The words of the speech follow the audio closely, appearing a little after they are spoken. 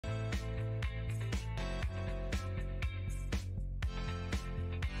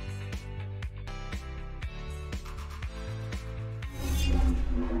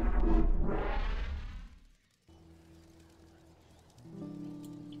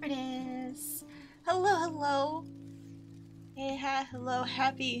Hello, hello. Hey, hi, hello,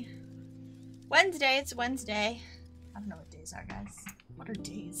 happy Wednesday. It's Wednesday. I don't know what days are, guys. What are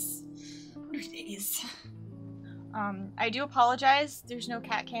days? What are days? I do apologize. There's no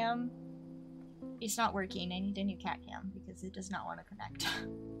cat cam. It's not working. I need a new cat cam because it does not want to connect.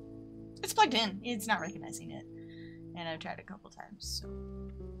 It's plugged in. It's not recognizing it. And I've tried a couple times, so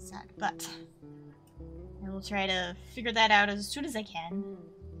sad. But I will try to figure that out as soon as I can.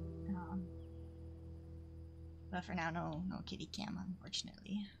 But for now, no kitty cam,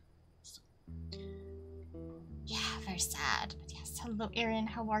 unfortunately. So, yeah, very sad. But yes, hello, Erin.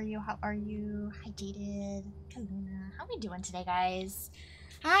 How are you? How are you? Hi, Dated. Kaluna. How are we doing today, guys?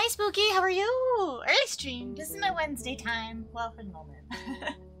 Hi, Spooky. How are you? Early stream. This is my Wednesday time. Well, for the moment.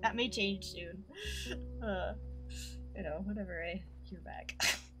 That may change soon. You know, whenever I hear back.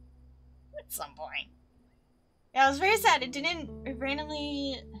 At some point. Yeah, it was very sad. It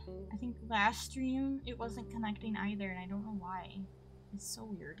randomly, I think last stream, it wasn't connecting either, and I don't know why. It's so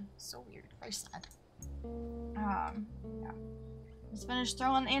weird. So weird. Very sad. Yeah. Just finished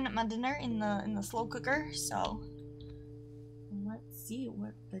throwing in my dinner in the slow cooker, so let's see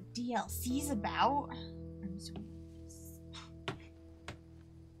what the DLC's about. I'm so nervous.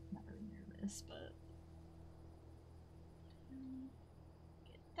 Not really nervous, but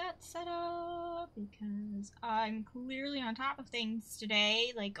that set up because I'm clearly on top of things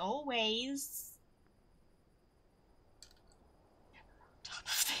today, like always. Never on top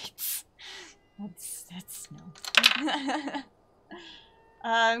of things. That's no.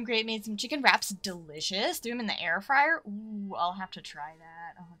 Great, made some chicken wraps, delicious. Threw them in the air fryer. Ooh, I'll have to try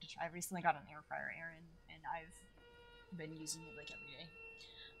that. I recently got an air fryer, Aaron, and I've been using it like every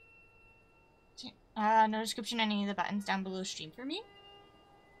day. No description on any of the buttons down below stream for me.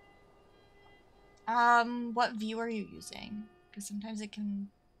 What view are you using? Because sometimes it can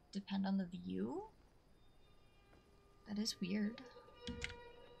depend on the view. That is weird.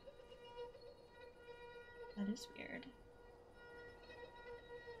 That is weird.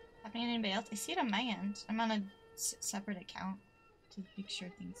 Happening to anybody else? I see it on my end. I'm on a separate account to make sure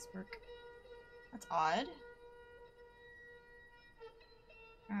things work. That's odd.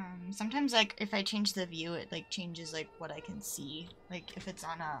 Sometimes, like, if I change the view, it, like, changes, like, what I can see. Like, if it's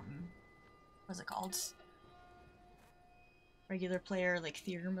on, what's it called? Regular player, like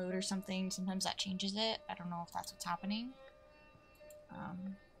theater mode or something. Sometimes that changes it. I don't know if that's what's happening.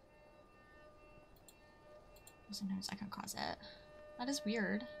 Sometimes that can cause it. That is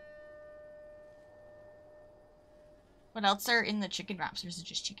weird. What else are in the chicken wraps, or is it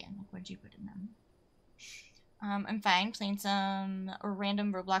just chicken? Like, what did you put in them? I'm fine, playing some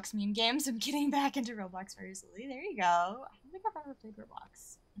random Roblox meme games. I'm getting back into Roblox very slowly. There you go. I don't think I've ever played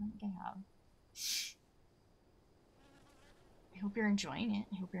Roblox. I don't think I have. I hope you're enjoying it.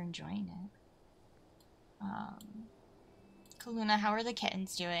 I hope you're enjoying it. Kaluna, how are the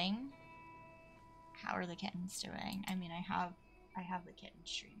kittens doing? How are the kittens doing? I mean, I have the kitten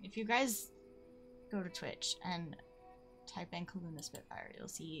stream. If you guys go to Twitch and type in Kaluna Spitfire, you'll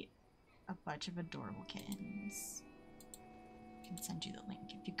see a bunch of adorable kittens. I can send you the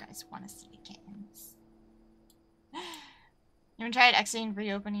link if you guys want to see the kittens. You haven't tried exiting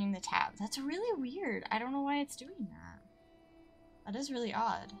reopening the tab. That's really weird. I don't know why it's doing that. That is really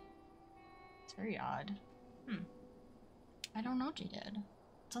odd. It's very odd. I don't know, Jaded.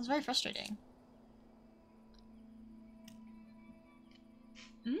 Sounds very frustrating.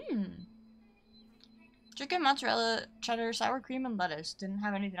 Chicken, mozzarella, cheddar, sour cream, and lettuce. Didn't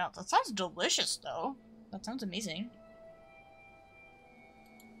have anything else. That sounds delicious, though. That sounds amazing.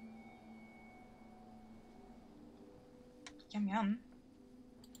 Yum, yum.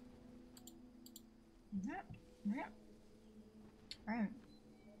 Yeah. Alright.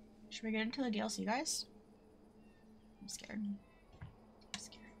 Should we get into the DLC, guys? I'm scared. I'm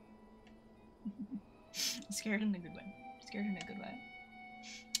scared. I'm scared in a good way. I'm scared in a good way.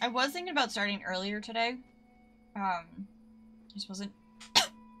 I was thinking about starting earlier today. Just wasn't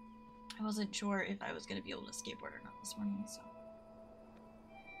I wasn't sure if I was gonna be able to skateboard or not this morning, so.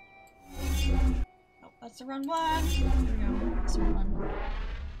 Oh, that's the wrong one. There we go. That's the wrong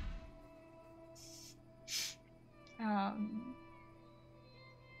one.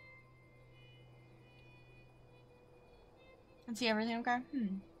 Let's see, everything okay?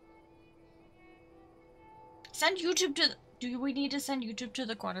 Send YouTube to do we need to send YouTube to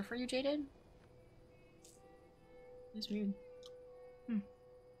the corner for you, Jaded? That's weird.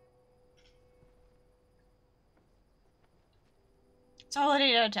 Solid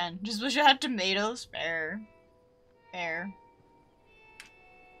 8 out of 10. Just wish I had tomatoes. Fair.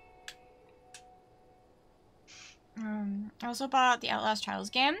 I also bought the Outlast Trials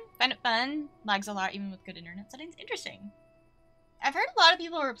game. Found it fun. Lags a lot even with good internet settings. Interesting. I've heard a lot of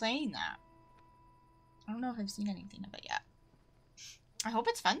people were playing that. I don't know if I've seen anything of it yet. I hope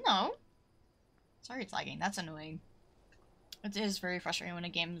it's fun though. Sorry it's lagging. That's annoying. It is very frustrating when a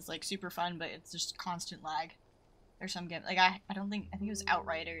game is like super fun, but it's just constant lag. There's some game like I think it was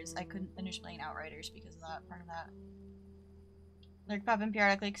Outriders. I couldn't finish playing Outriders because of that part of that. Like popping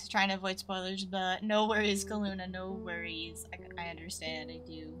periodically because trying to avoid spoilers, but no worries, Kaluna, no worries. I understand, I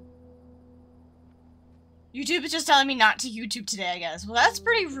do. YouTube is just telling me not to YouTube today, I guess. Well, that's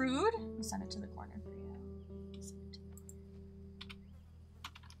pretty rude. I'll send it to the corner for you.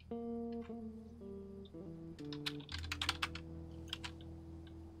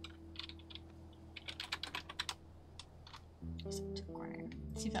 Send it to the corner.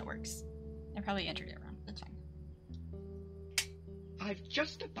 See if that works. I probably entered it wrong. That's fine. I've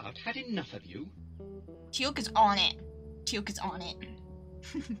just about had enough of you. Teal'c is on it. Teal'c is on it.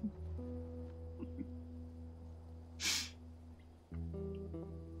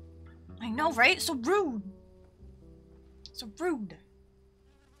 I know, right? So rude. So rude.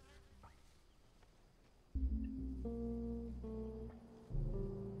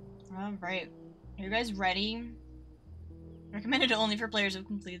 Alright. Are you guys ready? Recommended only for players who've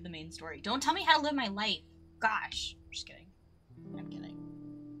completed the main story. Don't tell me how to live my life. Gosh. I'm just kidding. I'm kidding.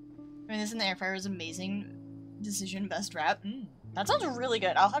 I mean, this in the air fryer was amazing. Decision best wrap. That sounds really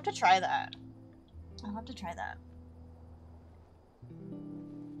good. I'll have to try that. I'll have to try that.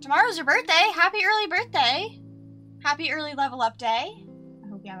 Tomorrow's your birthday. Happy early birthday. Happy early level up day. I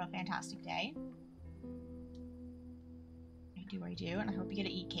hope you have a fantastic day. I do. And I hope you get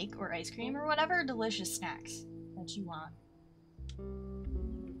to eat cake or ice cream or whatever delicious snacks that you want.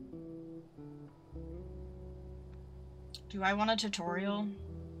 Do I want a tutorial?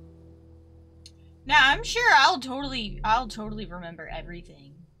 Nah, I'm sure I'll totally remember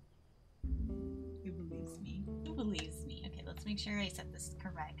everything. Who believes me? Who believes me? Okay, let's make sure I set this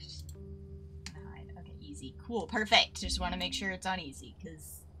correct. Hide. Okay, easy. Cool, perfect. Just want to make sure it's on easy,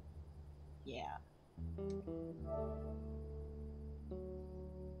 because, yeah.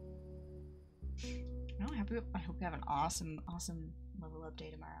 No, I hope you have an awesome level up day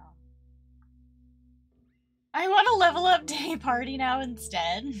tomorrow. I want a level up day party now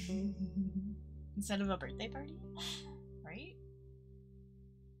instead. Instead of a birthday party. Right?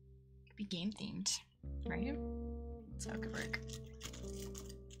 Could be game themed. Right? That's how it could work.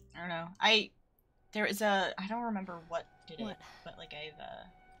 I don't know. I don't remember what did it, but like I've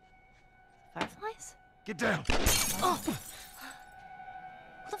Fireflies? Get down! Oh! Who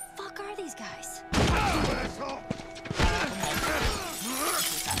the fuck are these guys?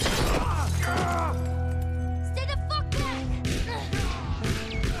 Stay the fuck back!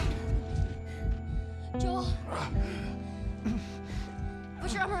 Joel!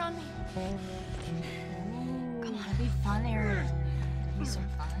 Put your arm around me. Come on, it'd be fun, Aaron. It'd be so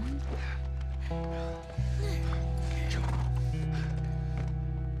fun.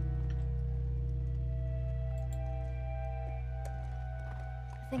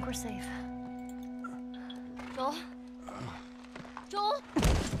 I think we're safe. Joel? Joel?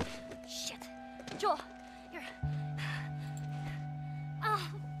 Shit. Joel, you're... Oh,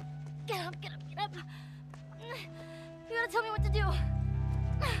 get up. You gotta tell me what to do.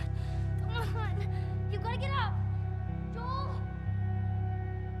 Come on. You gotta get up. Joel?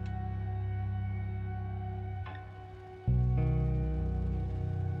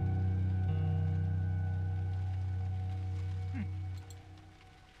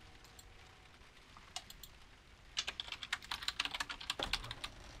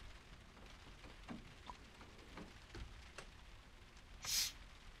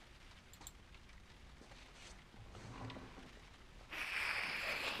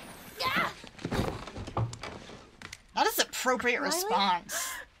 Appropriate response.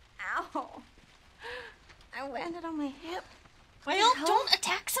 Ow. I landed on my hip. Well, don't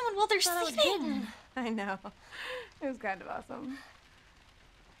attack someone while they're sleeping. I know. It was kind of awesome.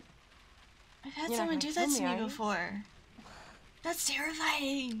 I've had someone do that to me before. That's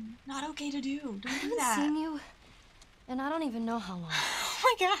terrifying. Not okay to do. Don't do that. I haven't seen you, and I don't even know how long. Oh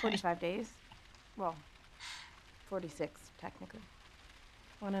my god. 45 days. Well, 46, technically.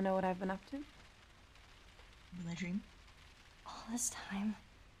 Want to know what I've been up to? Will I dream? All this time,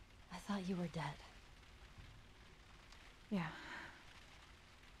 I thought you were dead. Yeah.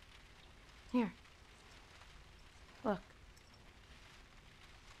 Here. Look.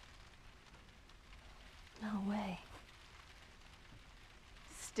 No way.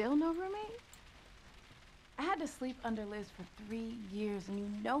 Still no roommate? I had to sleep under Liz for 3 years, and you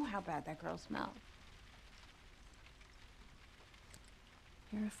know how bad that girl smelled.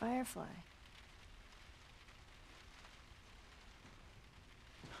 You're a firefly.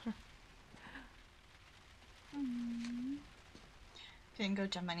 Didn't go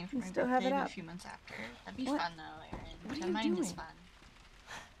gem mining for You my still have birthday, it but a up. few months after. That'd be What? fun though, Erin. What are Gem you mining is doing? fun.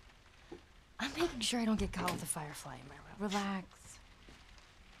 I'm making sure I don't get caught with a firefly in my room. Relax.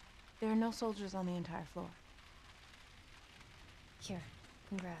 There are no soldiers on the entire floor. Here,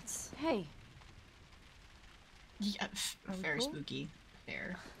 congrats. Hey, Yeah, Are we fair cool? spooky.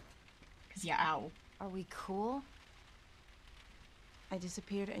 Fair. Cause yeah, ow. Are we cool? I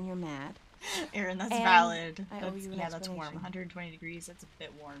disappeared and you're mad. Erin, that's And valid. I owe you an Yeah, that's warm. explanation. 120 degrees, that's a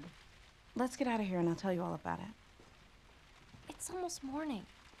bit warm. Let's get out of here and I'll tell you all about it. It's almost morning,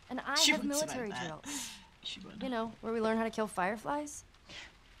 and I She have would survive military that. drills. She would. You know, where we learn how to kill fireflies.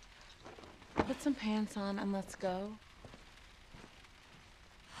 Put some pants on and let's go.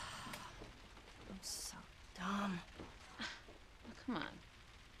 I'm so dumb. Oh, come on.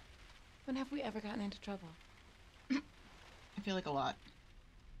 When have we ever gotten into trouble? I feel like a lot.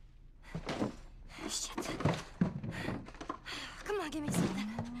 Shit. Come on, give me something.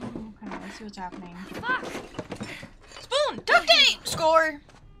 Okay, let's see what's happening. Fuck! Spoon! Duct tape! Score!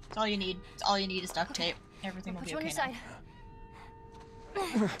 That's all you need. That's all you need is duct tape. Everything will Put be you on okay your now.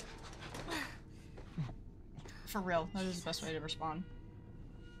 side. For real, that is the best way to respond.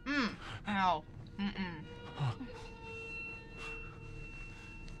 Ow.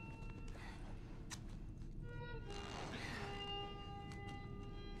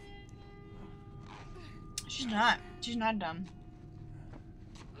 She's not. She's not dumb.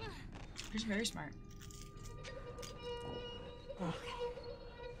 She's very smart.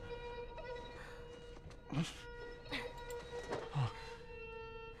 I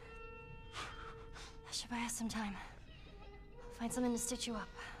should buy us some time. I'll find something to stitch you up,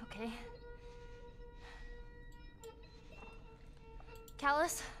 okay?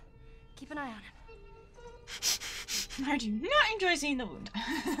 Callus, keep an eye on him. I do not enjoy seeing the wound.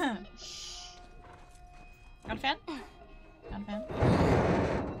 Not a fan? Not a fan?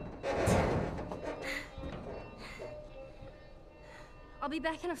 I'll be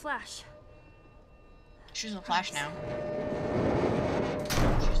back in a flash. She's a flash now.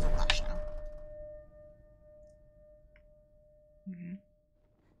 She's a flash now.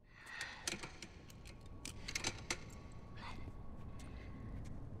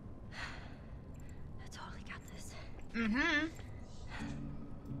 I totally got this. Mm-hmm.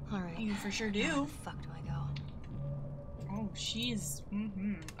 All right. You for sure Where do. the fuck do I go? Oh, she's.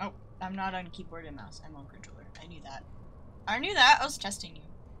 Oh, I'm not on keyboard and mouse. I'm on controller. I knew that. I knew that. I was testing you.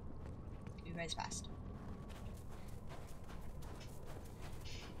 You guys passed.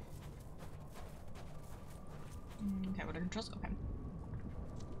 Okay, what are controls? Okay.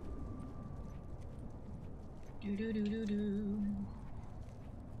 Do.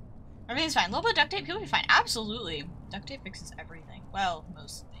 Everything's fine. A little bit of duct tape, people be fine. Absolutely. Duct tape fixes everything. Well,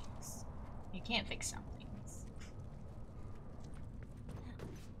 most things. You can't fix some things.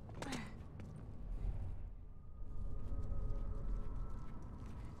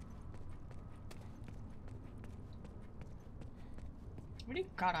 What do you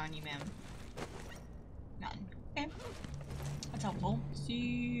got on you, ma'am? None. Okay. That's helpful.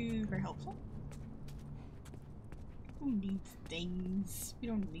 Super helpful. Who needs things? We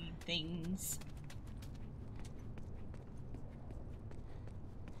don't need things.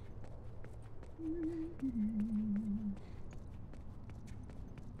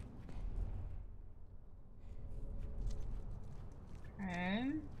 Okay.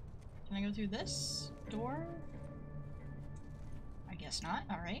 Can I go through this door? I guess not.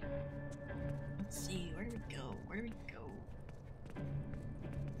 Alright. Let's see. Where do we go? Where do we go?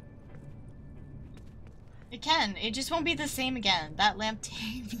 It can. It just won't be the same again. That lamp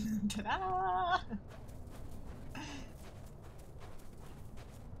tape. Ta-da!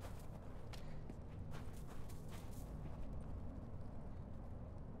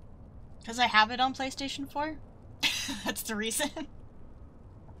 Because I have it on PlayStation 4. That's the reason.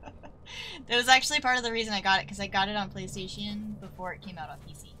 That was actually part of the reason I got it, because I got it on PlayStation before it came out on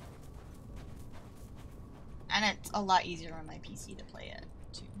PC. And it's a lot easier on my PC to play it,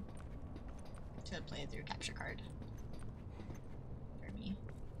 too. To play it through a capture card. For me.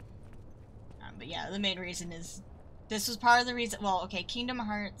 But yeah, the main reason is... This was part of the reason... Well, okay, Kingdom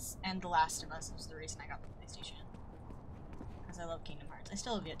Hearts and The Last of Us was the reason I got the PlayStation. Because I love Kingdom Hearts. I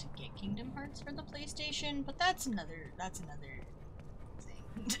still have yet to get Kingdom Hearts for the PlayStation, but that's another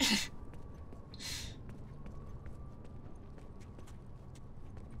thing.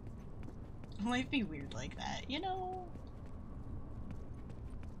 Life be weird like that, you know?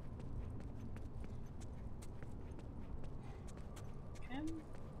 Okay. him?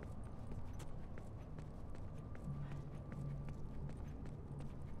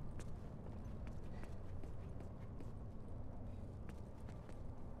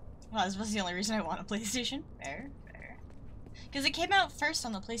 Well, this was the only reason I want a PlayStation. Fair, fair. Because it came out first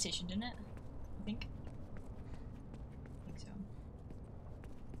on the PlayStation, didn't it? I think. I think so.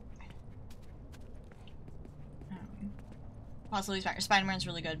 Possibly Spider-Man's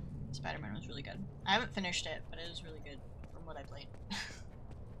really good. Spider-Man was really good. I haven't finished it, but it was really good from what I played.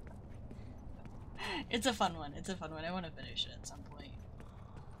 It's a fun one. It's a fun one. I want to finish it at some point.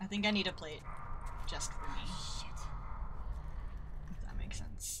 I think I need to play it just for me. Shit. If that makes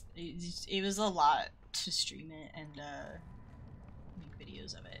sense. It was a lot to stream it and make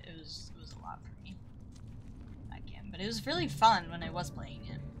videos of it. It was a lot for me back in, but it was really fun when I was playing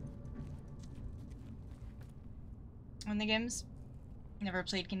it. On the games, never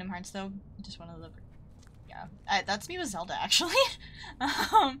played Kingdom Hearts though. Just one of the, yeah. That's me with Zelda actually.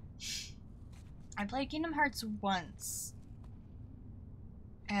 I played Kingdom Hearts once,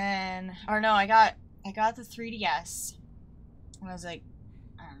 and I got the 3DS when I was like,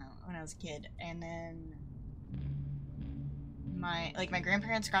 I don't know, when I was a kid, and then my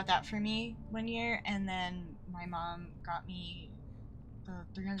grandparents got that for me one year, and then my mom got me the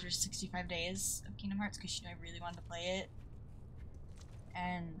 365 days of Kingdom Hearts because she knew I really wanted to play it,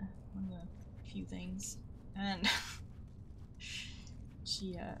 and one of the few things, and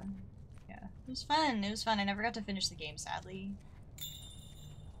she yeah, it was fun. It was fun. I never got to finish the game, sadly,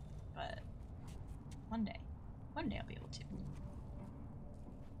 but one day I'll be able to.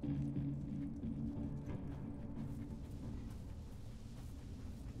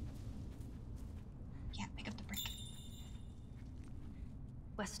 Yeah, pick up the brick.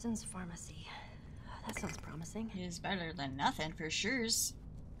 Weston's Pharmacy. That sounds promising. It is better than nothing, for sure. It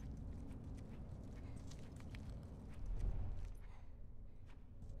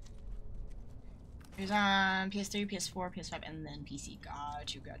was on PS3, PS4, PS5, and then PC.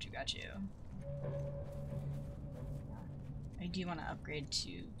 Got you. I do want to upgrade to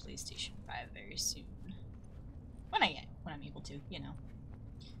PlayStation 5 very soon. When I'm able to, you know.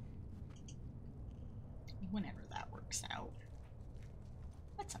 Whenever that works out.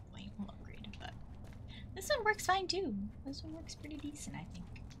 At some point, we'll upgrade, but this one works fine too. This one works pretty decent, I think.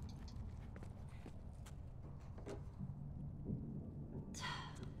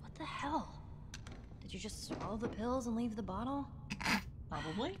 What the hell? Did you just swallow the pills and leave the bottle?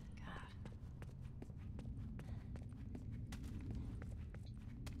 Probably.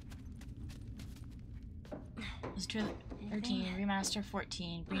 Let's do 13, remaster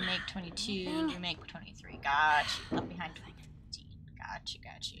 14, remake 22, remake 23. Got you. Up behind 15.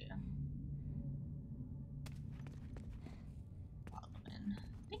 Got you. Wallman.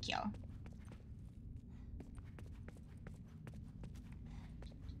 Thank you.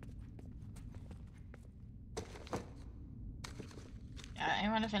 Yeah, I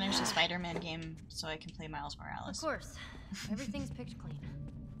want to finish the Spider-Man game so I can play Miles Morales. Of course. Everything's picked clean.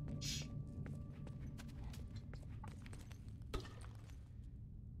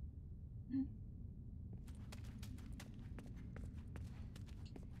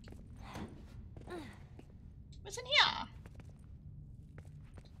 What's in here?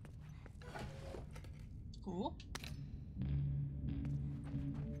 Cool.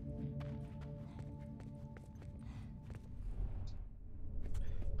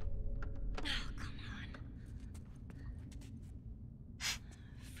 Oh, come on.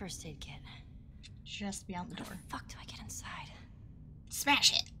 First aid kit. Just beyond the door. How the fuck do I get inside?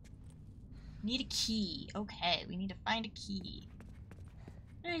 Smash it! Need a key. Okay, we need to find a key.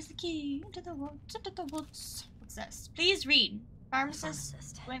 There's the key. Into the woods, into the woods. What's this? Please read.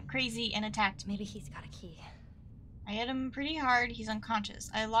 Pharmacist went crazy and attacked me. Maybe he's got a key. I hit him pretty hard. He's unconscious.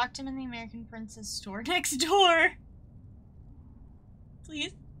 I locked him in the American Princess store next door.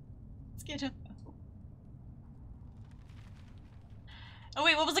 Please. Let's get him. Oh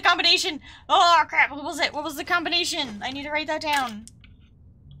wait, what was the combination? Oh crap, what was it? What was the combination? I need to write that down.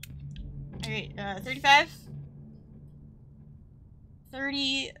 Alright, 35?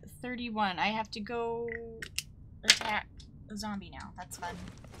 30, 31. I have to go attack a zombie now. That's fun.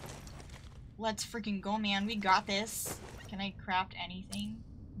 Let's freaking go, man. We got this. Can I craft anything?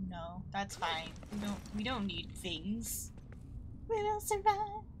 No, that's fine. We don't need things. We will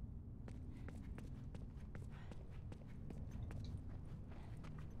survive.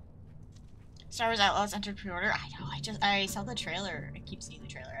 Star Wars Outlaws entered pre-order. I know, I saw the trailer. I keep seeing the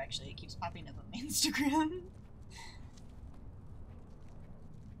trailer actually. It keeps popping up on my Instagram.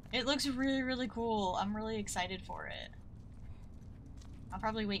 It looks really, really cool. I'm really excited for it. I'll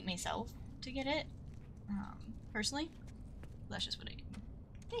probably wait myself to get it. Personally. That's just what I do.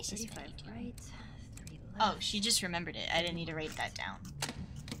 This is 35 right, 3 left. Oh, she just remembered it. I didn't need to write that down.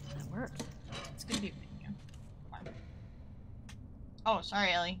 That worked. It's gonna be. Come on. Oh,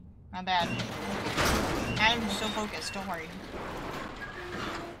 sorry, Ellie. My bad. I'm so focused. Don't worry.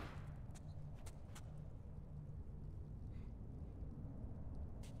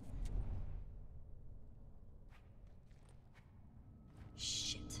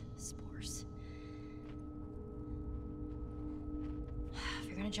 Shit, spores. If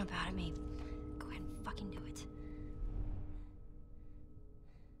you're gonna jump out at me, go ahead and fucking do it.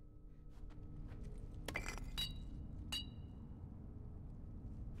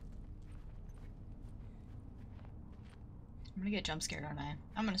 I'm gonna get jump scared, aren't I?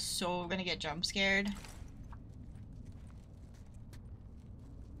 I'm gonna get jump scared.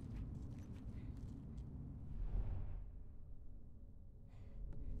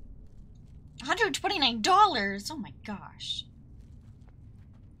 $129! Oh my gosh.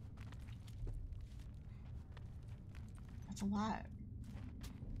 That's a lot.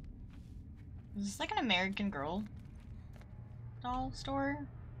 Is this like an American Girl doll store?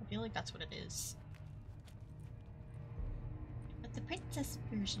 I feel like that's what it is. But the princess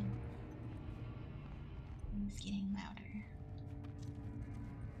version is getting louder.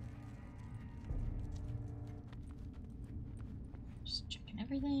 Just checking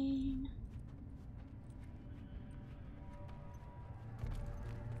everything.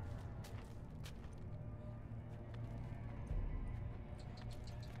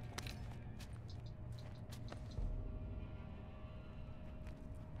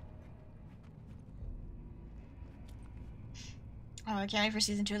 Oh, I can't wait for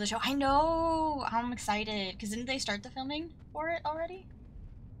season 2 of the show. I know! I'm excited. Because didn't they start the filming for it already?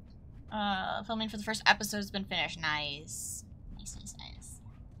 Filming for the first episode has been finished. Nice. Nice.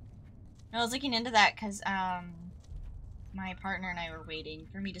 I was looking into that because, my partner and I were waiting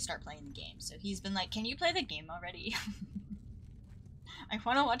for me to start playing the game. So he's been like, can you play the game already? I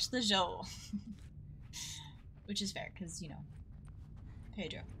want to watch the show. Which is fair, because, you know,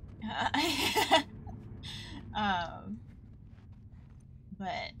 Pedro.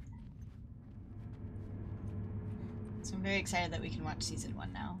 But so I'm very excited that we can watch season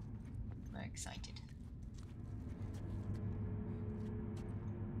 1 now. Very excited.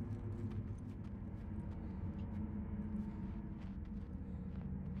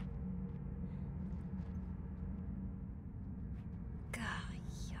 God,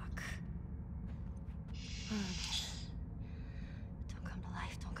 yuck. Don't come to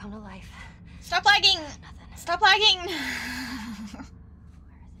life. Don't come to life. Stop lagging! Nothing. Stop lagging! Where is it?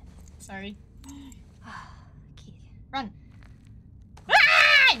 Sorry. Key. Run.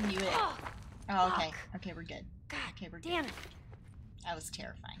 Ah! I knew it. Oh, okay. Fuck. Okay, we're good. God, Okay, we're good. damn it. That was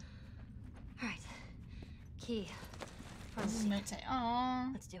terrifying. All right. Key. Front This seat. might say,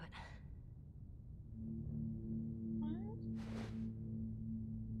 "Aww." Let's do it.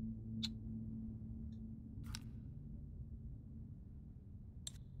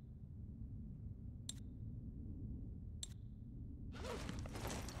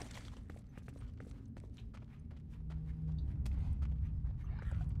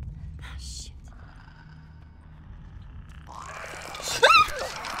 Ah, shit.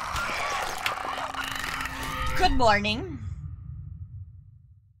 Good morning.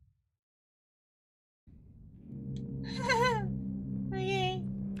 Okay.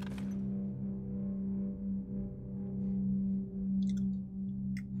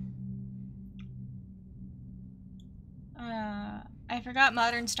 I forgot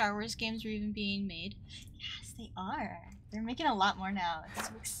modern Star Wars games were even being made. Yes, they are. They're making a lot more now. It's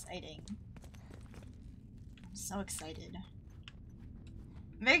so exciting. I'm so excited.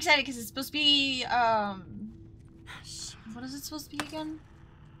 I'm very excited because it's supposed to be, what is it supposed to be again?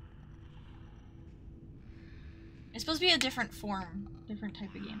 It's supposed to be a different form, different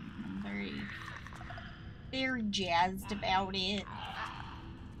type of game. I'm very jazzed about it.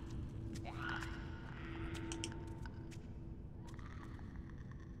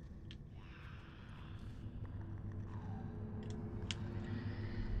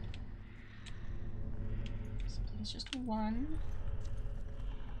 So it's just one.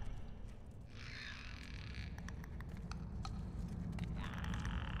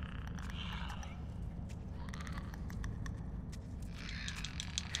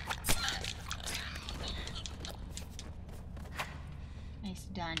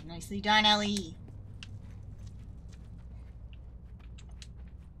 Nicely done. Nicely done, Ellie.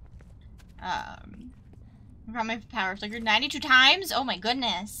 I got my power flickered 92 times? Oh my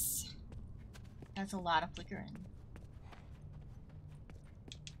goodness. That's a lot of flickering.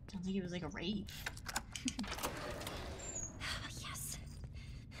 Sounds like it was like a rave. Yes.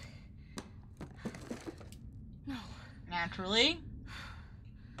 Naturally.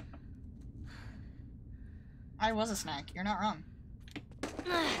 I was a snack. You're not wrong.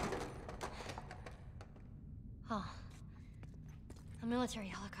 Oh. A military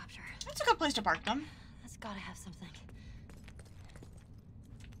helicopter. That's a good place to park them. That's gotta have something.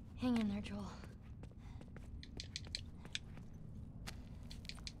 Hang in there, Joel.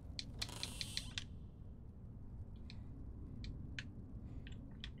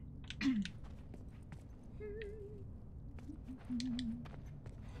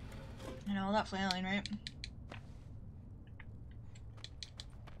 I know all that flailing, right?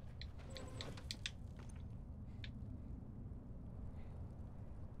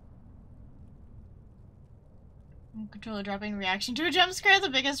 Controller dropping reaction to a jump scare. The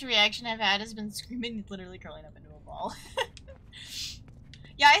biggest reaction I've had has been screaming, literally curling up into a ball.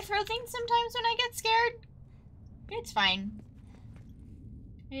 Yeah, I throw things sometimes when I get scared. It's fine.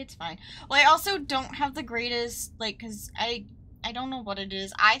 It's fine. Well, I also don't have the greatest, like, because I don't know what it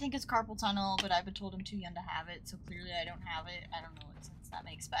is. I think it's carpal tunnel, but I've been told I'm too young to have it, so clearly I don't have it. I don't know what sense that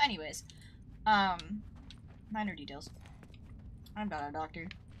makes. But anyways, minor details. I'm not a doctor.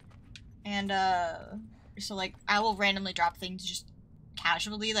 And, so, like, I will randomly drop things just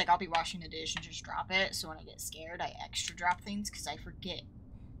casually. Like, I'll be washing a dish and just drop it. So when I get scared, I extra drop things because I forget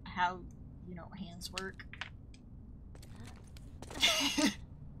how, you know, hands work.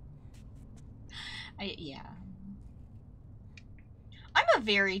 Yeah. I'm a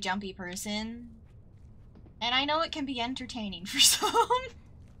very jumpy person. And I know it can be entertaining for some.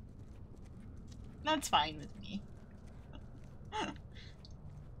 That's fine with me.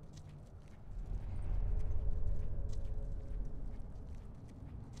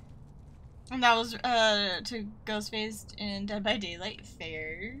 And that was, to Ghostface in Dead by Daylight.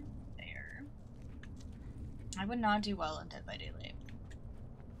 Fair. Fair. I would not do well in Dead by Daylight.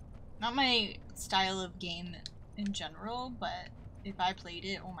 Not my style of game in general, but if I played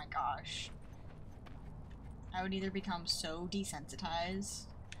it, oh my gosh. I would either become so desensitized,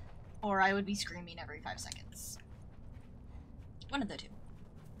 or I would be screaming every 5 seconds. One of the two.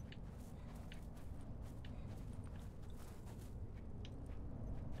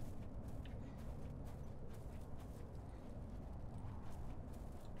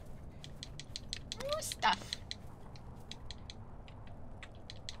 Ooh, stuff.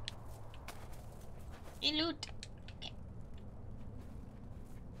 Hey, loot. Okay.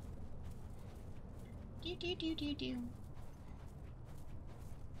 Do.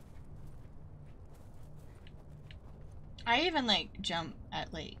 I even like jump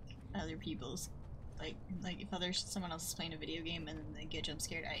at like other people's like if someone else is playing a video game and then they get jump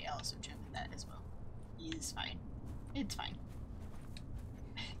scared, I also jump at that as well. It's fine. It's fine.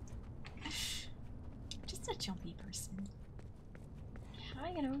 Just a jumpy person. How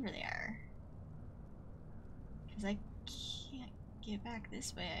do I get over there? Because I can't get back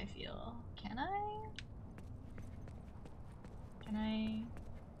this way, I feel. Can I? Can I?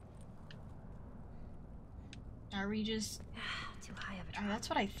 Are we just... Too high of a Oh, drop. that's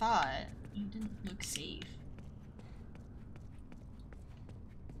what I thought. It didn't look safe.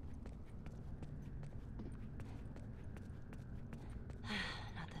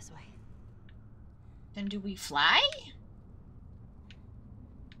 Not this way. Then do we fly?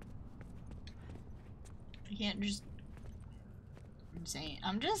 I can't just...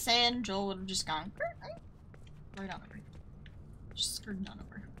 I'm just saying Joel would have just gone right on over. Just skirted on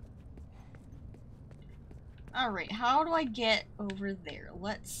over. Alright, how do I get over there?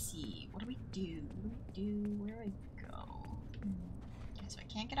 Let's see. What do we do? What do we do? Where do I go? Okay, so I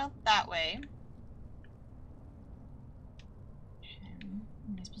can't get out that way.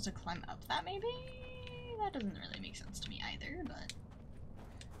 Am I supposed to climb up that maybe? That doesn't really make sense to me either, but...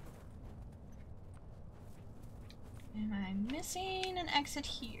 Am I missing an exit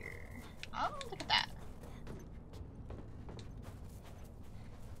here? Oh, look at that.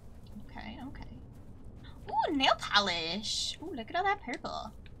 Okay, okay. Ooh, nail polish! Ooh, look at all that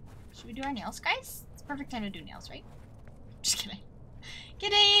purple. Should we do our nails, guys? It's a perfect time to do nails, right? Just kidding.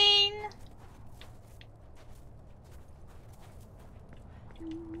 Kidding!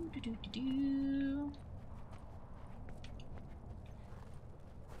 Do.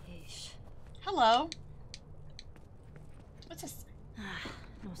 Yeesh. Hello. What's this?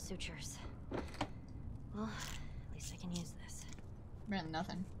 No sutures. Well, at least I can use this. Better than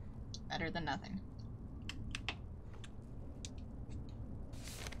nothing. Better than nothing.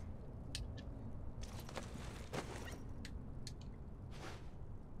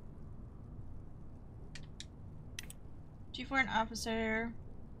 G4 an officer.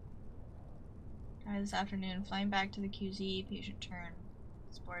 This afternoon, flying back to the QZ, patient turn.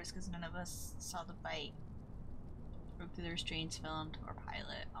 Spores because none of us saw the bite. Broke through the restraints, fell onto our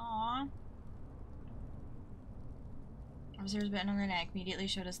pilot. Aww. Officer's bitten on the neck, immediately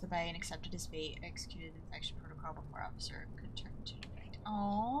showed us the bite and accepted his fate. Executed infection protocol before officer could turn to defect.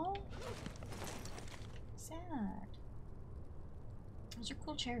 Aww. Sad. Those are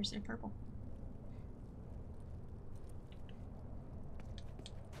cool chairs, they're purple.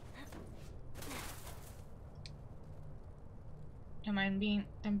 Don't mind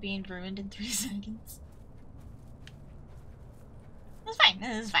them being ruined in 3 seconds. It's fine,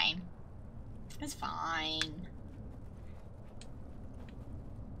 it's fine. It's fine.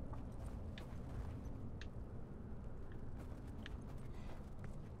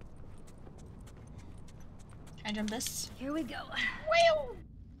 Can I jump this? Here we go. Wheel!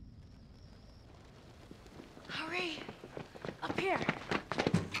 Hurry! Up here!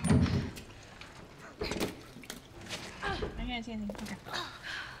 I can't see anything. Okay.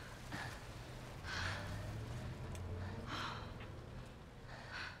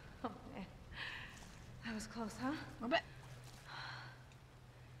 Oh man, that was close, huh? A little bit.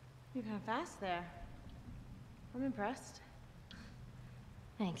 You're kind of fast there. I'm impressed.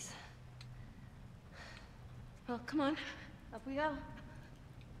 Thanks. Well, come on, up we go.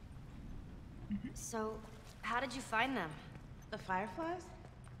 So, how did you find them? The fireflies?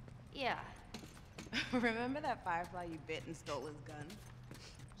 Yeah. Remember that firefly you bit and stole his gun?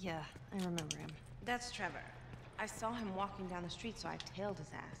 Yeah, I remember him. That's Trevor. I saw him walking down the street, so I tailed his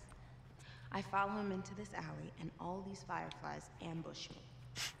ass. I follow him into this alley, and all these fireflies ambush me.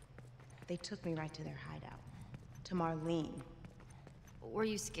 They took me right to their hideout. To Marlene. Were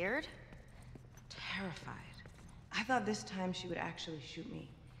you scared? Terrified. I thought this time she would actually shoot me.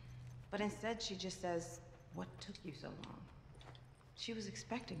 But instead, she just says, "What took you so long?" She was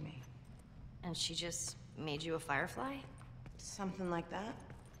expecting me. And she just made you a firefly? Something like that.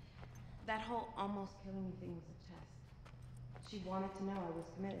 That whole almost killing me thing was a test. She wanted to know I was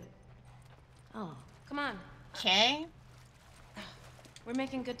committed. Oh. Come on. Okay. We're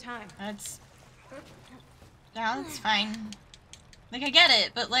making good time. That's... Yeah, that's fine. Like, I get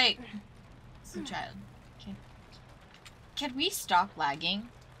it, but like... It's a child. Can we stop lagging?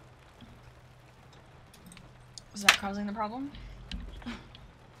 Is that causing the problem?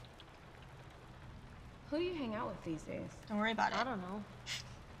 Who do you hang out with these days? Don't worry about it. I don't know.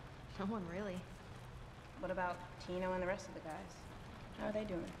 No one really. What about Tino and the rest of the guys? How are they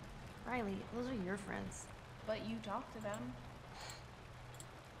doing? Riley, those are your friends. But you talk to them.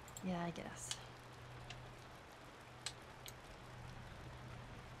 Yeah, I guess.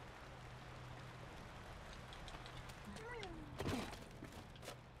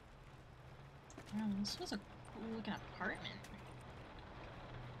 Oh, this was a cool looking apartment.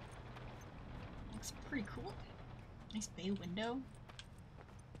 Looks pretty cool. Nice bay window.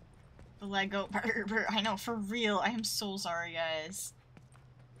 The Lego burger. I know, for real. I am so sorry, guys.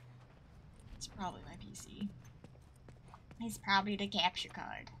 It's probably my PC. It's probably the capture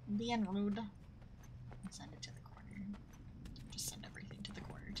card. I'm being rude. I'll send it to the corner. Just send everything to the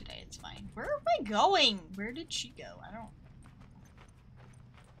corner today. It's fine. Where am I going? Where did she go? I don't...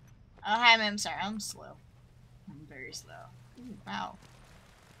 Oh, hi, I'm sorry. I'm slow. I'm very slow. Ooh, wow.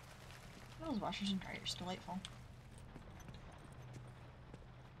 Those washers and dryers. Delightful.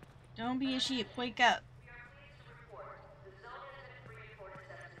 Don't be a sheep. Wake up.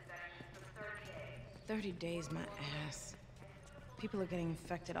 30 days, my ass. People are getting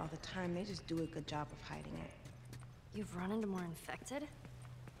infected all the time. They just do a good job of hiding it. You've run into more infected?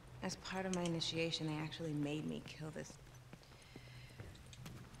 As part of my initiation, they actually made me kill this.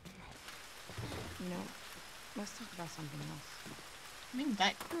 You know, let's talk about something else. I mean,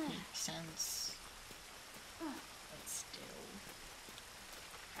 that makes sense. But still.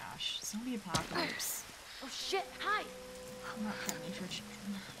 Gosh, zombie apocalypse. Oh shit, hi! I'm not friendly for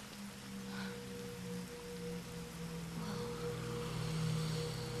children.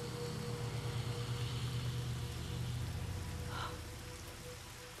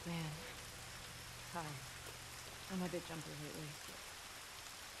 Man. Hi. I'm a bit jumpy lately.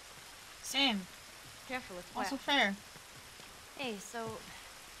 Same. Careful, it's wet. Also fair. Hey, so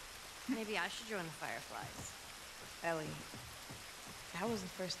maybe I should join the Fireflies. Ellie, that was the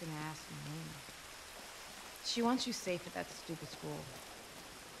first thing I asked Marlene. She wants you safe at that stupid school.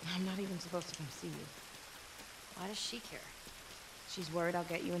 I'm not even supposed to come see you. Why does she care? She's worried I'll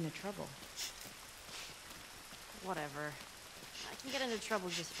get you into trouble. Whatever. I can get into trouble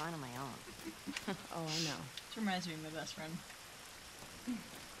just fine on my own. Oh, I know. This reminds me of my best friend.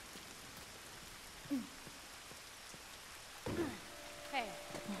 Hey,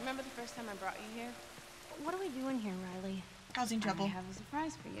 remember the first time I brought you here? What are we doing here, Riley? Causing trouble. I have a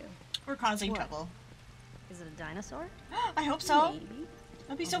surprise for you. We're causing What? trouble. Is it a dinosaur? I hope so. Maybe.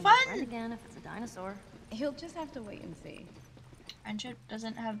 It'll be so I'll be your friend fun. again if it's a dinosaur. He'll just have to wait and see. Friendship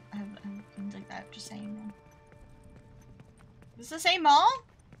doesn't have things like that. Just saying, man. Is this the same mall?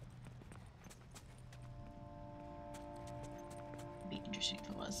 Be interesting if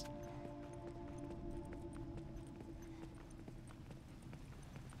it was.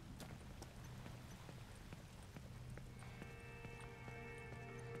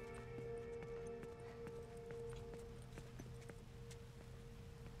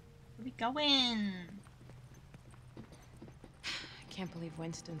 Where we going? I can't believe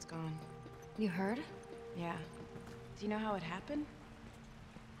Winston's gone. You heard? Yeah. Do you know how it happened?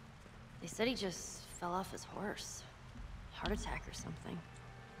 They said he just fell off his horse. Heart attack or something.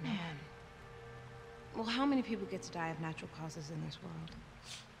 Man. Well, how many people get to die of natural causes in this world?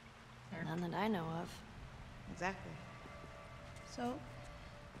 None that I know of. Exactly. So,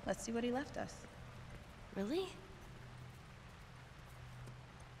 let's see what he left us. Really?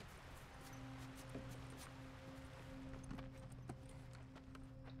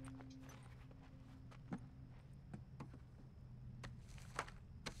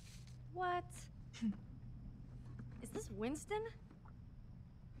 What? Is this Winston?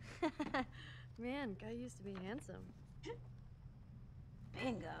 Man, guy used to be handsome.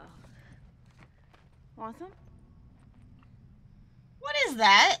 Bingo. Want some? What is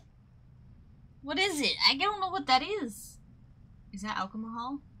that? What is it? I don't know what that is. Is that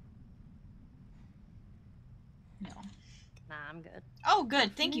alcohol? No. Nah, I'm good. Oh,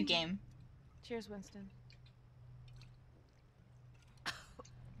 good. Thank you, game. Cheers, Winston.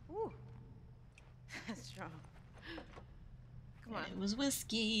 Ooh. That's strong. Come on. It was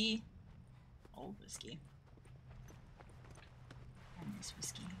whiskey. Old whiskey. I miss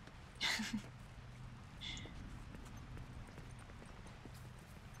whiskey.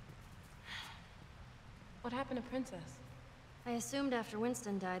 What happened to Princess? I assumed after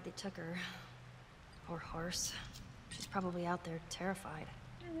Winston died, they took her. Poor horse. She's probably out there terrified.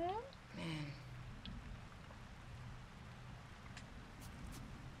 Man.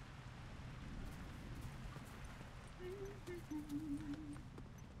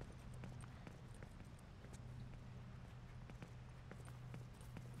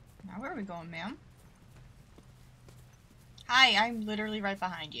 Now where are we going, ma'am? Hi, I'm literally right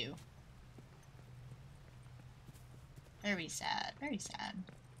behind you. Very sad. Very sad.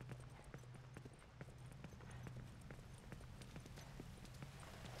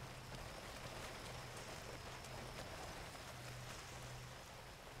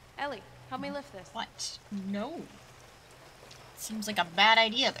 Ellie, help me lift this. What? No. Seems like a bad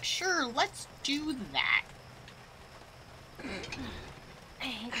idea, but sure, let's do that.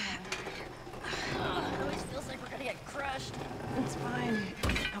 It always feels like we're gonna get crushed. It's fine.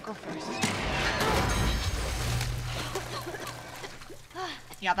 I'll go first.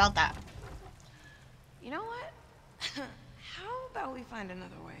 Yeah, about that. You know what? How about we find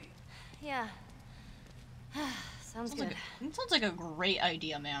another way? Yeah. Sounds good. That sounds like a great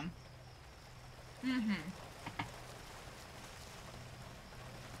idea, ma'am. Mm-hmm.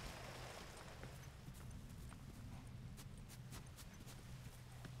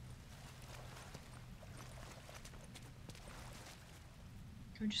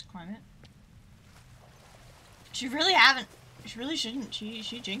 Can we just climb it? She really haven't. She really shouldn't.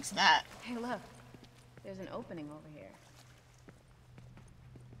 She jinxed that. Hey, look. There's an opening over here.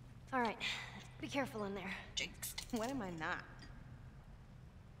 All right. Be careful in there. Jinxed. When am I not?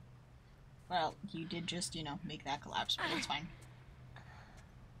 Well, you did just, you know, make that collapse, but it's fine.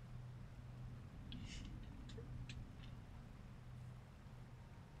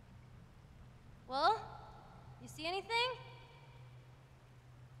 Well, you see anything?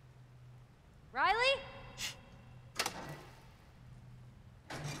 Riley?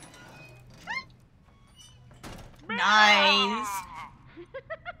 Nice.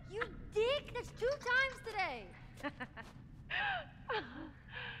 You dick! That's 2 times today!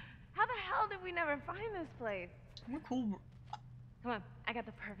 How the hell did we never find this place? We're cool. Come on, I got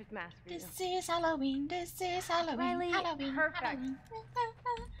the perfect mask for you. This is Halloween. This is Halloween. Riley, Halloween. perfect. Halloween.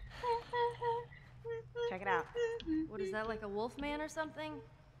 Check it out. What is that, like a wolf man or something?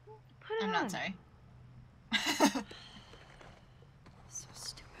 Put it I'm on. not sorry. So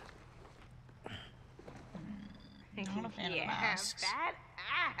stupid. Not a fan Yeah, of masks.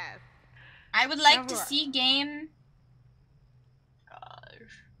 badass. I would like to Never. see game.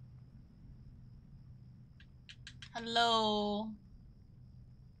 Gosh. Hello.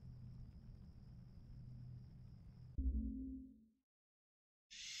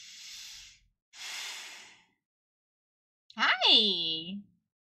 Hi.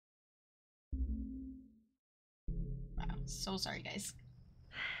 So sorry, guys.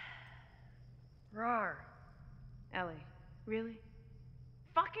 Roar. Ellie, really?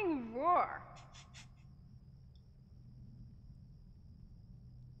 Fucking roar!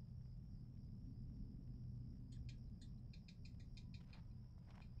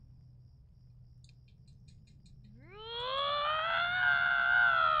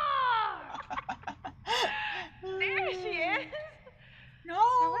 There she is! No!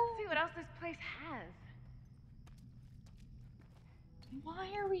 Now let's see what else this place has.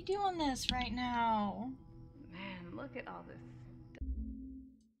 Why are we doing this right now? Man, look at all this.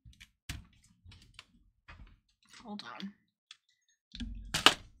 Hold on.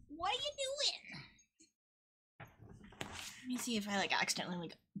 What are you doing? Let me see if I like accidentally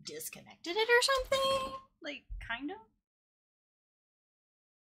like disconnected it or something. Like kind of.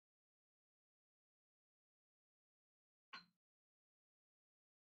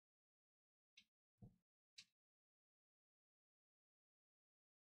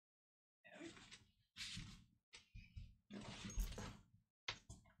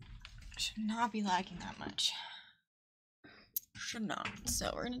 Should not be lagging that much. Should not.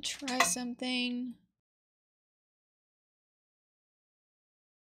 So we're gonna try something.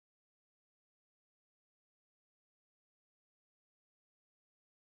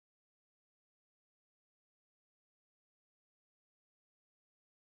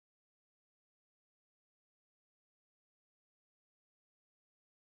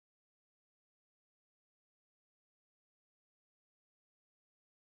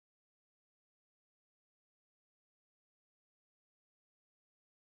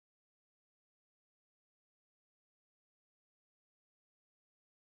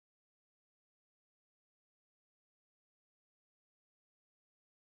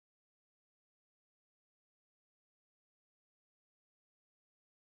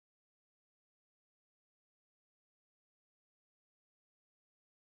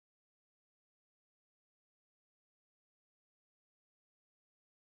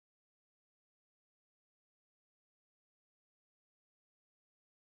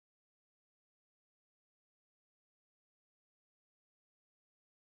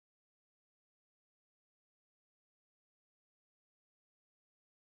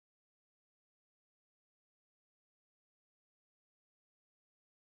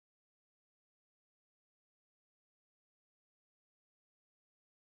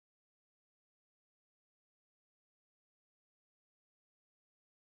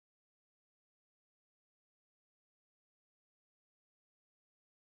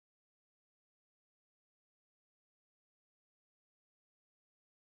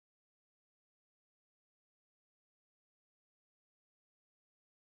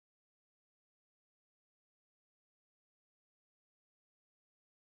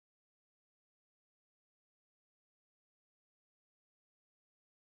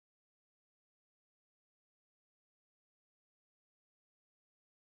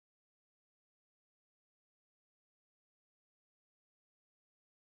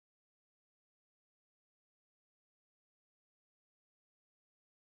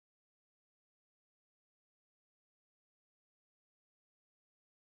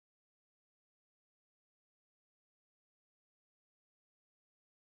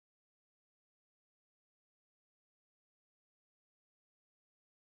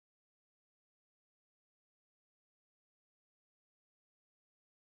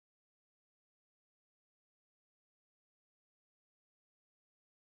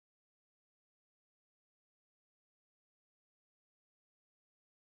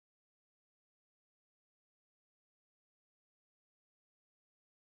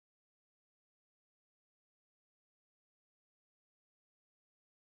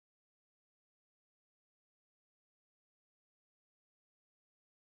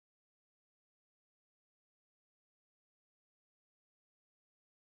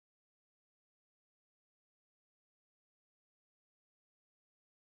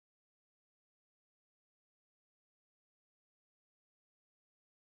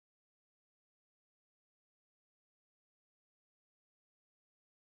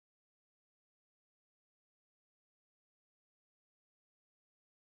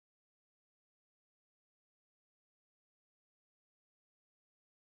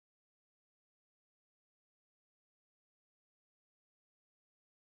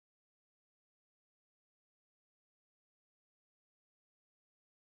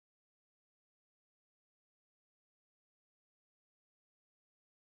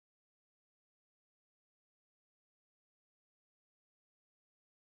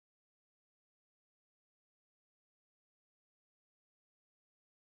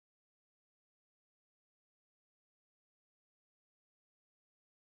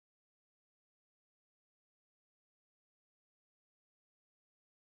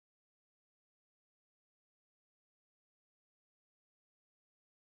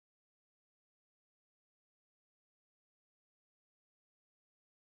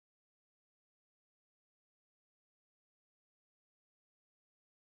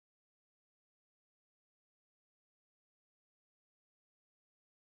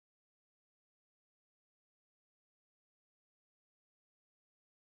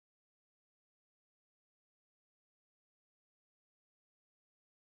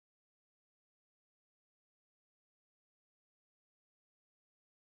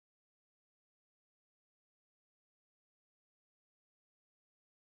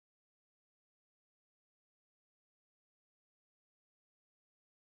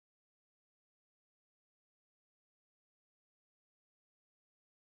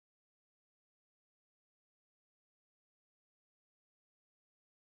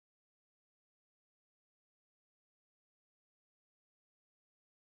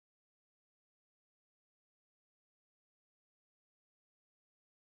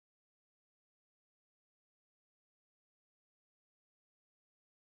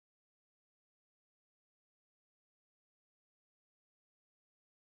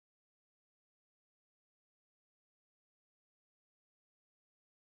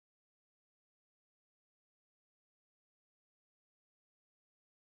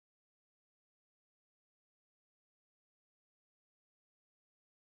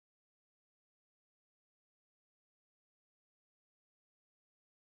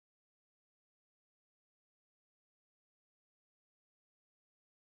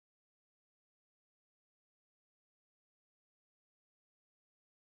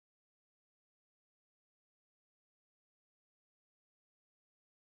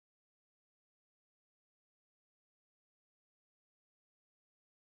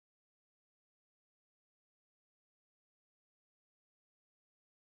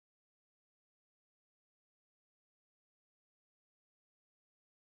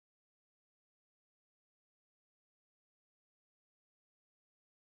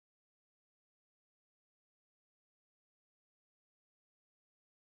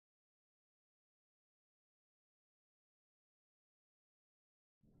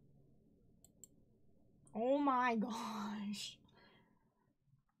 Oh my gosh.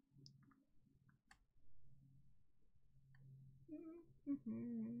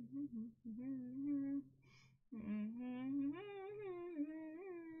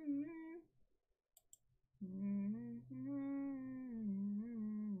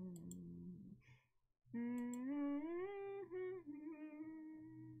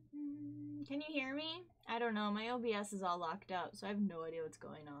 Can you hear me? I don't know. My OBS is all locked up, so I have no idea what's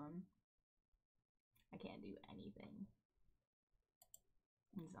going on. I can't do anything.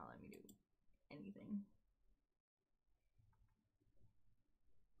 It's not letting me do anything.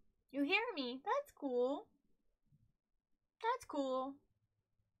 You hear me? That's cool. That's cool.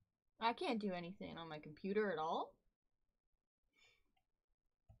 I can't do anything on my computer at all.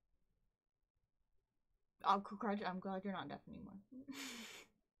 I'm glad you're not deaf anymore.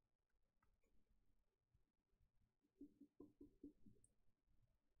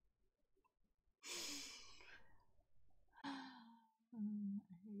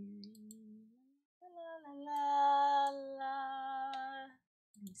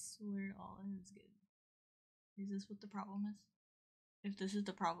 I swear all is good. Is this what the problem is? If this is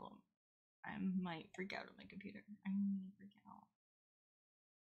the problem, I might freak out on my computer. I might freak out.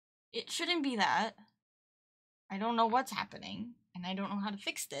 It shouldn't be that. I don't know what's happening, and I don't know how to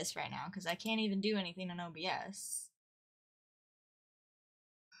fix this right now because I can't even do anything on OBS.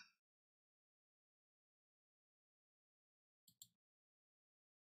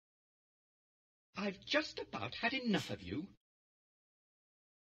 I've just about had enough of you.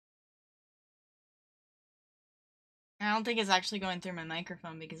 I don't think it's actually going through my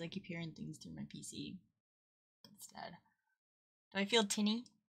microphone because I keep hearing things through my PC instead. Do I feel tinny?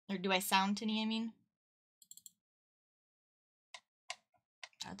 Or do I sound tinny, I mean?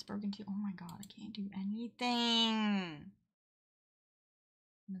 That's broken too. Oh my god, I can't do anything.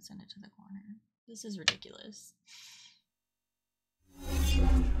 I'm gonna send it to the corner. This is ridiculous.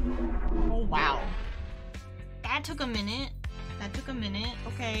 Oh wow. That took a minute. That took a minute.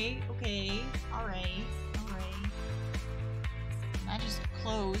 Okay, okay. Alright. Alright. That just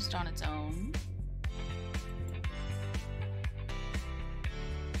closed on its own.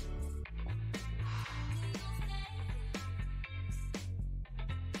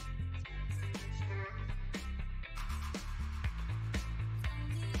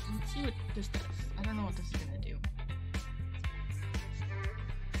 Let's see what this does. I don't know what this is gonna do.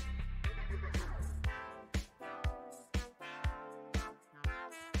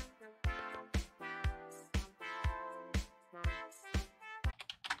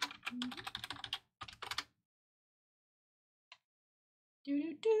 Do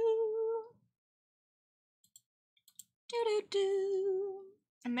do do. Do do do.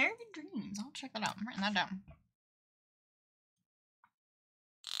 American Dreams. I'll check that out. I'm writing that down.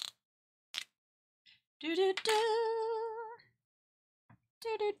 Do do do.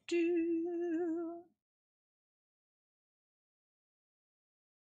 Do do do.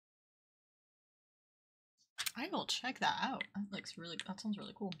 I will check that out. That looks really. That sounds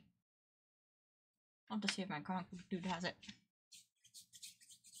really cool. I'll have to see if my comic book dude has it.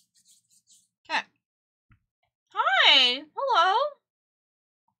 Okay. Hi. Hello.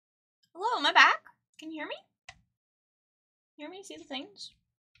 Hello. Am I back? Can you hear me? Hear me? See the things?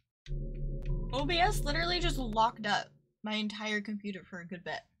 OBS literally just locked up my entire computer for a good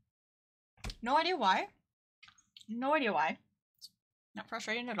bit. No idea why. No idea why. Not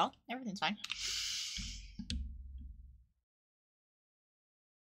frustrating at all. Everything's fine.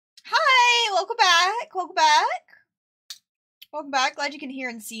 Hi! Welcome back! Welcome back! Welcome back. Glad you can hear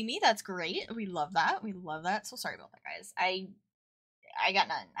and see me. That's great. We love that. We love that. So sorry about that, guys. I got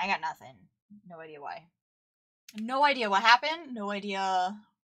none. I got nothing. No idea why. No idea what happened. No idea.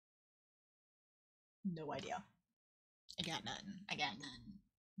 No idea. I got none. I got none.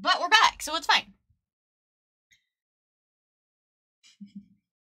 But we're back, so it's fine.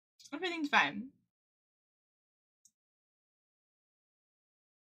 Everything's fine.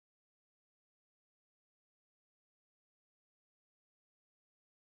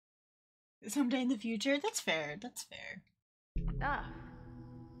 Someday in the future? That's fair. That's fair. Ah.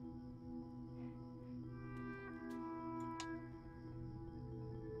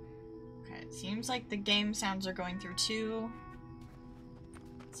 Okay, it seems like the game sounds are going through too.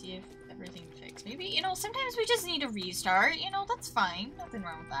 Let's see if everything fixed. Maybe, you know, sometimes we just need a restart. You know, that's fine. Nothing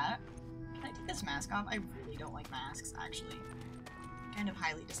wrong with that. Can I take this mask off? I really don't like masks, actually. I kind of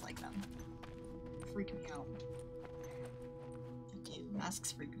highly dislike them. They freak me out. Okay,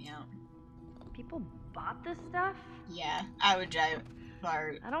 masks freak me out. People bought this stuff? Yeah, I would I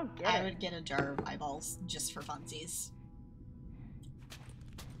don't get it. I would get a jar of eyeballs just for funsies.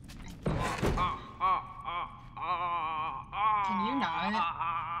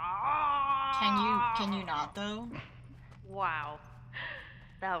 Can you not though? Wow.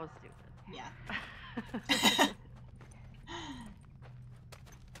 That was stupid. Yeah.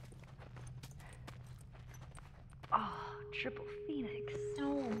 Oh, triple phoenix.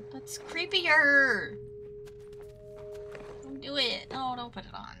 No, that's creepier. Don't do it. No, don't put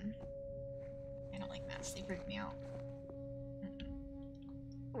it on. I don't like masks. They freak me out.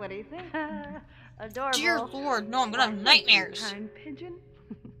 What do you think? Adorable. Dear Lord, no, I'm gonna have nightmares. Kind pigeon.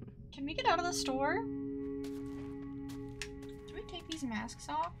 Can we get out of the store? Do we take these masks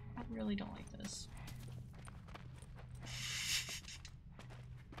off? I really don't like this.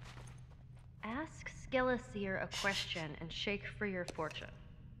 Ask Skeleseer a question and shake for your fortune.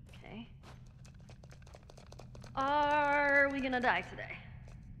 Okay. Are we gonna die today?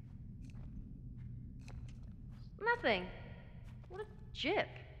 Nothing. What a jip.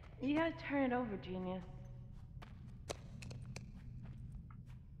 You gotta turn it over, genius.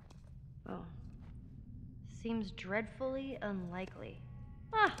 Oh. Seems dreadfully unlikely.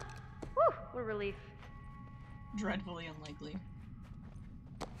 Ah! Whew! What a relief. Dreadfully unlikely.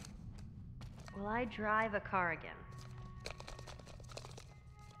 Will I drive a car again?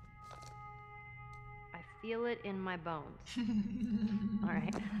 I feel it in my bones.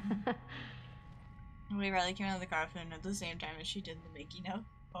 Alright. We Riley came out of the car film at the same time as she did the making of.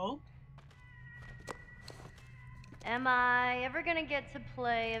 Oh? Am I ever gonna get to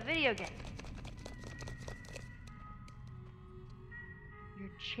play a video game? Your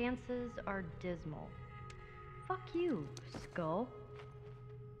chances are dismal. Fuck you, Skull.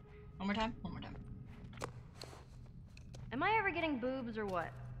 One more time? One more time. Am I ever getting boobs or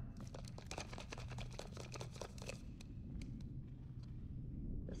what?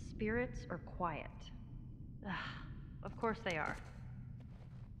 The spirits are quiet. Ugh, of course they are.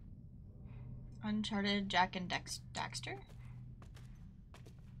 Uncharted, Jack and Daxter?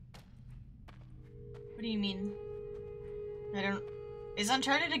 What do you mean? I don't... Is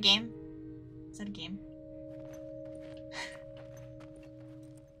Uncharted a game? Is that a game?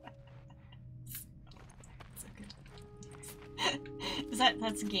 So good.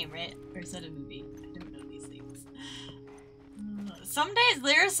 That's a game, right? Or is that a movie? I don't know these things. Some days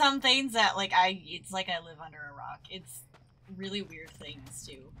there are some things that it's like I live under a rock. It's really weird things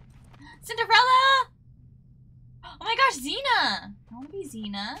too. Cinderella! Oh my gosh, Xena! I want to be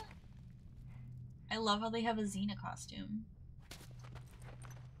Xena. I love how they have a Xena costume.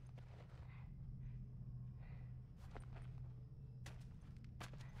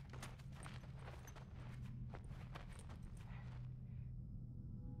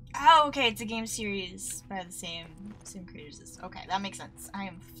 Oh, okay, it's a game series by the same creators as... Okay, that makes sense. I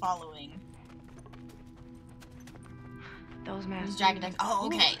am following. Those masks. Jack and Dexter. Oh,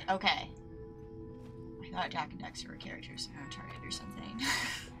 okay, okay. I thought Jack and Dexter were characters from Uncharted or something.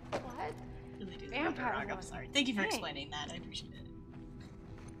 What? Really do Vampire rock. I'm one. sorry. Thank you for Dang. explaining that. I appreciate it.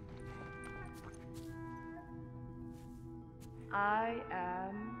 I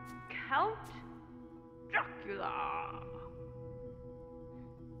am Count Dracula.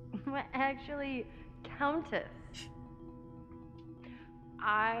 Actually, Countess.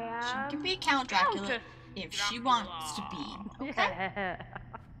 I am. She can be Count Dracula Countess if she wants to be. Okay? Yeah.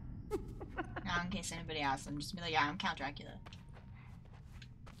 Now, in case anybody asks, I'm just gonna be like, yeah, I'm Count Dracula.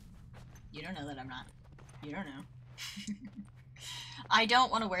 You don't know that I'm not. You don't know. I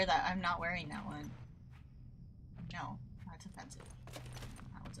don't want to wear that. I'm not wearing that one. No, that's offensive.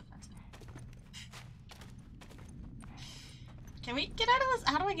 That was offensive. Can we get out of this?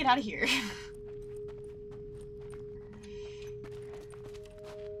 How do I get out of here?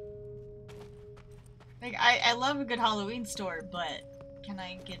 Like, I love a good Halloween store, but can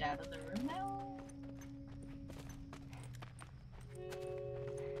I get out of the room now?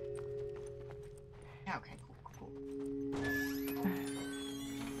 Okay, cool.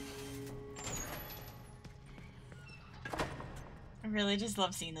 I really just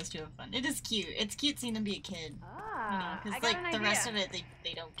love seeing those two have fun. It is cute. It's cute seeing them be a kid. You know, because like the rest of it,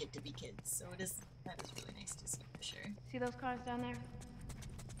 they don't get to be kids. So that is really nice to see for sure. See those cars down there?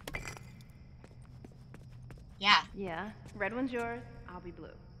 Yeah. Yeah. Red one's yours. I'll be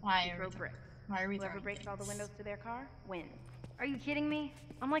blue. Why You are throw we bricks. Why are we Whoever throwing breaks all the things? windows to their car wins. Are you kidding me?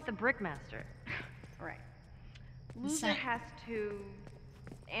 I'm like the Brickmaster. Right. Same. Loser has to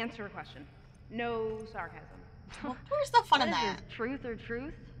answer a question. No sarcasm. Well, where's the fun What in is that? this, truth or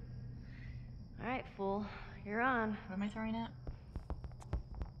truth? Alright, fool. You're on. What am I throwing at?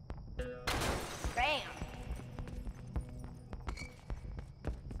 Bam!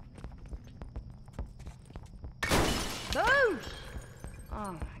 Boosh!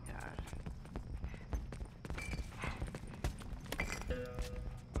 Oh my god.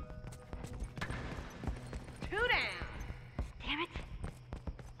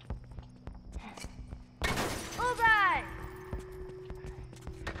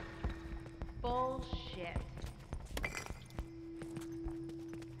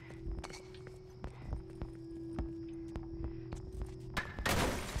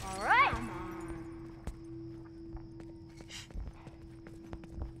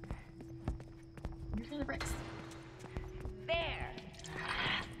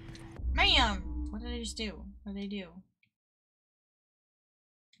 just do? What did I do?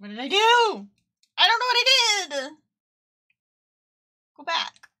 What did I do? I don't know what I did! Go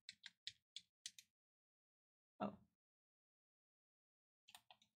back. Oh.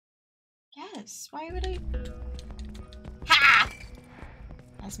 Yes, why would I? Ha!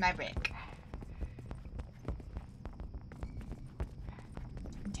 That's my brick.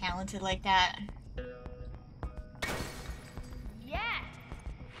 I'm talented like that. Yeah!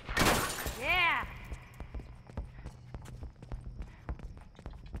 Yeah!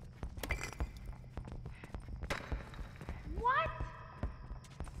 What?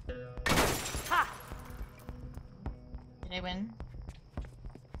 Ha! Did I win?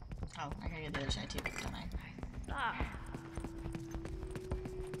 Oh, I gotta get the other side too, don't I? Stop.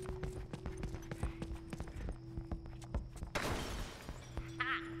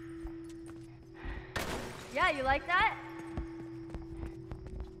 Yeah, you like that?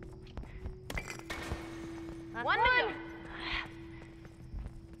 That's one.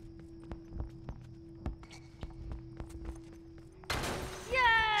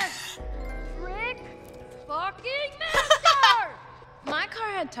 Yes! Trick fucking master! My car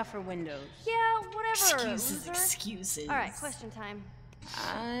had tougher windows. Yeah, whatever. Excuses, loser. excuses. Alright, question time.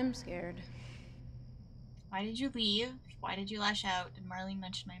 I'm scared. Why did you leave? Why did you lash out? Did Marlene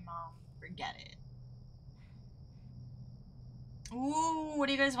mention my mom? Forget it. Ooh, what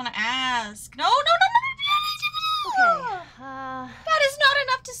do you guys want to ask? No, no, no, no, no, no, no, no. Okay, That is not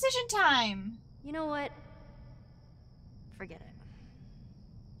enough decision time. you know what? Forget it.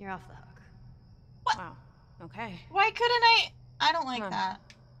 You're off the hook. What? Wow. Okay. Why couldn't I don't like Come on. that.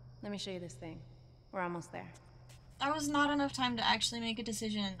 Let me show you this thing. We're almost there. That was not enough time to actually make a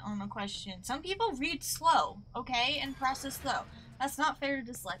decision on a question. Some people read slow, okay? And process slow. That's not fair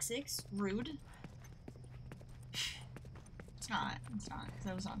to dyslexics. Rude. It's not. It's not. Because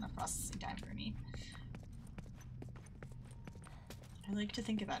there was not enough processing time for me. I like to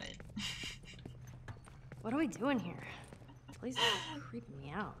think about it. What are we doing here? Police are creeping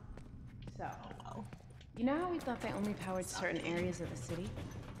me out. So, Oh well. you know how we thought they only powered certain areas of the city?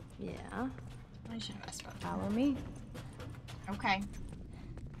 Yeah. I should have asked about that. Follow me. Okay.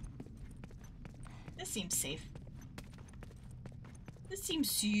 This seems safe. This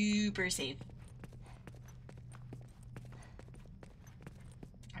seems super safe.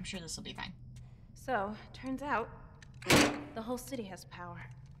 I'm sure this will be fine. So, turns out, the whole city has power.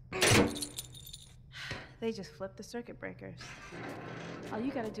 They just flip the circuit breakers. All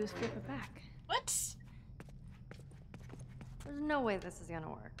you gotta do is flip it back. What? There's no way this is gonna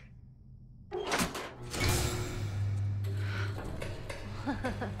work.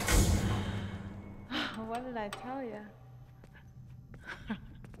 What did I tell you?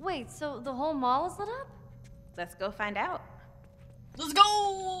 Wait, so the whole mall is lit up? Let's go find out. Let's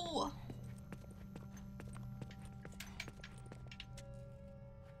go!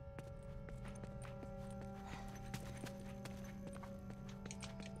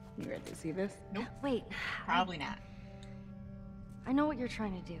 You ready to see this? Nope. Wait. Probably not. I know what you're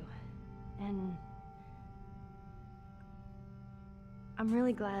trying to do. And I'm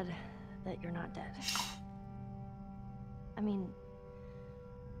really glad that you're not dead. I mean,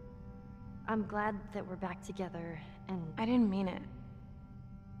 I'm glad that we're back together and I didn't mean it.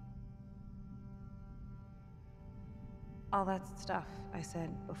 All that stuff I said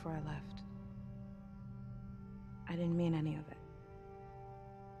before I left. I didn't mean any of it.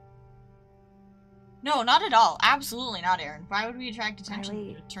 No, not at all. Absolutely not, Aaron. Why would we attract attention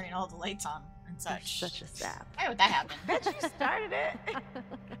Riley. to turning all the lights on and you're such? such a sap. Why would that happen? Bet you started it.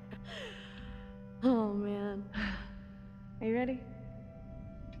 Oh man. Are you ready?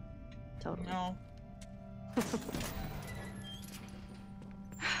 Totally. No.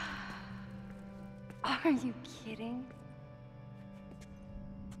 Are you kidding?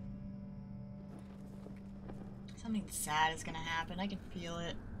 Something sad is gonna happen. I can feel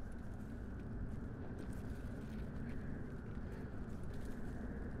it.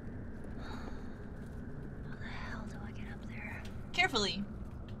 How the hell do I get up there? Carefully.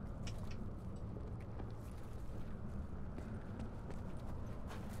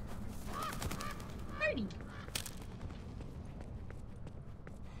 Party.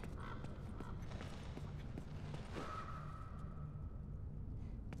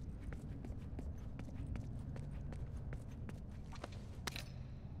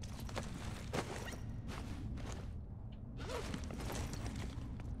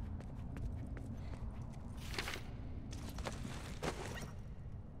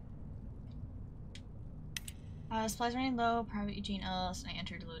 Supplies running low. Private Eugene Ellis. I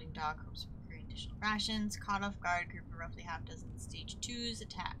entered a loading dock. Hopes for additional rations. Caught off guard. Group of roughly half dozen stage 2s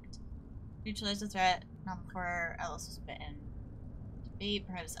attacked. Neutralize the threat, not before Ellis was bitten. Debate,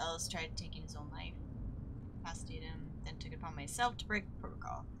 perhaps Ellis tried taking his own life. Incapacitated him, then took it upon myself to break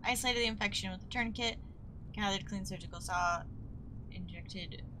protocol. Isolated the infection with a tourniquet, gathered clean surgical saw,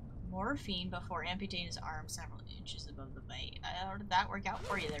 injected morphine before amputating his arm several inches above the bite. How did that work out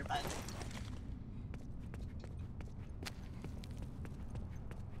for you there, bud?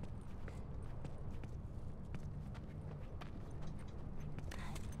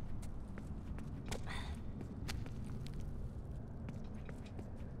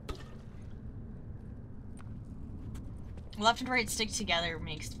 Left and right stick together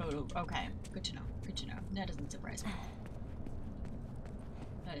makes photo. Okay, good to know. Good to know. That doesn't surprise me.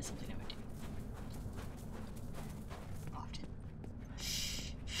 That is something I would do. Often.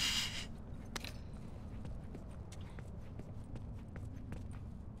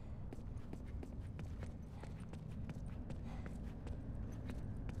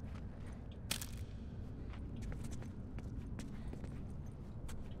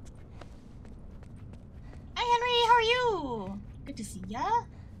 Hi Henry, how are you? Good to see ya.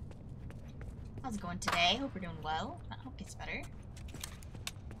 How's it going today? Hope you're doing well. I hope it gets better.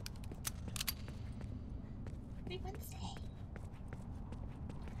 Happy Wednesday.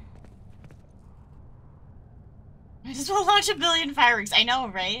 I just want to launch a billion fireworks. I know,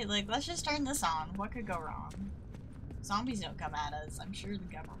 right? Like, let's just turn this on. What could go wrong? Zombies don't come at us. I'm sure the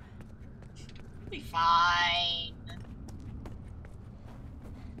government will be fine.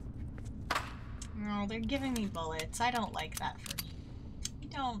 No, they're giving me bullets. I don't like that for me. I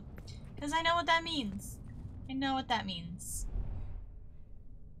don't. Because I know what that means. I know what that means.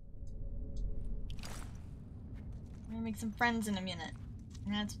 I'm gonna make some friends in a minute.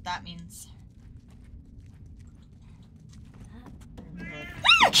 And that's what that means.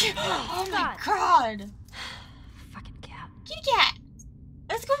 Oh my god! Fucking cat. Kitty cat!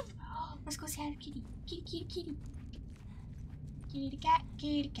 Let's go! Let's go say hi to Kitty. Kitty, kitty, kitty. Kitty cat,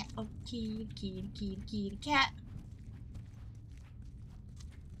 kitty cat. Oh, kitty, kitty, kitty, kitty cat.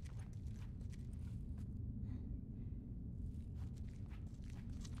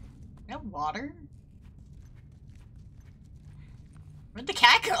 No water? Where'd the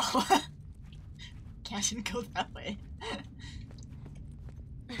cat go? Cat didn't go that way.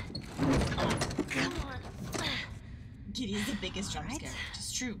 Come on. Kitty is the biggest jump scare. It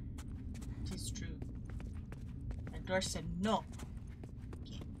is true. It is true. The door said no.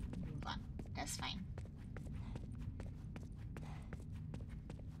 Okay, move on. That's fine.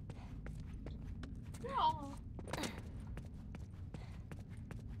 No.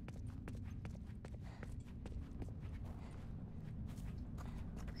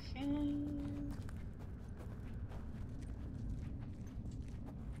 Okay.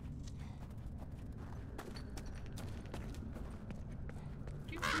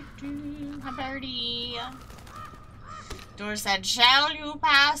 Hi, birdie. Door said, "Shall you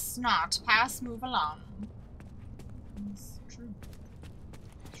pass? Not pass. Move along." It's true.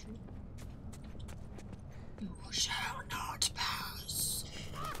 True. You shall not pass.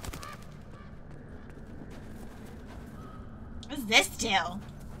 What's this do?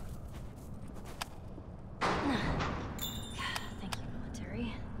 Thank you,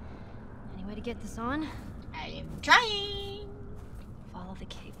 military. Any way to get this on? I am trying. Follow the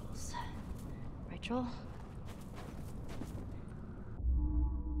cables. Right, Joel?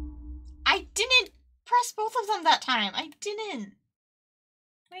 I didn't press both of them that time. I didn't.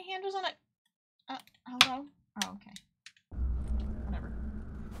 My hand was on it. Hello? Oh, okay. Whatever.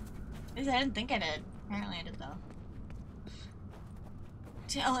 I didn't think I did. Apparently I did, though.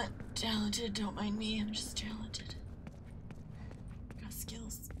 Talented, don't mind me. I'm just talented. Got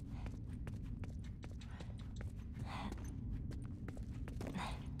skills.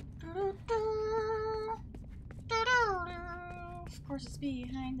 Of course it's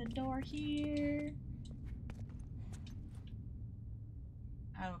behind the door here.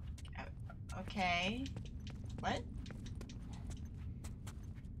 Oh, okay. What?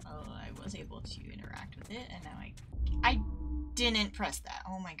 Oh, I was able to interact with it, and now I didn't press that.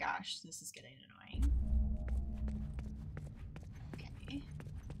 Oh my gosh, this is getting annoying. Okay.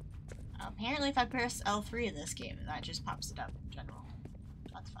 Apparently if I press L3 in this game, that just pops it up in general.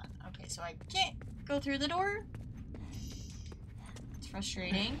 That's fun. Okay, so I can't go through the door? It's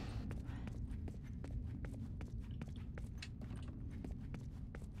frustrating.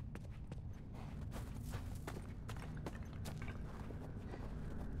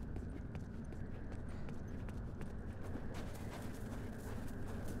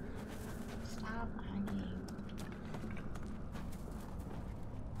 Stop hanging.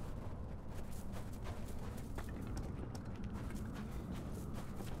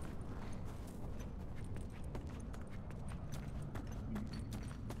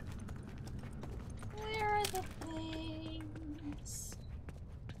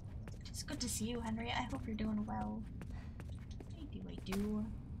 to see you, Henry. I hope you're doing well. I do.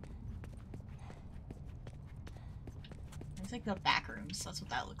 Looks like the back rooms. That's what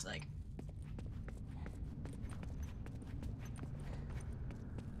that looks like.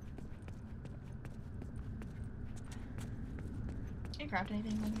 Can you craft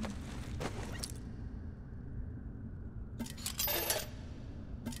anything?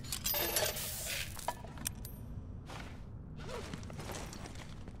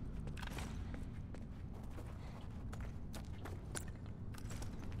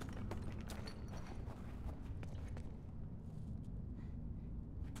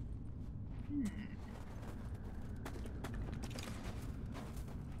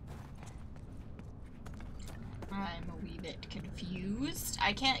 I'm a wee bit confused.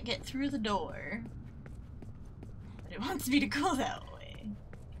 I can't get through the door, but it wants me to go that way.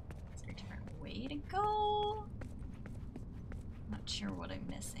 Is there a different way to go? Not sure what I'm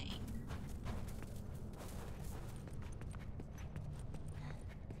missing.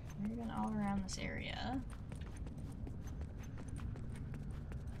 We're going all around this area.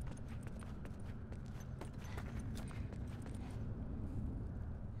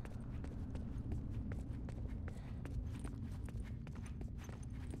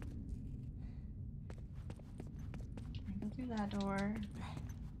 That door.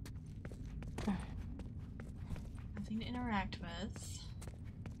 Nothing to interact with.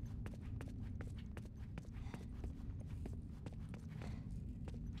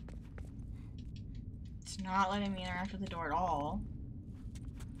 It's not letting me interact with the door at all.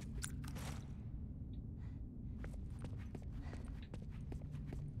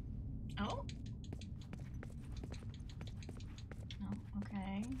 Oh? Oh,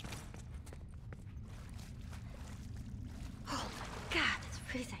 okay. God, it's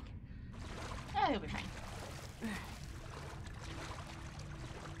freezing. Oh, you'll be fine.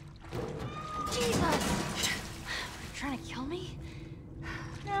 Jesus! Are you trying to kill me?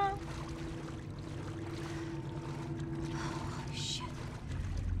 No. Holy shit.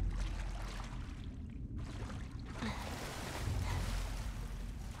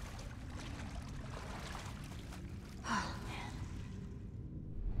 Oh, man.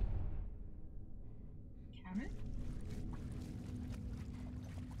 Counter?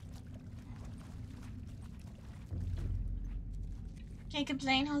 Can't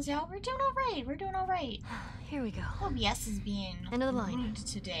complain, how's y'all? We're doing alright, we're doing alright. Here we go. OBS is being End of the line. rude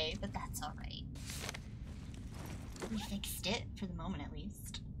today, but that's alright. We fixed it, for the moment at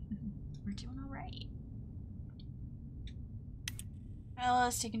least. We're doing alright.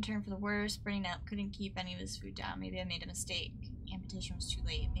 Ella's taking a turn for the worse, burning out, couldn't keep any of his food down. Maybe I made a mistake. Amputation was too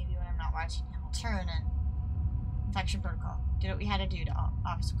late. Maybe when I'm not watching him, I'll turn and... Infection protocol. Did what we had to do to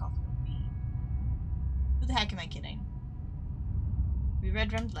officer call for me. Who the heck am I kidding? We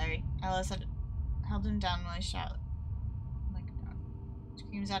red-rummed Larry. Alice had held him down while I shot. Like a dog.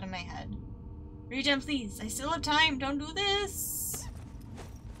 Screams out of my head. Regen, please! I still have time! Don't do this!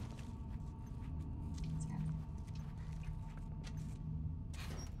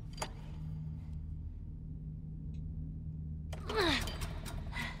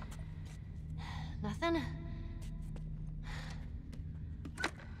 Nothing?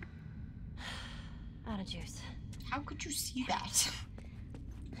 Out of juice. How could you see that?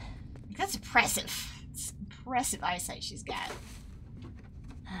 Like, that's impressive. It's impressive eyesight she's got.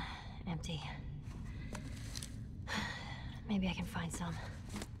 Empty. Maybe I can find some.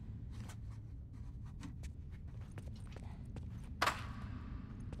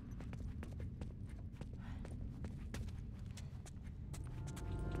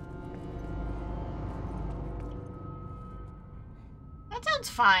 That sounds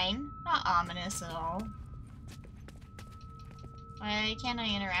fine. Not ominous at all. Why can't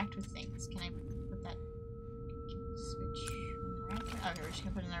I interact with things? Can I put that... Switch... interact? Okay, we're just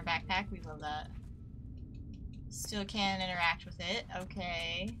gonna put it in our backpack. We love that. Still can't interact with it.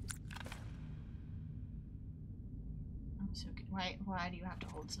 Okay. I'm so good. Why do you have to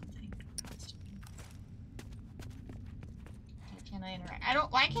hold something? Why can't I interact?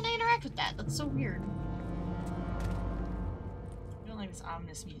 Why can't I interact with that? That's so weird. I don't like this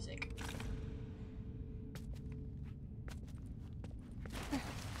ominous music. How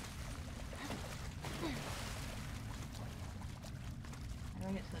do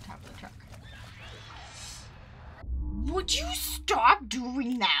I get to the top of the truck? Would you stop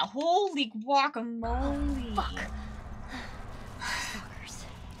doing that? Holy guacamole! Fuck. Stalkers.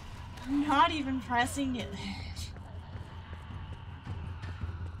 I'm not even pressing it.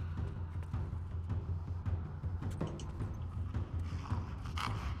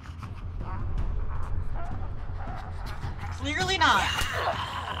 Clearly not.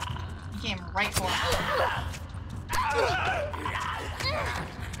 came right for me.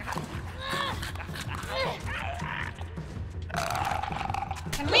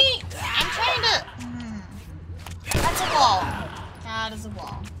 Can we? I'm trying to. That's a wall. That is a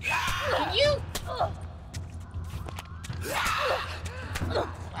wall. Can you?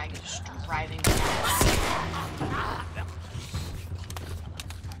 Like just driving.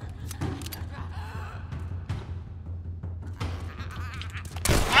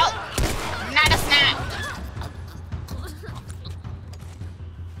 Nope. Not a snack.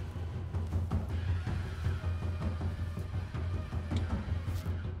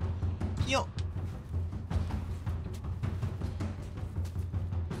 Yo.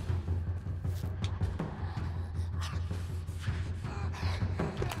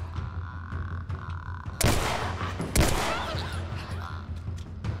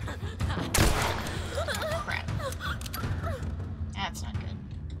 Crap. That's not good.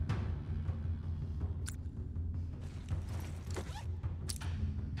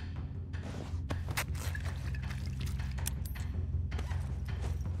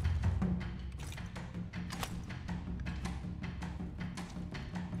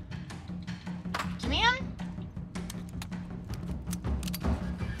 Come on.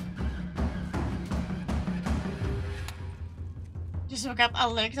 Just woke up.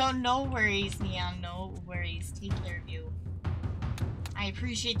 Alert. Oh, no worries, Neon. No worries. Take care of you. I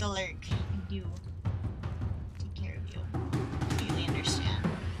appreciate the lurk. I do. Take care of you. Completely understand.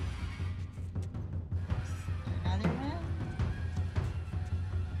 Another one?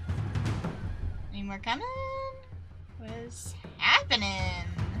 Any more coming? What's happening?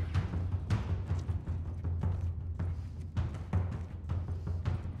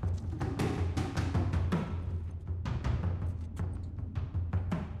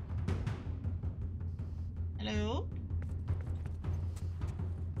 Hello?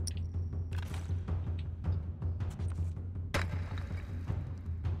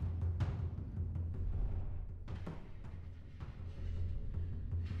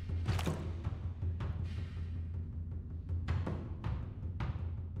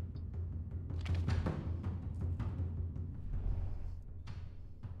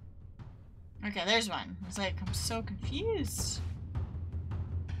 Okay, there's one. I was like, I'm so confused.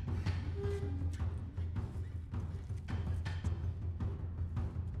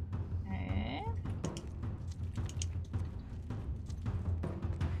 Okay.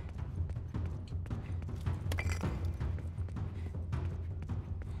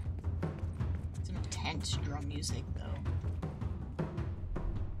 Some intense drum music, though.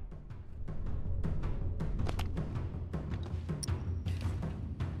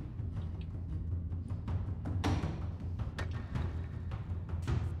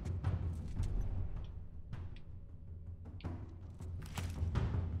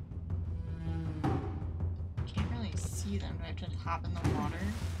 Them. Do I have to hop in the water?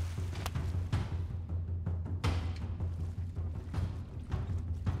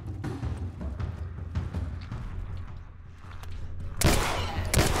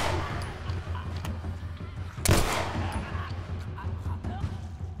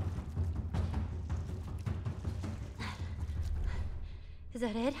 Is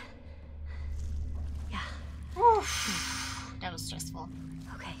that it? Yeah. Oof. That was stressful.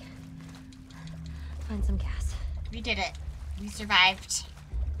 Okay. Find some gas. We did it. We survived.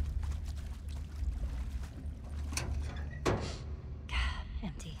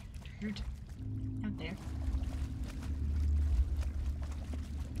 Empty. Rude. Out there.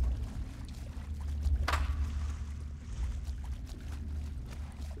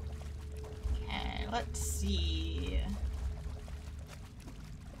 Okay, let's see.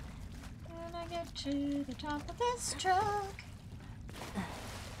 When I get to the top of this truck.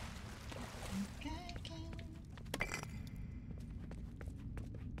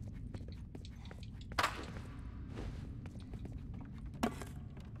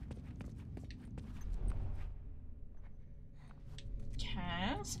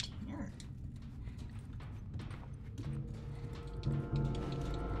 Here.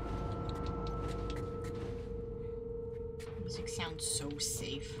 Music sounds so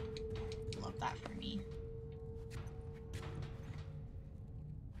safe. Love that for me.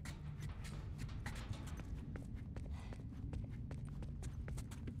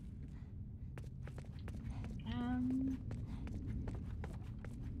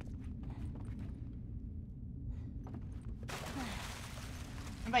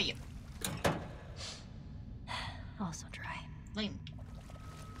 How about you? Also dry. Lame.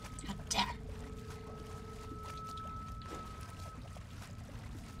 God damn it.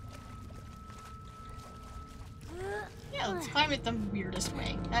 Yeah, let's climb at the weirdest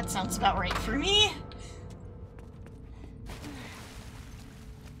wristbreak. That sounds about right for me.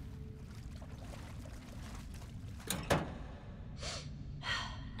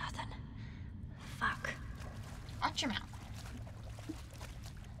 Nothing. Fuck. Watch your mouth.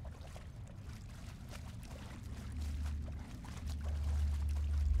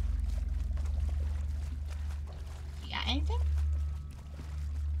 You got anything?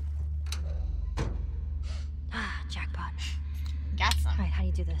 Ah, jackpot. Got some. Alright, how do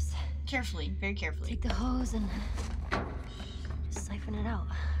you do this? Carefully, very carefully. Take the hose and just siphon it out,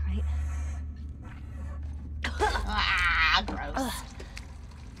 right? Ah, gross.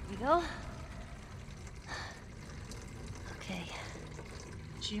 Here we go. Okay.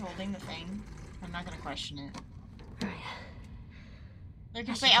 Is she holding the thing? I'm not gonna question it. Alright. There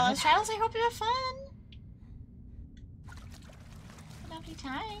can I play should do Alice it. Trials. I hope you have fun. Lovely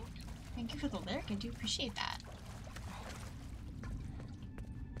time. Thank you for the lyric. I do appreciate that.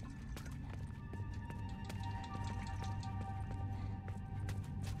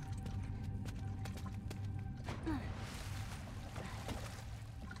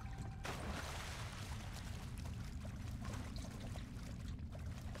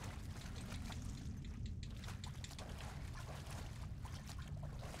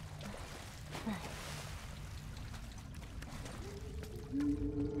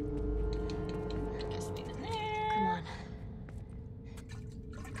 Guess leave it there. Come on.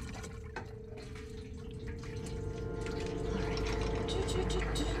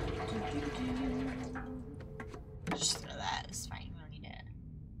 Just throw that. It's fine. We don't need it.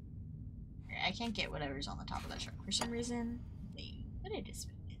 Alright, I can't get whatever's on the top of that truck for some reason. Wait, what it is?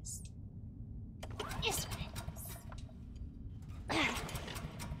 What it is? Yes, what it is.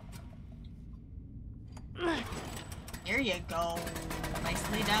 There you go.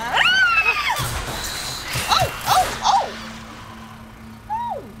 Nicely done. Oh!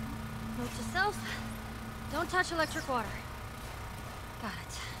 Note to self, don't touch electric water. Got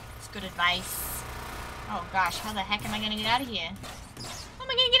it. It's good advice. Oh gosh, how the heck am I gonna get out of here? How am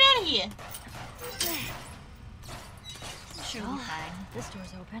I gonna get out of here? I'm sure we'll be fine. This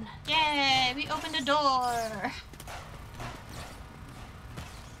door's open. Yay! We opened a door! I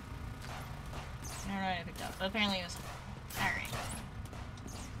don't know what I picked up, but apparently it was... Alright.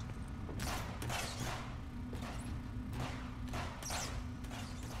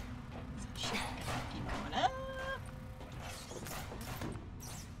 Keep going up.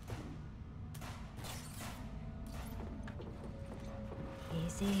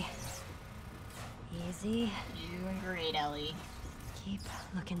 Easy. Easy. Doing great, Ellie. Keep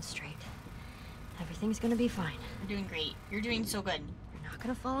looking straight. Everything's gonna be fine. You're doing great. You're doing so good. You're not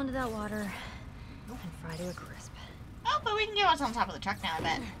gonna fall into that water and fry to a crisp. Oh, but we can get what's on top of the truck now, I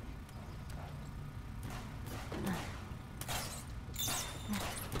bet.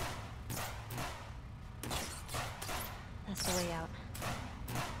 That's the way out.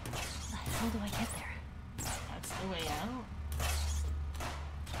 How do I get there? That's the way out.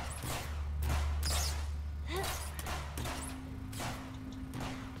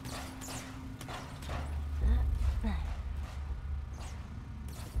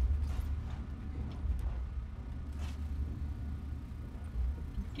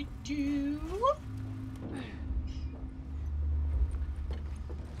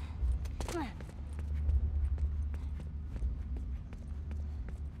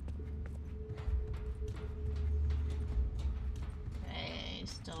 Okay,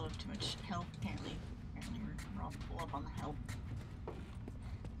 still have too much help, apparently. Apparently we're all full up on the help.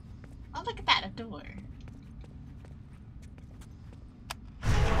 Oh, look at that, a door.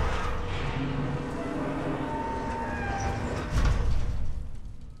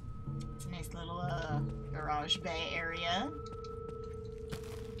 It's a nice little, garage bay area.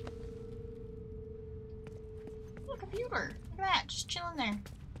 Oh, a computer! Look at that, just chilling there.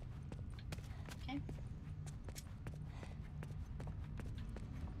 Okay.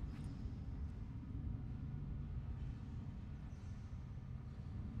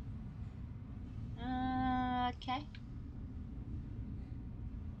 Okay.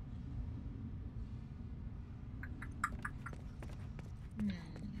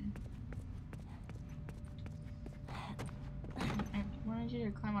 I wanted you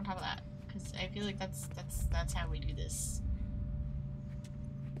to climb on top of that, because I feel like that's how we do this.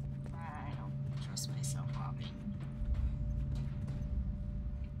 I don't trust myself hopping.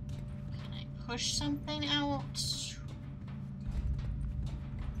 Can I push something out?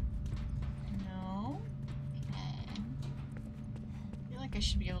 No. Okay. I feel like I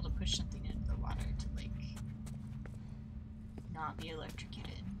should be able to push something into the water to, like, not be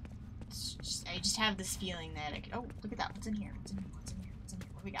electrocuted. It's just, I just have this feeling that I could. Oh, look at that. What's in here? What's in here? What's in here?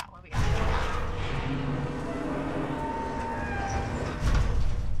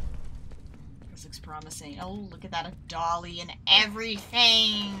 promising. Oh, look at that, a dolly and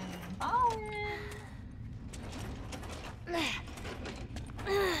everything! Ballin'!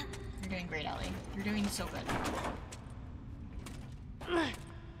 You're doing great, Ellie. You're doing so good. I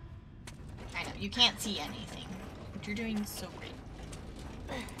know, you can't see anything, but you're doing so great.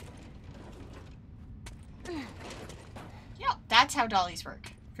 Yep, that's how dollies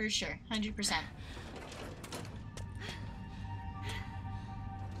work. For sure, 100%.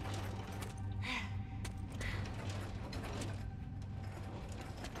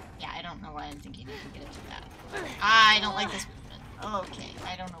 Yeah, I don't know why I'm thinking I can get it to that. I don't like this movement. Okay,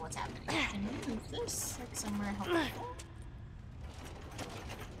 I don't know what's happening. Can we move this like somewhere helpful?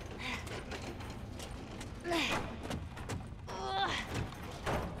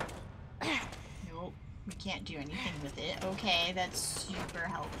 Nope, we can't do anything with it. Okay, that's super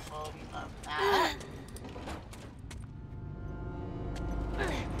helpful. We love that.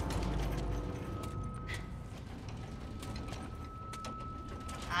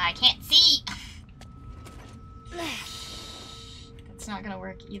 I can't see! That's not gonna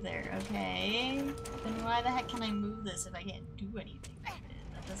work either, okay? Then why the heck can I move this if I can't do anything with it?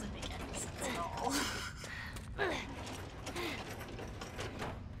 That doesn't make any sense at all.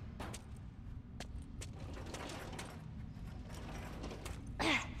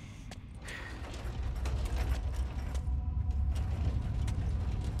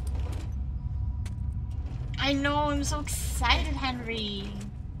 I know, I'm so excited, Henry!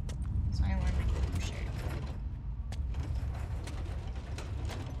 So I wear my blue shirt.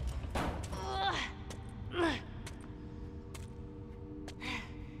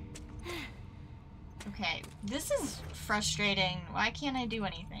 Okay, this is frustrating. Why can't I do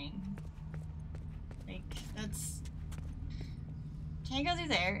anything? Like, that's... Can't go through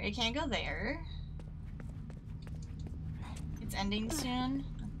there. It can't go there. It's ending soon.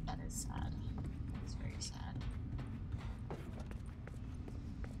 That is sad. It's very sad.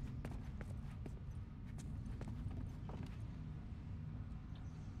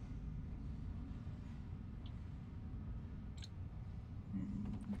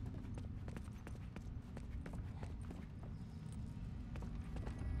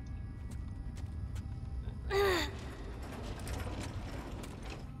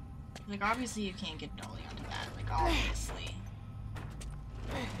 Like, obviously you can't get dolly onto that, like, obviously.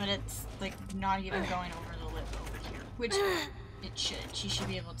 But it's, like, not even going over the lip over here. Which, it should. She should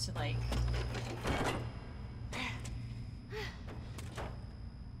be able to, like...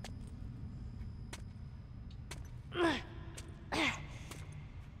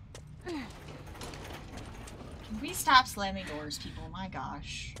 Can we stop slamming doors, people? My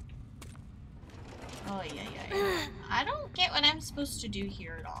gosh. Oh, yeah. I don't get what I'm supposed to do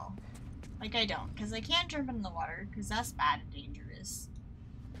here at all. Like, I don't. Because I can't jump in the water, because that's bad and dangerous.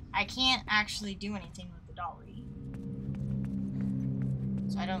 I can't actually do anything with the dolly.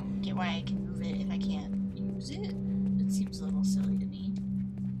 So I don't get why I can move it if I can't use it. It seems a little silly to me.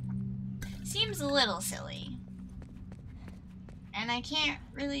 Seems a little silly. And I can't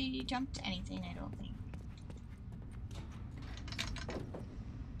really jump to anything, I don't think.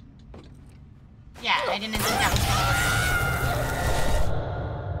 Yeah, I didn't think that was gonna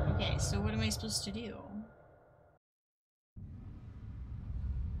work. Okay, so what am I supposed to do?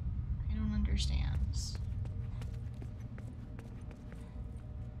 I don't understand.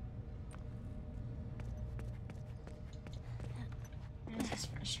 This is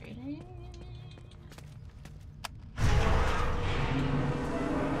frustrating.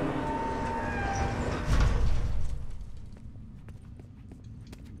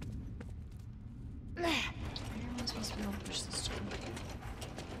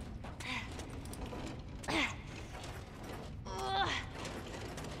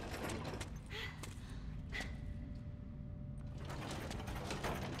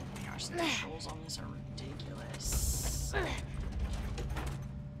 The controls on this are ridiculous.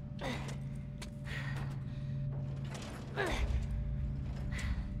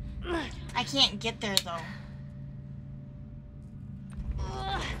 I can't get there though.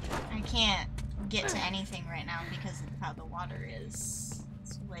 I can't get to anything right now because of how the water is.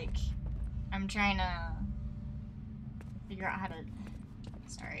 So like, I'm trying to figure out how to...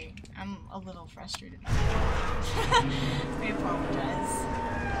 Sorry, I'm a little frustrated. I apologize.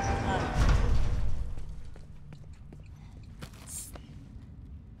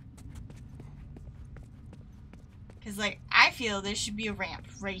 Because, like, I feel there should be a ramp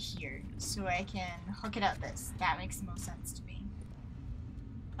right here so I can hook it up this. That makes the most sense to me.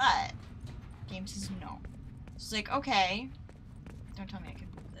 But, game says no. It's like, okay. Don't tell me I can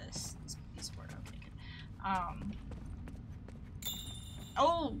move this. This PS4, okay, good.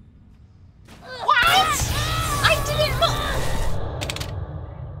 Oh! Wow!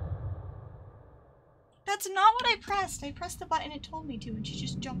 That's not what I pressed. I pressed the button it told me to, and she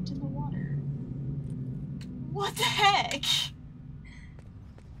just jumped in the water. What the heck?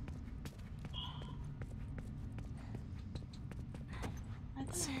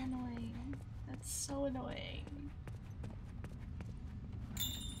 That's so annoying. That's so annoying.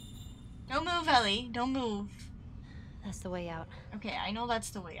 Don't move, Ellie. Don't move. That's the way out. Okay, I know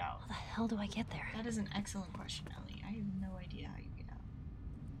that's the way out. How the hell do I get there? That is an excellent question, Ellie. I have no idea how you get out.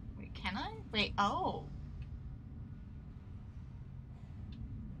 Wait, can I? Wait, oh.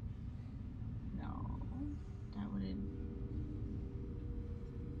 No. That wouldn't...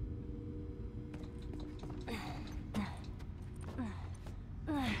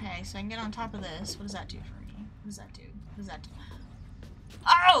 Okay, so I can get on top of this. What does that do for me? What does that do? What does that do?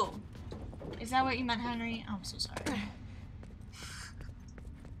 Oh! Is that what you meant, Henry? Oh, I'm so sorry.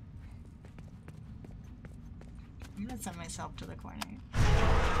 I'm gonna send myself to the corner.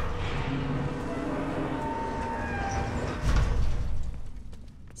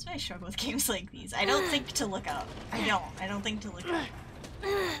 That's why I struggle with games like these. I don't think to look up. I don't think to look up.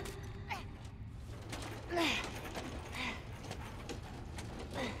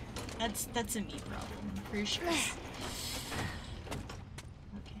 That's a me problem, for sure.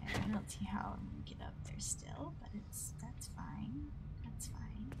 Okay, I don't see how I'm gonna get up there still, but that's fine. That's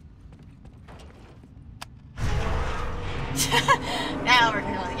fine. Now we're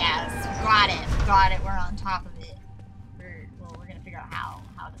gonna, yes, got it, we're on top of it. We're gonna figure out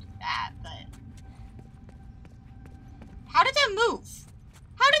how to do that, but... How did that move?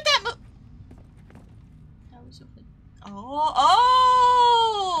 How did that move? That was so good. Oh!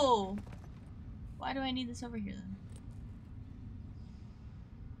 Why do I need this over here then?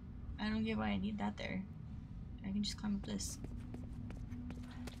 I don't get why I need that there. I can just climb up this.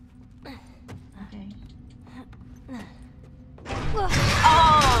 Okay.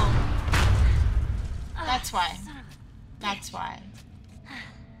 Oh! That's why. That's why.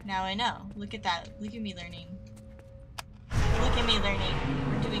 Now I know. Look at that. Look at me learning. Look at me learning.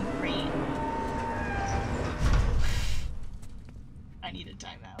 We're doing great. I need a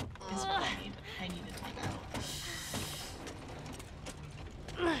timeout. Is what I need. I need a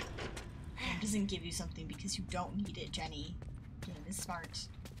timeout. Game doesn't give you something because you don't need it, Jenny. Game is smart.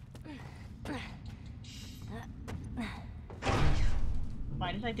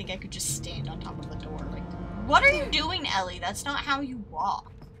 Why did I think I could just stand on top of the door? Like, what are you doing, Ellie? That's not how you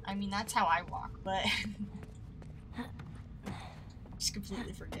walk. I mean, that's how I walk, but... just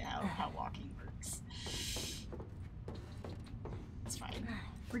completely forget how walking works. It's fine.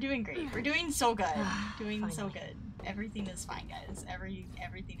 We're doing great. We're doing so good. Doing so good. Everything is fine, guys.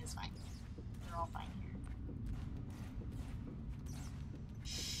 Everything is fine. We're all fine here.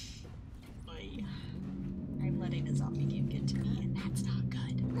 Oy. I'm letting a zombie game get to me, and that's not good.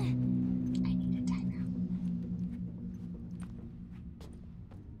 I need a timeout.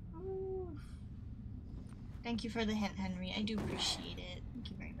 Ooh. Thank you for the hint, Henry. I do appreciate it. Thank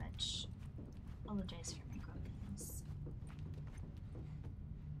you very much. Apologize for my grumpiness.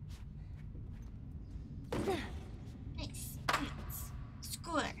 Nice. Nice.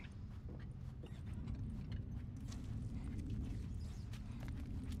 Score.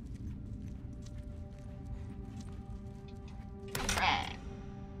 Right.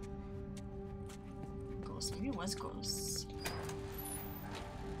 Ghost. Maybe it was ghosts.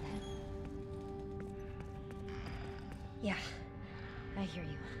 Yeah, I hear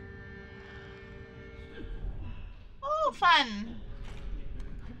you. Oh, fun.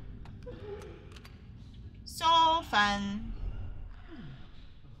 So fun.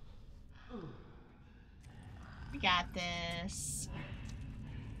 We got this.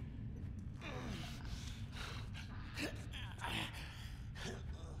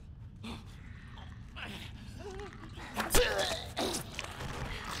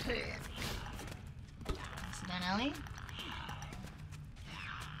 Sit down, Ellie.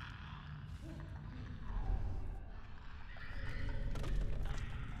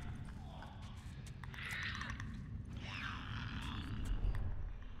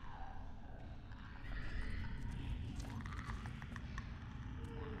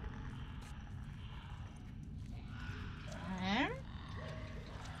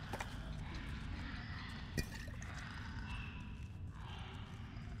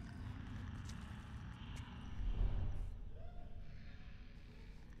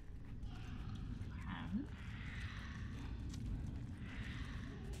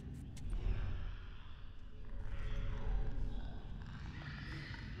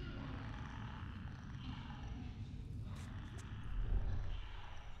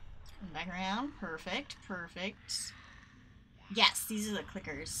 Back around. Perfect. Perfect. Yes, these are the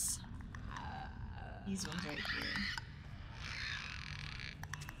clickers. These ones right here.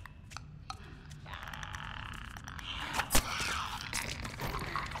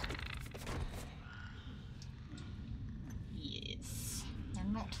 Yes, they're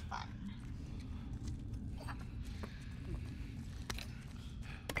not fun.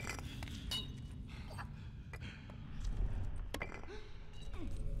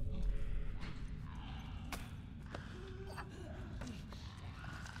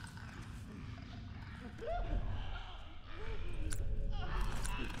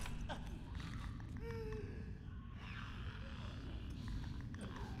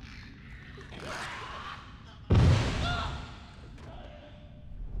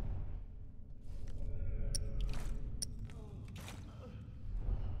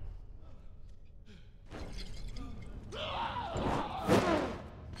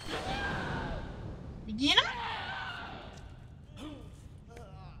 You know?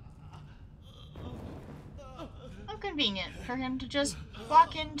 How convenient for him to just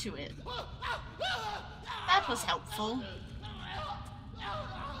walk into it. That was helpful.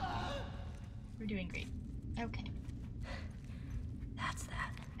 We're doing great. Okay. That's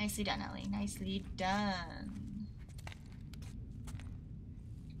that. Nicely done, Ellie. Nicely done.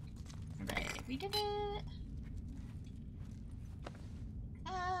 Alright, we did it.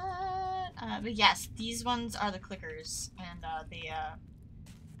 But yes, these ones are the clickers, and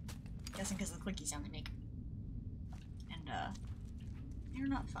guessing because of the clicky sound they make. And they're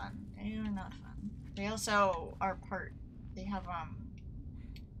not fun. They are not fun. They also are they have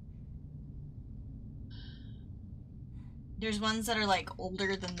there's ones that are like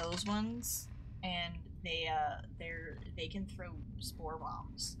older than those ones, and they can throw spore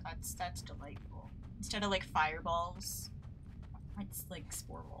bombs. That's delightful. Instead of like fireballs, it's like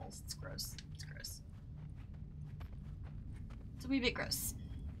spore balls. It's gross. It's gross. It's a wee bit gross.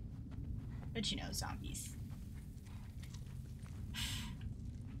 But you know, zombies.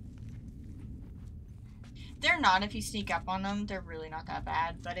 They're not if you sneak up on them. They're really not that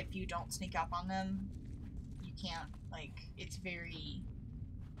bad. But if you don't sneak up on them, you can't, like, it's very...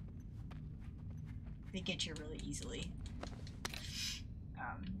 They get you really easily.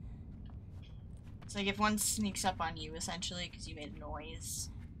 It's like if one sneaks up on you, essentially, because you made a noise,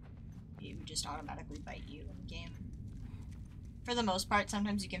 it would just automatically bite you in the game. For the most part,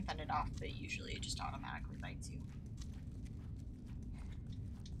 sometimes you can fend it off, but usually it just automatically bites you.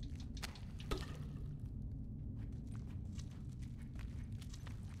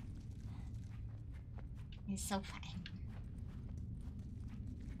 He's so fine.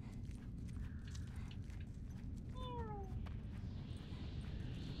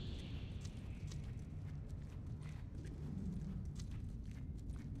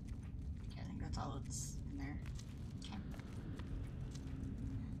 Okay, I think that's all that's in there.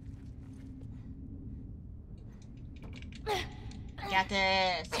 Okay. Got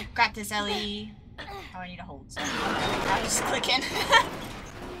this. You got this, Ellie. Oh, I need to hold. So I'm just clicking.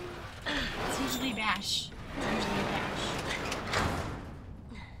 It's usually bash. It's usually bash.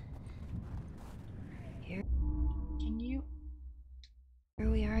 Here. Can you? Here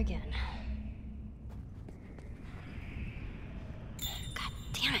we are again. God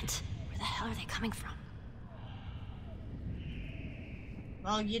damn it! Where the hell are they coming from?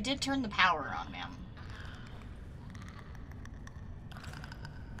 Well, you did turn the power on, ma'am.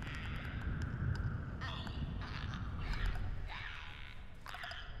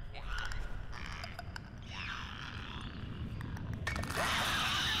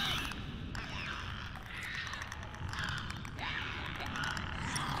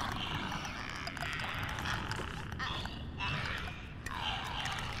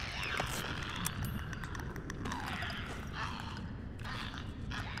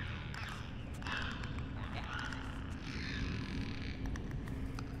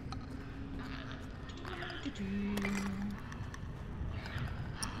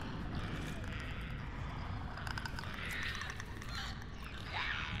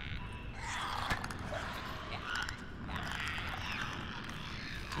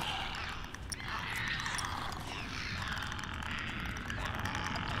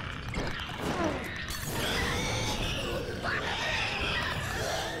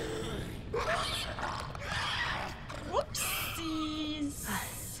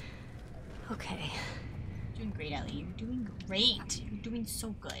 Okay. Doing great, Ellie. You're doing great. You're doing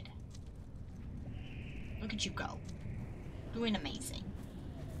so good. Look at you go. Doing amazing.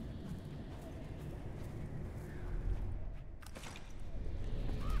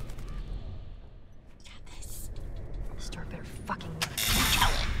 Got this. The store better fucking work. You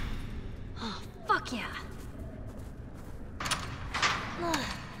tell it. Oh, fuck yeah.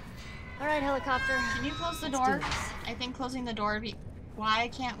 Alright, right, helicopter. Can you close the Let's door? do this. I think closing the door would be... Why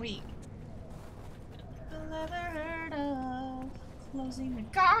can't we? I've ever heard of closing the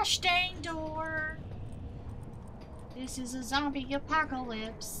gosh dang door. This is a zombie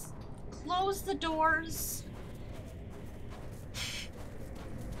apocalypse. Close the doors.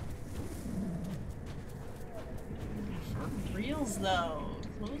 For reals though.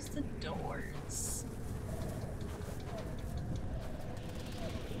 Close the doors.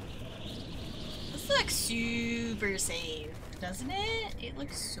 This looks super safe, doesn't it? It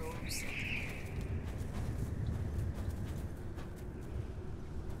looks so safe.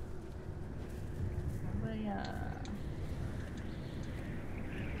 Probably,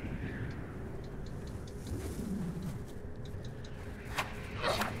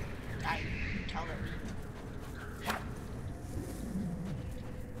 I tell them.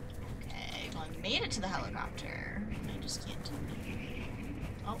 Okay, well, I made it to the helicopter. I just can't do it.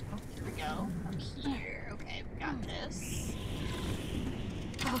 Oh, here we go. Up here. Okay, we got this.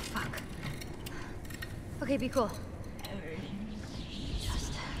 Oh, fuck. Okay, be cool.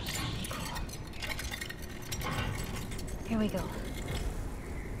 Just be cool. Here we go.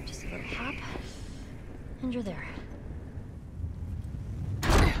 Just a little hop. And you're there.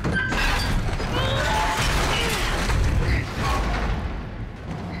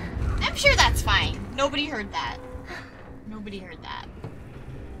 I'm sure that's fine. Nobody heard that. Nobody heard that.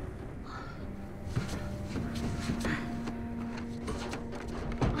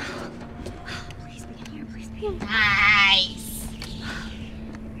 Please be in here, please be in here. Nice.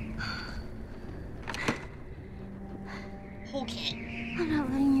 Okay. I'm not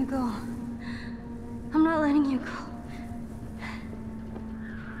letting you go. I'm not letting you go.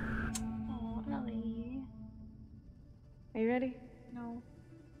 Oh, Ellie. Are you ready? No.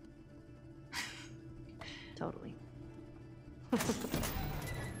 Totally.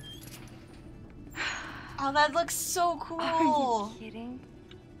 Oh, that looks so cool. Are you kidding?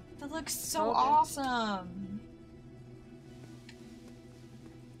 That looks so Okay. awesome.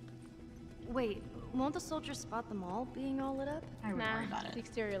 Wait, won't the soldiers spot them all being all lit up? I wouldn't worry about the it.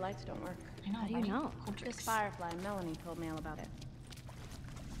 exterior lights don't work. I know. How do you right? know? Cool This tricks. Firefly, Melanie told me all about it.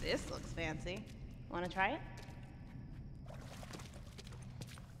 This looks fancy. Want to try it?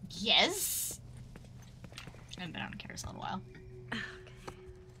 Yes. I haven't been on a carousel in a while.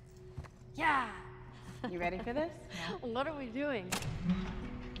 Yeah! You ready for this? What are we doing?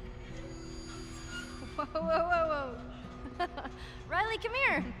 Whoa, whoa, whoa, whoa. Riley, come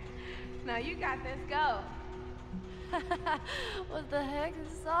here! No, you got this. Go. What the heck?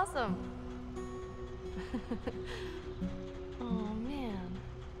 This is awesome. Oh, man.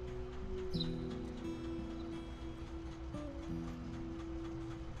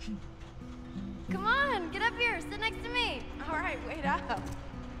 Come on, get up here, sit next to me. All right, wait up.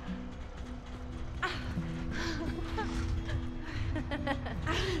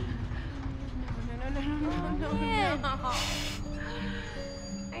 No, man. no.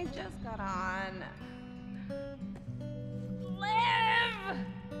 I just got on. Live!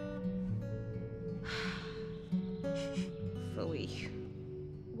 Phooey.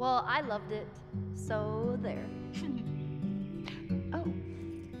 Well, I loved it, so there. Oh.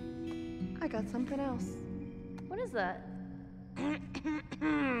 I got something else. What is that?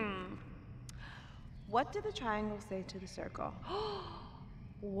 What did the triangle say to the circle?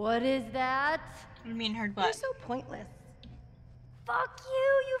 What is that? What do you mean heard You're what? so pointless. Fuck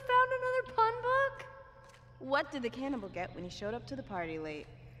you! You found another pun book? What did the cannibal get when he showed up to the party late?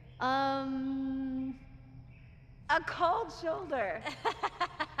 A cold shoulder.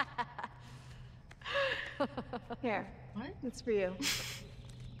 Here. What? It's for you.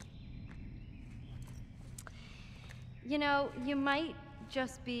 You know, you might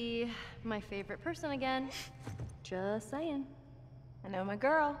just be my favorite person again. Just saying. I know my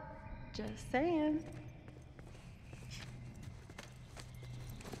girl. Just saying.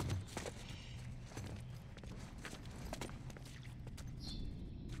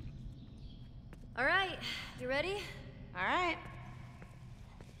 All right, you ready? All right.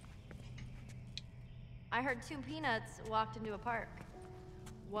 I heard 2 peanuts walked into a park.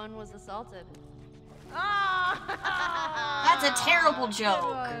 One was assaulted. That's a terrible joke.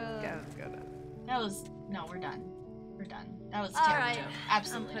 Go. That was... No, we're done. We're done. That was a All terrible right, joke.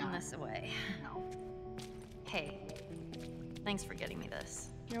 Absolutely I'm putting not. this away. No. Hey, thanks for getting me this.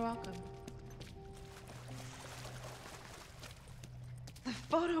 You're welcome. The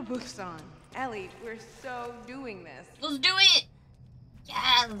photo booth's on. Ellie, we're so doing this. Let's do it!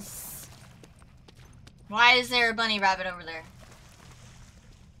 Yes! Why is there a bunny rabbit over there?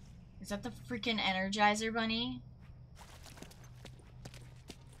 Is that the freaking Energizer bunny?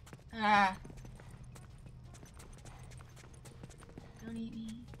 Ah. Don't eat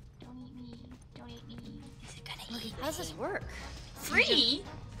me. Don't eat me. Don't eat me. Is it gonna eat me? How does this work? Free?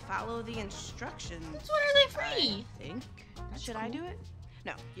 Follow the instructions. Since when are they free? I think. That's Should I cool. do it?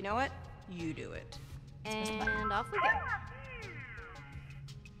 No. You know what? You do it. And off we go.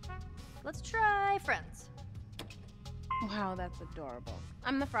 Let's try friends. Wow, that's adorable.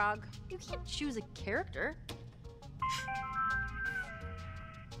 I'm the frog. You can't choose a character.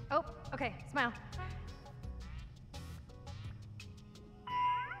 Oh, okay, smile.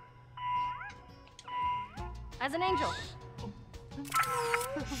 As an angel.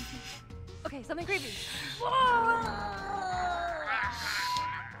 Okay, something creepy.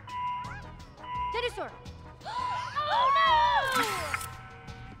 Dinosaur! Oh no!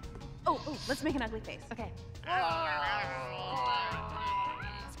 Oh, let's make an ugly face. Okay.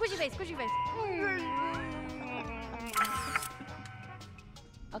 Squishy face, squishy face.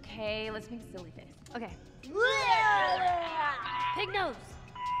 Okay, let's make a silly face. Okay. Pig nose.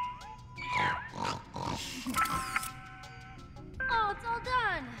 Oh, it's all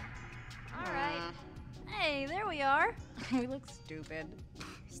done. All right. Hey, there we are. We look stupid.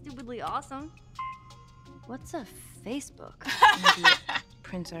 Stupidly awesome. What's a Facebook? Maybe it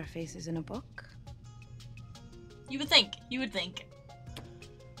prints our faces in a book? You would think. You would think.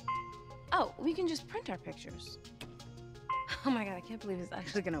 Oh, we can just print our pictures. Oh my god, I can't believe it's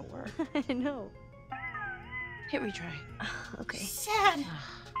actually gonna work. I know. Hit retry. Okay. Sad.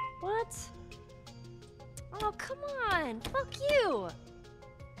 What? Oh, come on. Fuck you.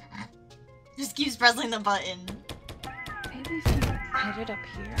 Just keeps pressing the button. Maybe if you put it up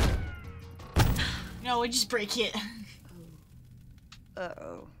here. No, we just break it.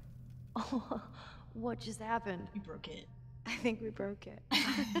 Uh-oh. Oh, what just happened? We broke it. I think we broke it.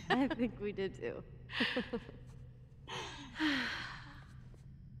 I think we did too.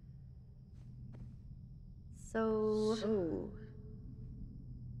 So...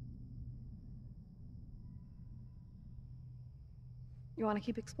 You want to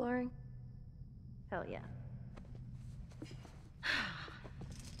keep exploring? Hell yeah.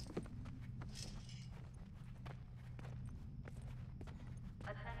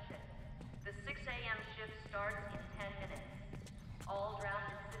 Attention. The 6 a.m. shift starts in 10 minutes. All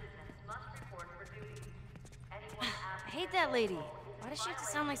grounded citizens must report for duty. Anyone I hate that lady. Why does she have to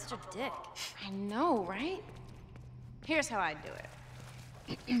sound like such a dick? I know, right? Here's how I do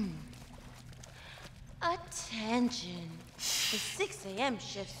it. Attention. The 6 a.m.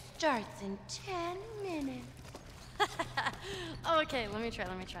 shift starts in 10 minutes. Okay, let me try.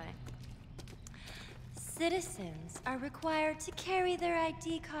 Citizens are required to carry their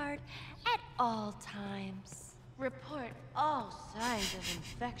ID card at all times. Report all signs of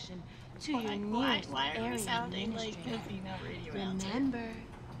infection to your nearest area administrator. female radio announcer? Remember,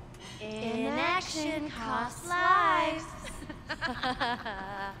 inaction costs lives.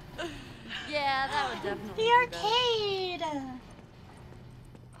 Yeah, that would definitely The be better. arcade!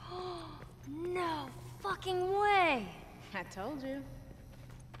 No fucking way. I told you.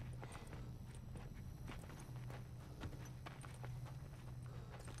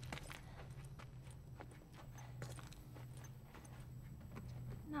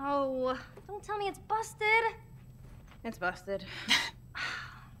 No, don't tell me it's busted. It's busted.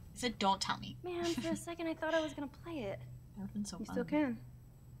 He said, don't tell me. Man, for a second I thought I was gonna play it. That would've been so You fun. still can.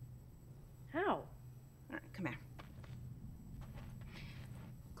 How? All right, come here.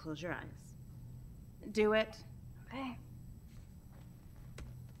 Close your eyes. Do it. Okay.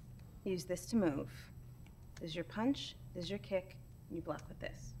 Use this to move. This is your punch, this is your kick, and you block with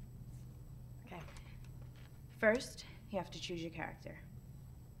this. Okay. First, you have to choose your character.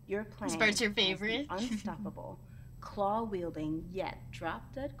 Your plan This part's your as the favorite? unstoppable, claw-wielding, yet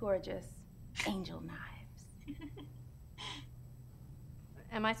drop-dead gorgeous angel knives.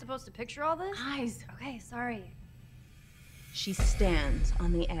 Am I supposed to picture all this? Eyes. Okay, sorry. She stands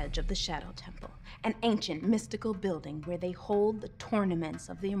on the edge of the Shadow Temple, an ancient mystical building where they hold the tournaments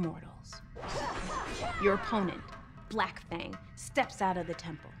of the immortals. Your opponent, Black Fang, steps out of the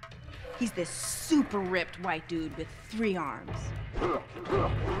temple. He's this super ripped white dude with 3 arms.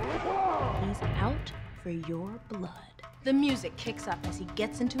 He's out for your blood. The music kicks up as he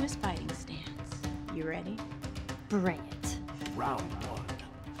gets into his fighting stance. You ready? Bring it. Round 1.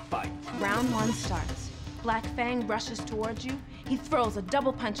 Fight. Round 1 starts. Black Fang rushes towards you. He throws a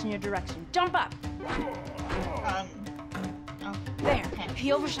double punch in your direction. Jump up! Oh. There. Okay.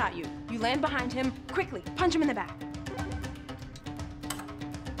 He overshot you. You land behind him. Quickly, punch him in the back.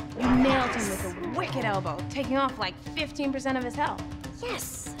 You nailed him with a wicked elbow, taking off like 15% of his health.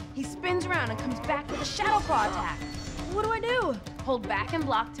 Yes! He spins around and comes back with a shadow claw attack. What do I do? Hold back and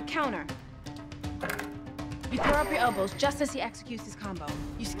block to counter. You throw up your elbows just as he executes his combo.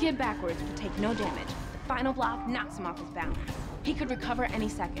 You skid backwards but take no damage. The final block knocks him off his balance. He could recover any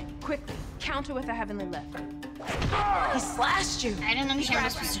second. Quickly, counter with a heavenly lift. He slashed you. I didn't understand what I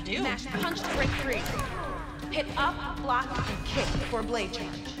was supposed to do. Mash punch to break free. Hit up, block, and kick for a blade charge.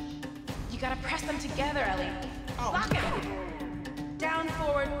 You gotta press them together, Ellie. Block him. Down,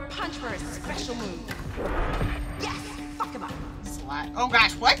 forward, punch for his special move. Yes! Fuck him up. It's a lot. Oh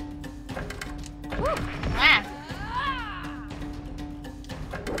gosh, what? Woo. Ah.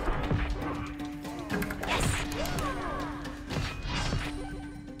 Yes!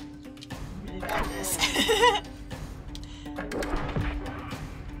 Really bad at this.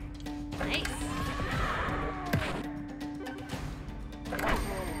 Nice.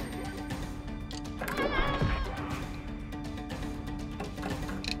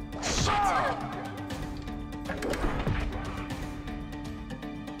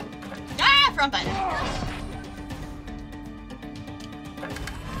 Ah, front button.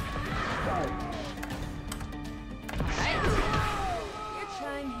 Your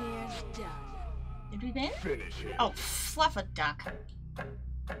time here done. Did we win? Finish it. Oh, fluff a duck.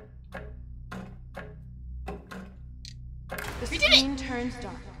 The We did screen turns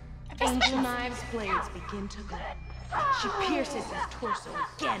dark. Angel Knives' blades begin to glow. She pierces his torso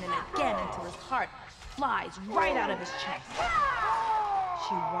again and again until his heart flies right out of his chest.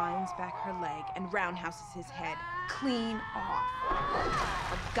 She winds back her leg and roundhouses his head clean off.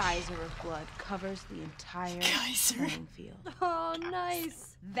 A geyser of blood covers the entire playing field. Oh,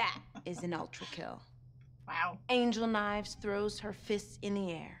 nice. That is an ultra kill. Wow. Angel Knives throws her fists in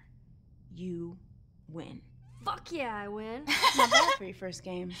the air. You win. Fuck yeah, I win. Not bad for your first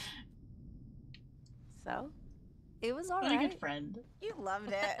game. So? It was What a alright. good friend. You loved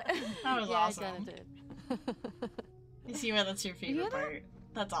it. That was Yeah, awesome. I kinda did. You see why that's your hear favorite that? part.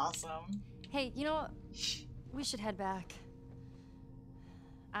 That's awesome. Hey, you know what? We should head back.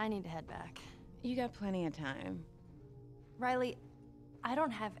 I need to head back. You got plenty of time. Riley, I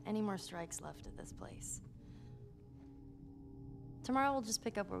don't have any more strikes left at this place. Tomorrow we'll just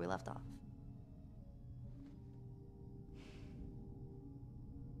pick up where we left off.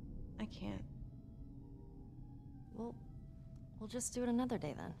 I can't. We'll just do it another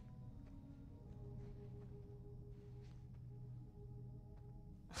day then.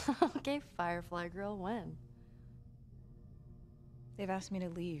 Okay, Firefly Girl, when? They've asked me to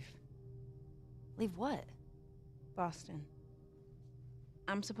leave. Leave what? Boston.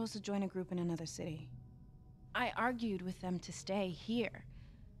 I'm supposed to join a group in another city. I argued with them to stay here.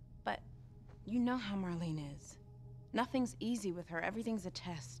 But you know how Marlene is. Nothing's easy with her. Everything's a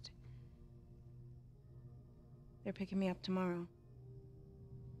test. They're picking me up tomorrow.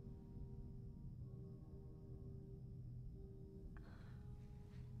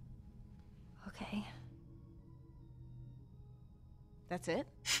 Okay. That's it?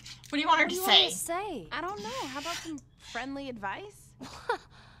 What do you want her What to do you want say? me to say? I don't know. How about some friendly advice?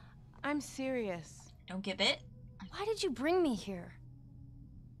 I'm serious. Don't get bit. Why did you bring me here?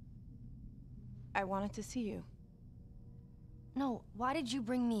 I wanted to see you. No, why did you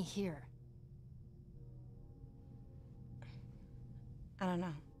bring me here? I don't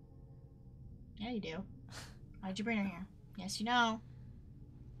know. Yeah, you do. Why'd you bring her here? Yes, you know.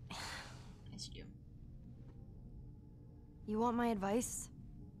 Yes, you do. You want my advice?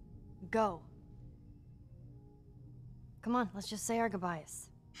 Go. Come on, let's just say our goodbyes.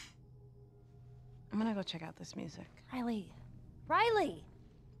 I'm gonna go check out this music. Riley. Riley!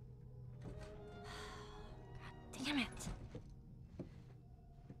 God damn it.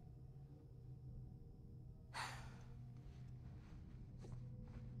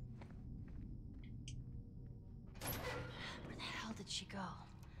 Where the hell did she go?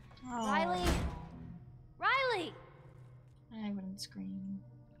 Oh, Riley! Riley! I wouldn't scream.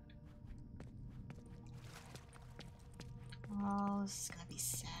 Oh, this is gonna be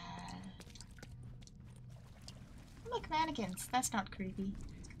sad. Look, mannequins. That's not creepy.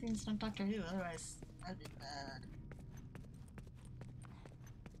 Good thing it's not Doctor Who, otherwise that'd be bad.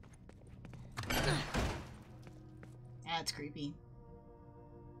 That's creepy.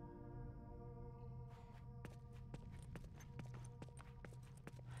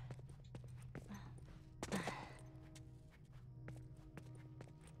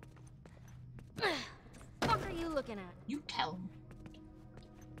 What the fuck are you looking at? You tell him.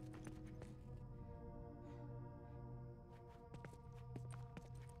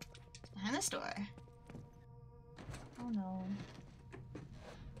 Behind this door. Oh no.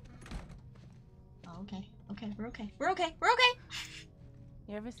 Oh, okay. Okay, we're okay. We're okay. We're okay!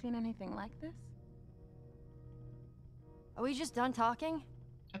 You ever seen anything like this? Are we just done talking?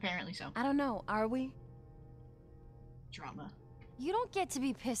 Apparently so. I don't know, are we? Drama. You don't get to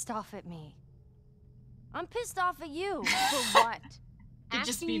be pissed off at me. I'm pissed off at you. For what? To just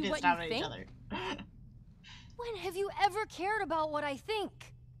Asking be you pissed what off you at think? each other. When have you ever cared about what I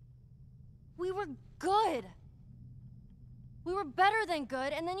think? We were good. We were better than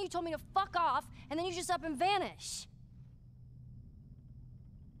good, and then you told me to fuck off, and then you just up and vanish.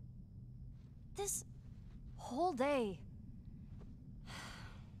 This whole day.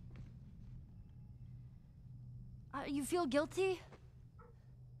 You feel guilty?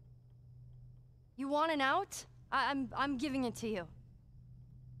 You want an out? I'm giving it to you.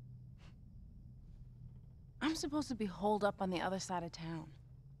 I'm supposed to be holed up on the other side of town.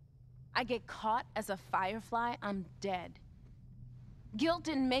 I get caught as a firefly, I'm dead. Guilt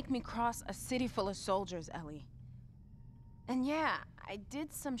didn't make me cross a city full of soldiers, Ellie. And yeah, I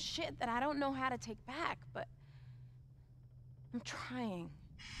did some shit that I don't know how to take back, but I'm trying.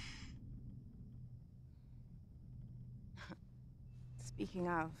 Speaking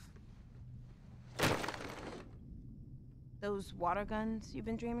of, those water guns you've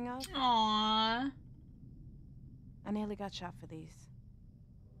been dreaming of? Aww. I nearly got shot for these.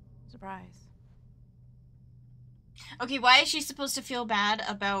 Surprise. Okay, why is she supposed to feel bad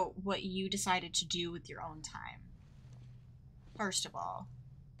about what you decided to do with your own time? First of all,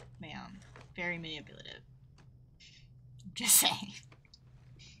 ma'am, very manipulative. Just saying.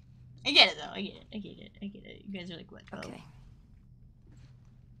 I get it though. I get it. I get it. I get it. You guys are like, what? Okay.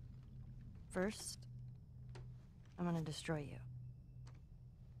 First, I'm gonna destroy you.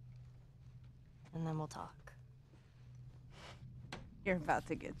 And then we'll talk. You're about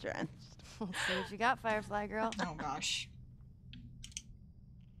to get drenched. Let's see what you got, Firefly girl. Oh gosh.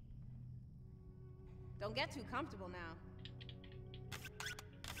 Don't get too comfortable now.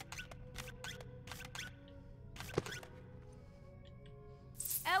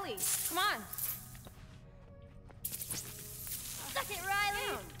 Ellie, come on. Suck it,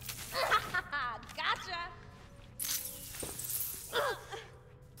 Riley! Gotcha!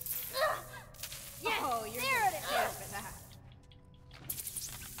 Yes, Oh, you're there it is! there for that.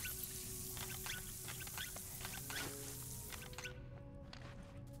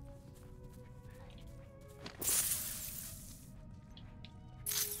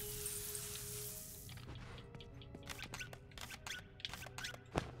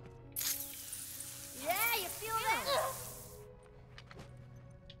 Yeah, you feel that?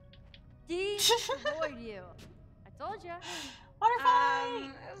 Destroyed you. I told ya. Butterfly!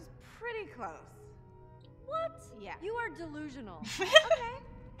 It was pretty close. What? Yeah. You are delusional. Okay.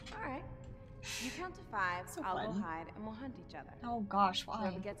 All right. You count to 5, So I'll fun. go hide, and we'll hunt each other. Oh gosh, why?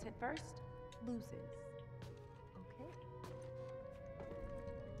 Whoever gets hit first loses. Okay.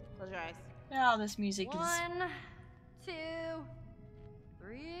 Close your eyes. Oh, this music is... 1, 2,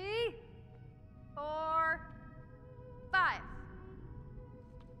 3, 4, 5.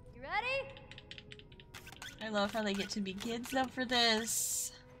 You ready? I love how they get to be kids though for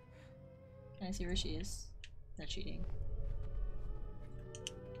this. Can I see where she is? They're cheating.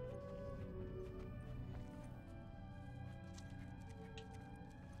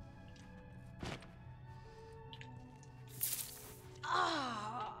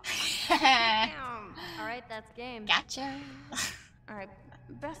 Oh, Gotcha. damn. All right, that's game. All right,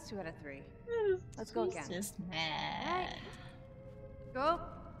 best 2 out of 3. Let's go again. She's just All mad. right. Go.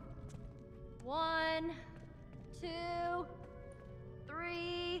 1, 2,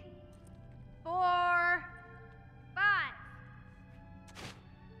 3, 4, 5.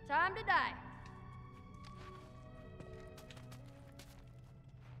 Time to die.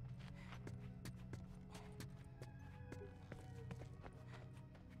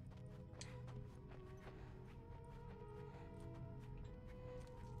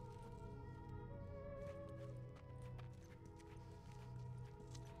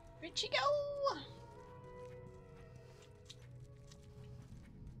 Where'd she go?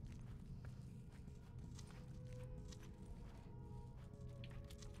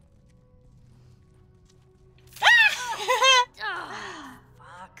 Ah,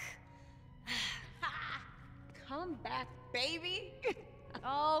 fuck. Come back, baby.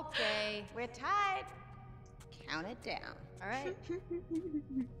 Okay. We're tied. Count it down. All right.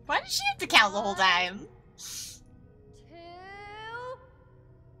 Why did she have to count the whole time? 2,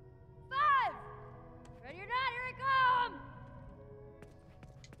 5. Ready or not, here I come.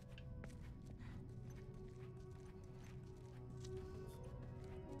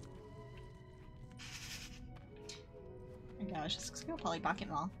 Oh my gosh, this looks like a Polly Pocket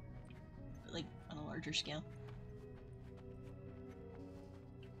Mall. But like on a larger scale.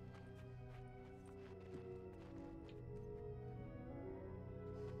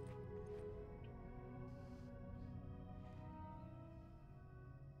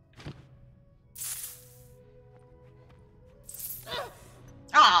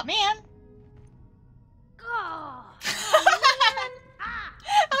 Aw, man. Oh, How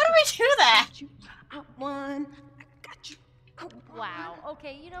do we do that? You, I won. I got you. I won. wow.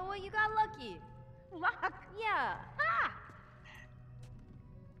 Okay, you know what? You got lucky. Luck. Yeah.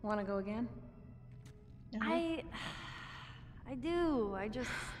 Want to go again? I do. I just.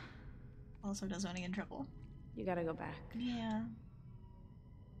 Also doesn't want to get in trouble. You gotta go back. Yeah.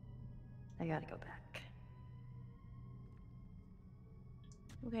 I gotta go back.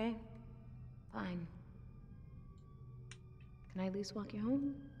 Okay. Fine. Can I at least walk you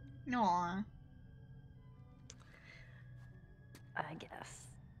home? Aw. I guess.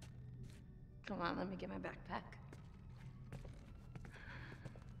 Come on, let me get my backpack.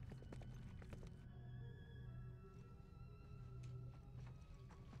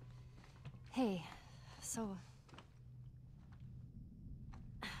 Hey, so.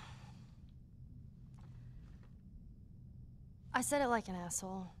 I said it like an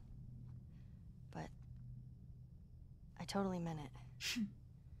asshole, but I totally meant it.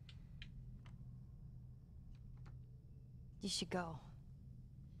 You should go.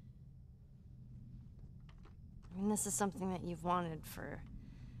 I mean, this is something that you've wanted for,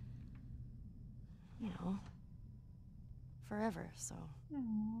 you know, forever, so.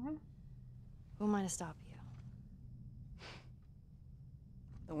 Aww. Who am I to stop you?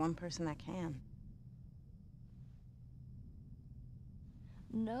 The one person that can.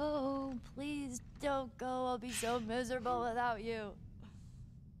 No, please don't go. I'll be so miserable without you.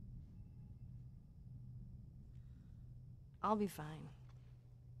 I'll be fine.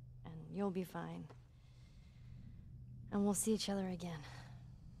 And you'll be fine. And we'll see each other again.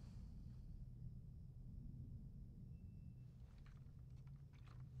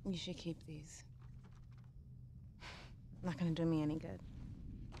 You should keep these. Not gonna do me any good.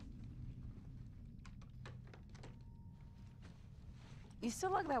 You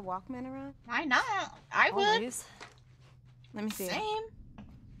still lug that Walkman around? Why not? I would. Always. Let me see it. Same.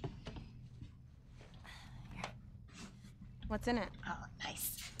 What's in it? Oh,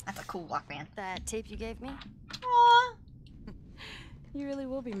 nice. That's a cool Walkman. That tape you gave me? Aw. You really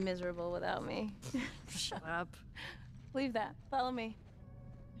will be miserable without me. Shut up. Leave that. Follow me.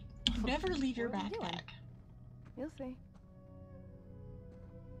 Never leave your What are you doing? backpack. You'll see.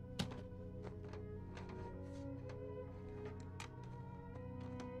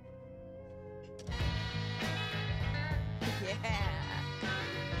 Yeah.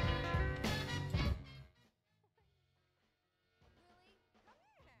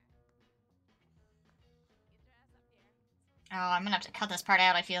 Oh, I'm gonna have to cut this part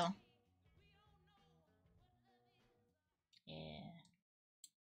out, I feel. Yeah.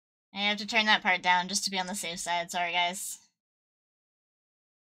 I have to turn that part down just to be on the safe side. Sorry, guys.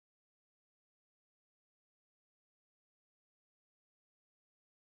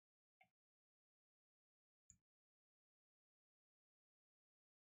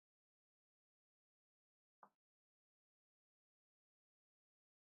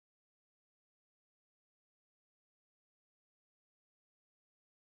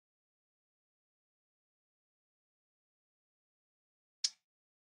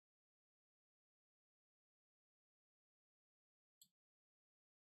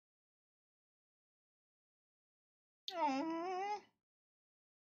 Aww.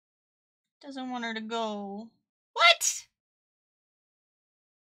 Doesn't want her to go. What?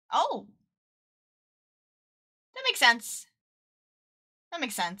 Oh. That makes sense. That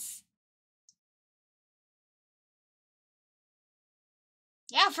makes sense.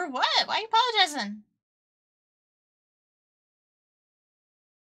 Yeah, for what? Why are you apologizing?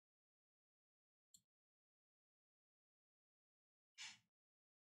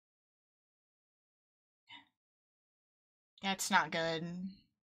 That's not good.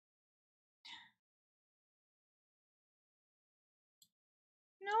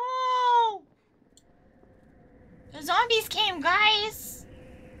 No! The zombies came, guys!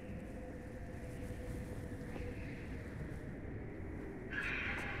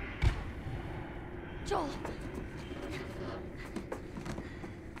 Joel!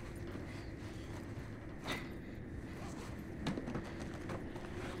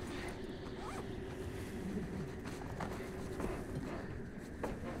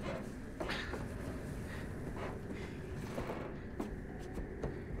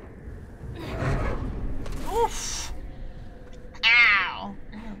 Oof! Ow!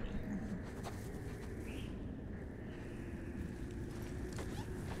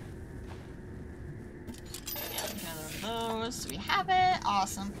 Another of those. So we have it.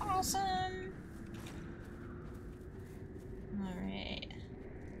 Awesome, awesome. Alright.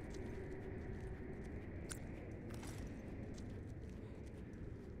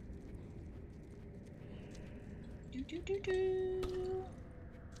 Do.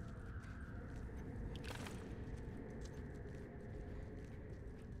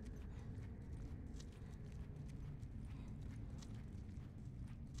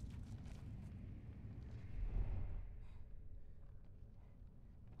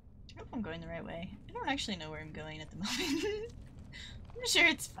 I hope I'm going the right way. I don't actually know where I'm going at the moment. I'm sure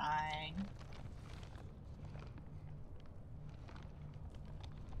it's fine.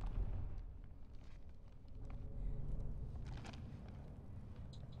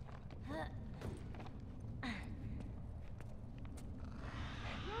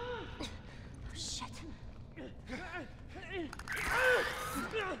 Oh, shit.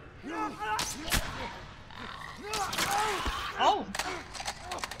 Oh!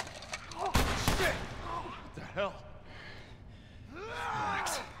 Shit! What the hell?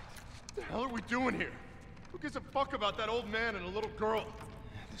 Max, what the hell are we doing here? Who gives a fuck about that old man and a little girl?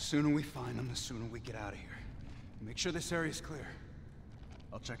 The sooner we find them, the sooner we get out of here. Make sure this area's clear.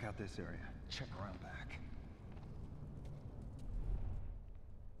 I'll check out this area. Check around back.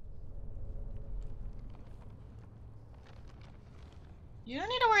 You don't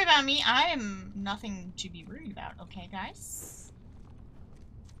need to worry about me. I am nothing to be worried about, okay, guys?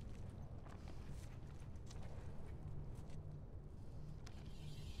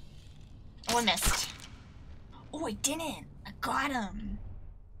 Oh, I missed. Oh, I didn't. I got him.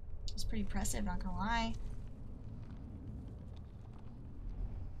 It was pretty impressive, not gonna lie.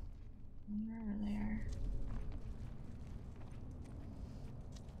 Over there.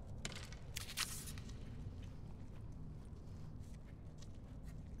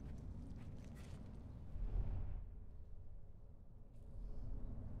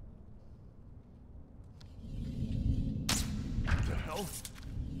 What the hell?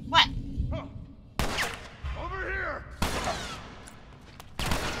 What? Huh. Over here!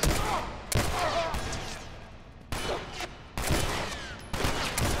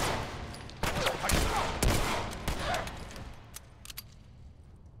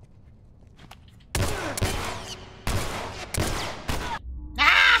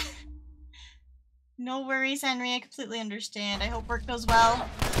 Ah! No worries, Henry. I completely understand. I hope work goes well.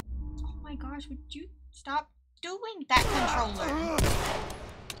 Oh my gosh, would you stop doing that, controller?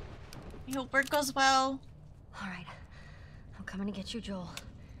 I hope work goes well. Alright. I'm coming to get you, Joel.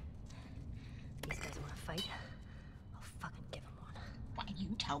 These guys want to fight? I'll fucking give them one. Why don't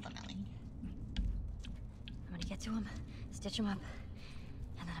you tell them, Ellie? I'm gonna get to him, stitch him up,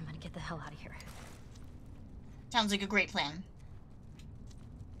 and then I'm gonna get the hell out of here. Sounds like a great plan.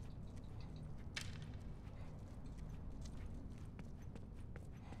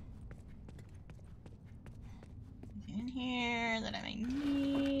 Anything in here that I might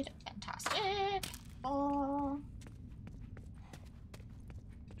need? Fantastic. Oh.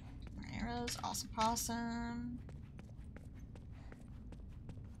 More arrows, awesome possum.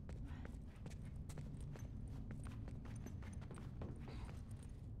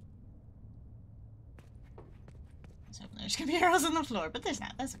 So there's gonna be arrows on the floor, but there's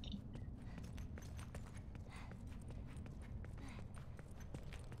not. That's okay.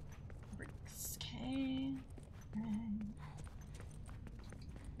 Bricks, okay.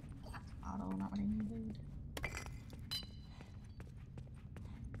 Bottle, not what I needed. Okay.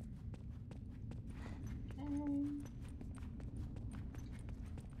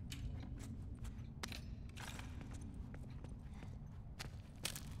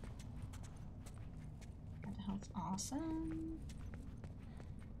 Got the health, awesome.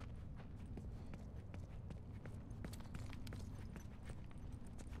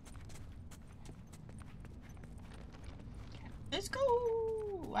 Let's go!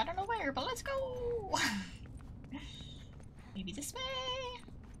 I don't know where, but let's go! Maybe this way?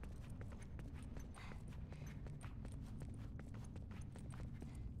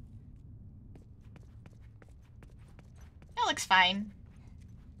 That looks fine.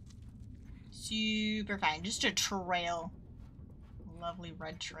 Super fine. Just a trail. A lovely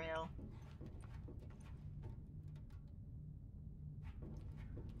red trail.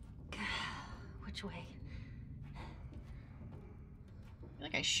 Which way? I feel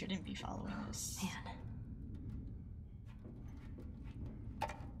like I shouldn't be following this. Man.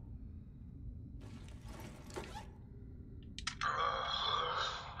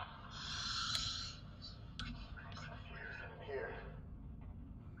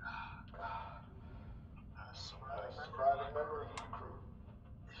 Surviving member of my crew.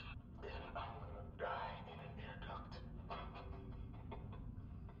 And I'm gonna die in an air duct.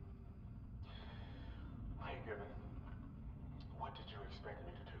 Hey, Given. What did you expect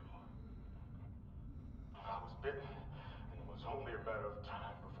me to do? I was bitten, and it was only a matter of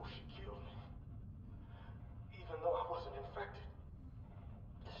time before she killed me. Even though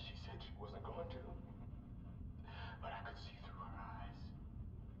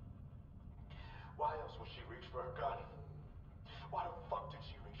when she reached for her gun? Why the fuck did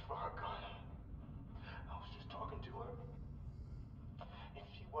she reach for her gun? I was just talking to her. If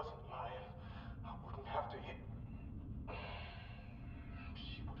she wasn't lying, I wouldn't have to hit.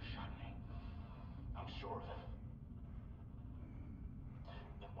 She would have shot me. I'm sure of it.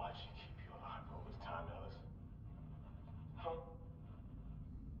 Then why'd she keep you alive all this time, Alice? Huh?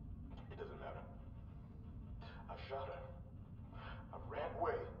 It doesn't matter. I shot her. I ran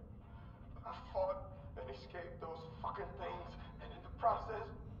away. I fought and escaped those fucking things, and in the process,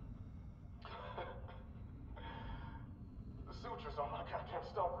 the sutures on my goddamn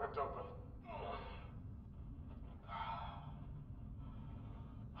stump ripped open.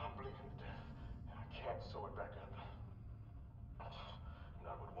 I'm bleeding to death, and I can't sew it back up.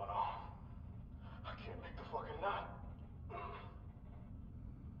 Not with one arm. I can't make the fucking knot.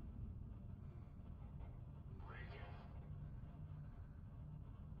 Reagan.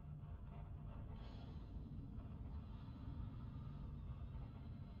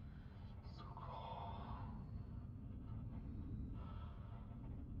 So cold.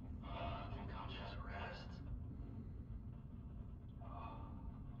 I think I'll just rest.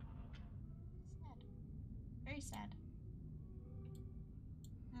 Sad. Very sad.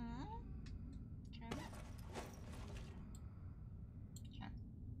 Hmm. Okay. Okay.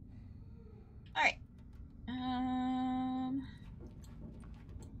 All right.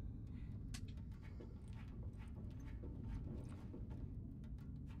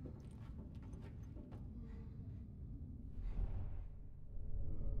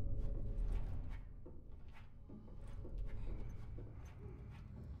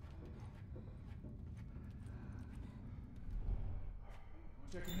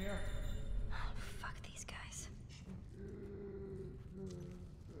 Check in here. Fuck these guys.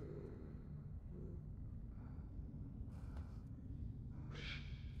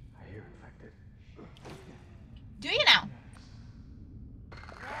 I hear infected. Do you now?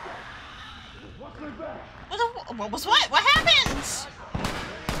 Watch my back. What was what? What happened?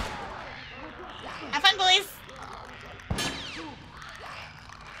 Have fun, boys.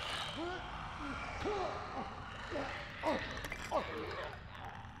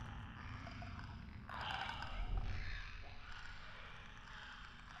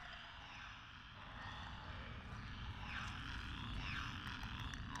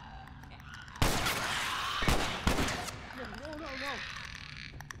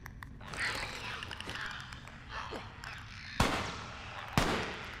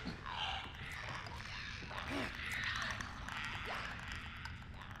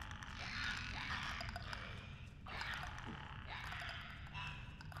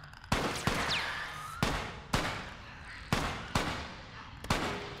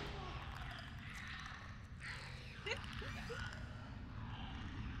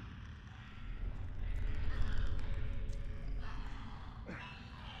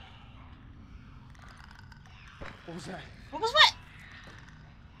 What was that? What was what?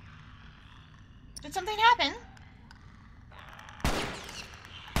 Did something happen?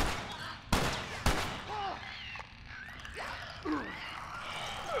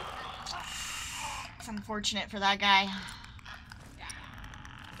 It's unfortunate for that guy.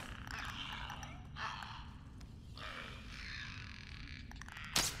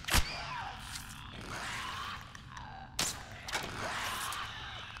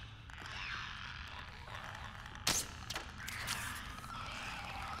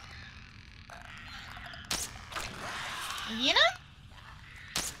 Yena?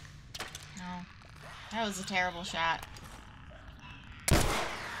 No. That was a terrible shot.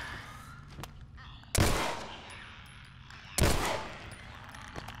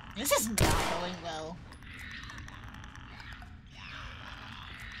 This is not going well.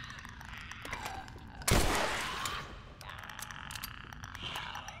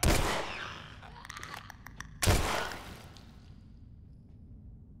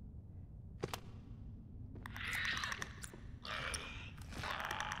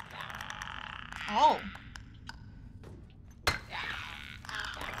 Oh.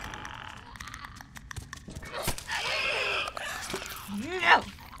 No!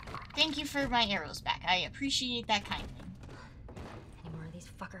 Thank you for my arrows back. I appreciate that kindly. Any more of these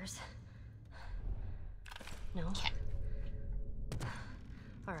fuckers? No? Okay.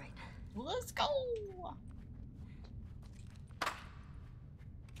 Alright. Let's go!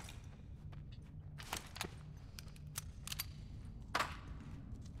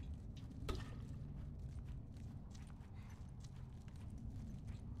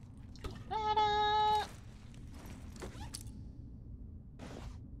 Ta-da!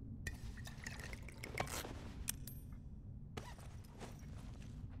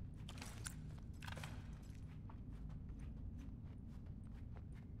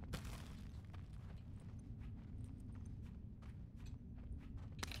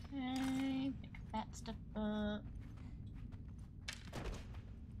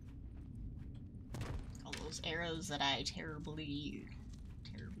 those arrows that I terribly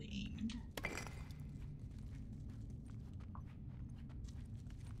aimed.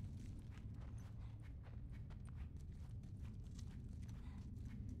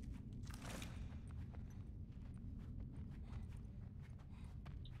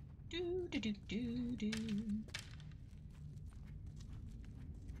 Do do do do do.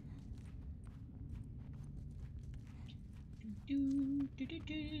 Do do do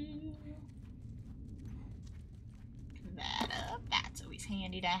do. That up. That's always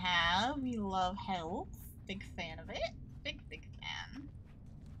handy to have. We love health. Big fan of it. Big fan.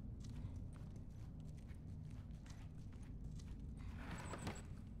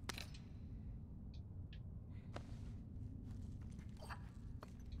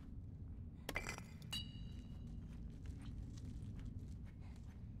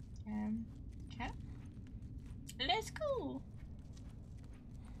 Okay. Let's go.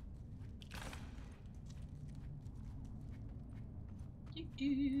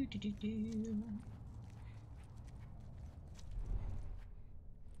 Do, do, do, do.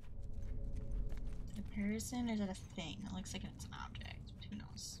 A person? Is it a thing? It looks like it's an object. Who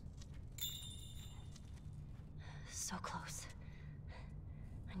knows? So close.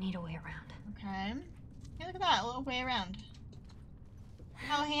 I need a way around. Okay. Hey, look at that. A little way around.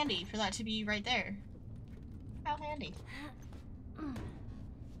 How handy for that to be right there. How handy. Okay.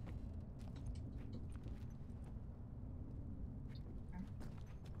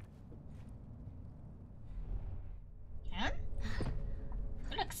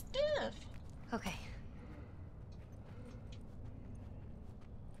 Look, stuff. Okay.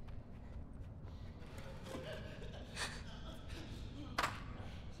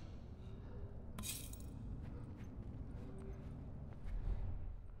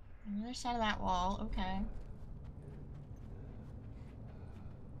 On the other side of that wall, okay.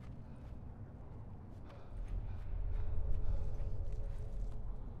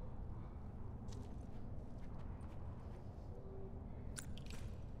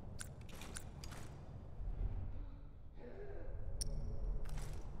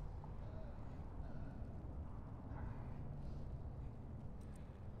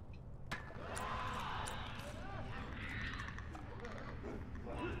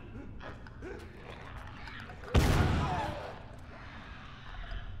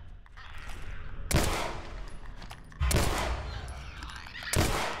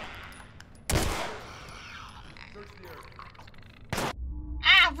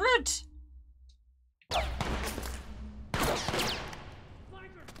 Ah, rude!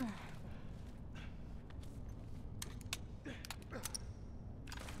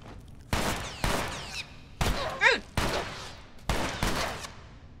 Rude!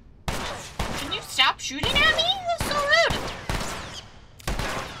 Can you stop shooting at me? That's so rude!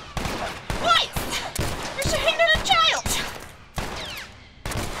 What? You're shooting at a child!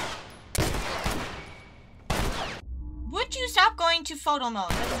 Would you stop going to photo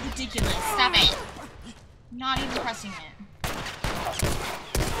mode? That's ridiculous. Stop it. Not even pressing it.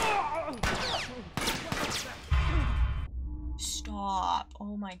 Stop.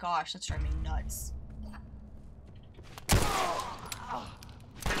 Oh my gosh, that's driving me nuts.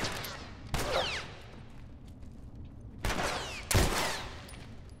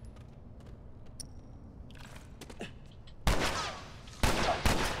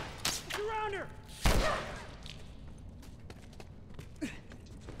 Around her.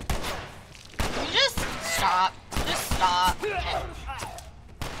 Can you just stop? Just stop.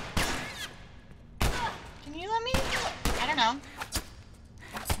 Can you let me? I don't know.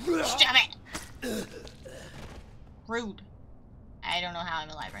 Stop it! Rude. I don't know how I'm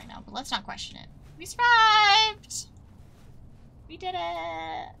alive right now, but let's not question it. We survived! We did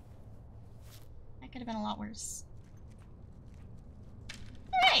it! That could have been a lot worse.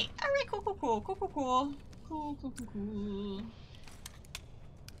 Alright! Alright, cool. Cool.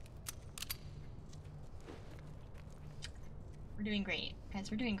 We're doing great. Guys,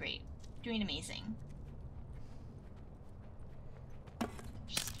 we're doing great. Doing amazing.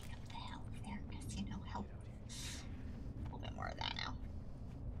 Just take up the health there, because, you know, health. A little bit more of that now.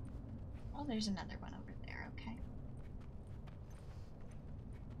 Oh, there's another one over there, okay.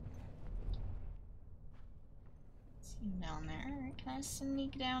 See him down there. Alright, can I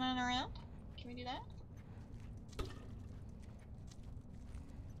sneak down and around? Can we do that?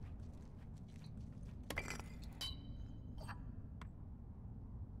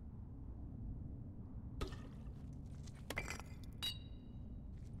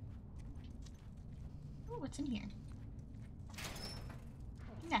 What's in here?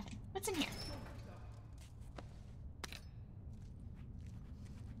 Nothing. What's in here?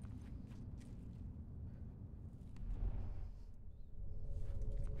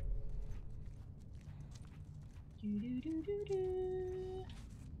 Down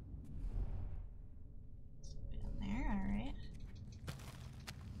there, alright.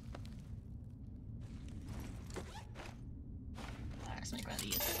 Let's make one of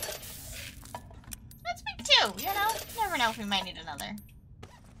these. Let's make two, you know? Never know if we might need another.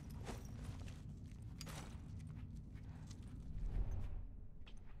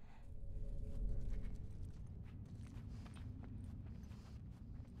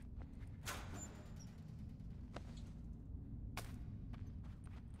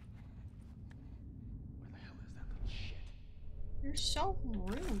 You're so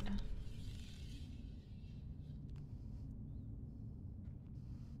rude.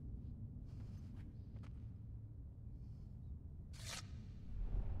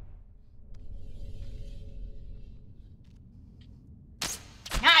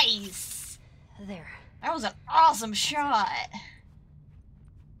 Nice! There. That was an awesome shot!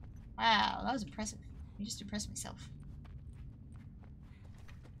 Wow, that was impressive. I just impressed myself.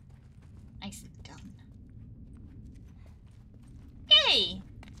 Nicely done. Hey!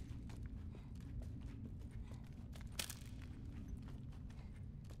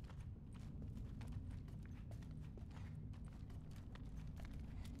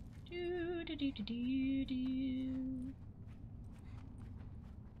 Do do do do do do.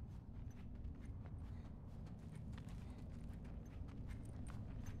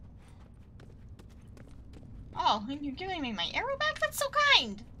 Oh, and you're giving me my arrow back? That's so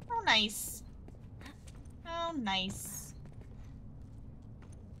kind! Oh, nice. Oh, nice.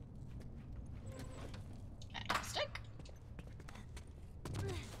 Okay, stick.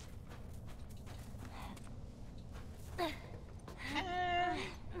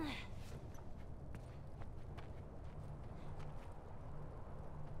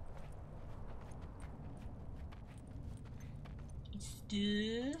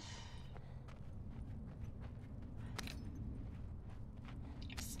 Stuff.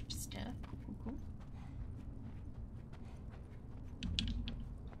 Some stuff. Cool, cool, cool.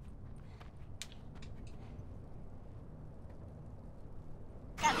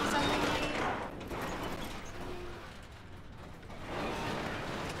 Got me something.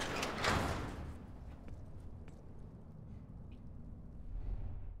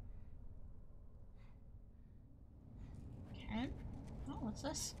 Okay. Oh, what's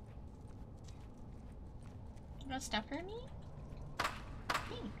this? You got stuff for me?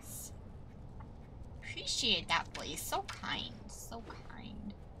 Thanks. Appreciate that, please. So kind. So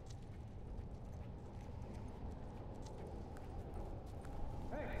kind.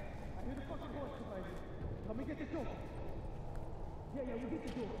 Hey, I hear the fucking horse behind you. Help me get this door. Yeah, we'll get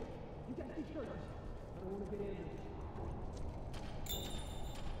the door. You gotta keep searching. I don't want to get in.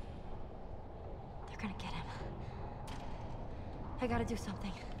 They're gonna get him. I gotta do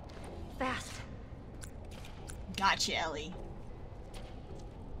something. Fast. Gotcha, Ellie.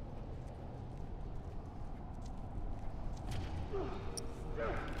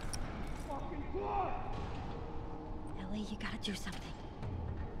 Fucking God! Ellie, you gotta do something.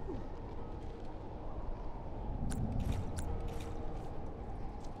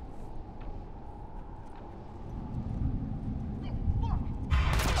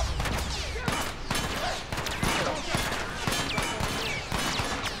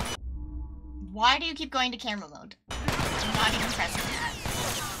 Why do you keep going to camera mode? I'm not even pressing that.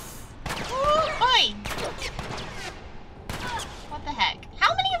 Ooh, oi! What the heck?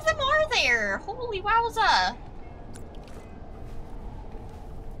 How many of them are there? Holy wowza!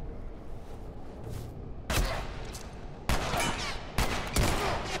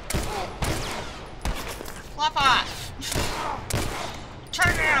 Fluff off!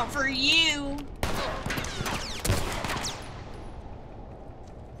 Turn it out for you!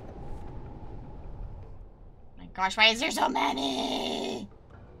 Gosh, why is there so many?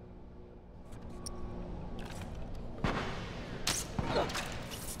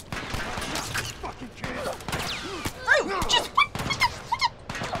 Fucking kid! Bro, just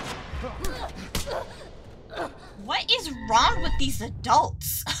what is wrong with these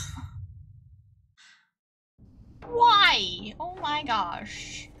adults? Why? Oh my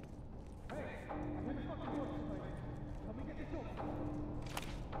gosh.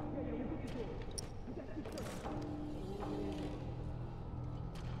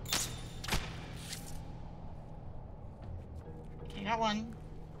 Okay, got one.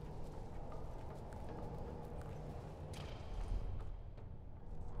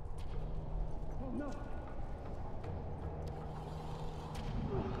 Oh no!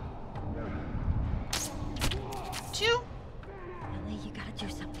 Two. Ellie, you gotta do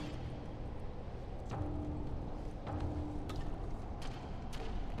something.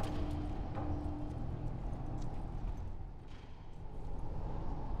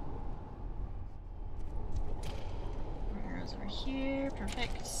 here.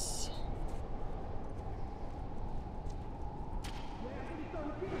 Perfect.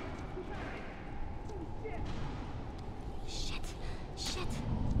 Shit.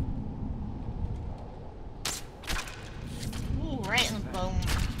 Ooh, right in the bone.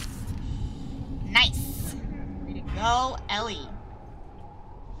 Nice. Way to go, Ellie.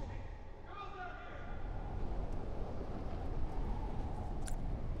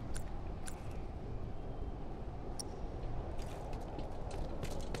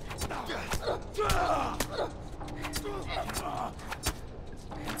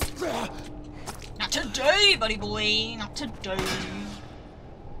 Not today, buddy boy. Not today.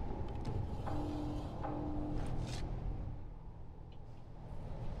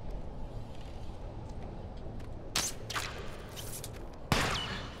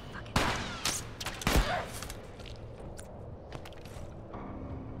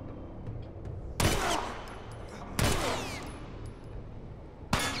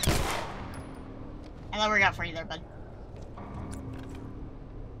 I love what we got for you there, bud.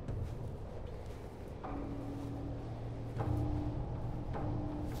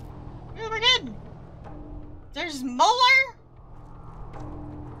 Yeah, we're good. There's more.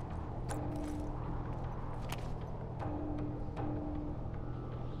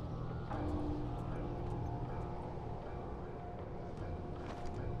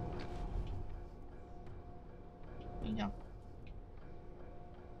 There you go.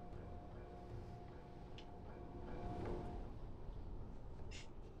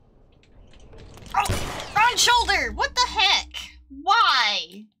 Front shoulder! What the heck?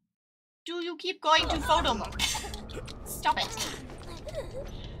 Why do you keep going to photo mode? Stop it.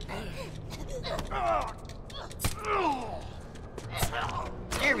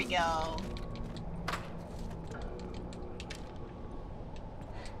 There we go.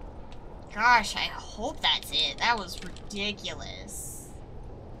 Gosh, I hope that's it. That was ridiculous.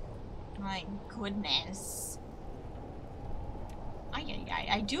 My goodness.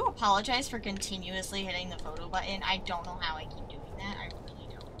 I do apologize for continuously hitting the photo button. I don't know how I keep doing that. I really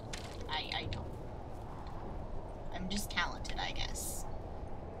don't. I don't. I'm just talented, I guess.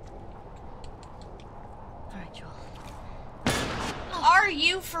 Alright, Joel. Are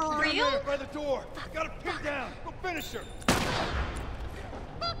you for real? There, by the door. Got her pinned down. Go finish her.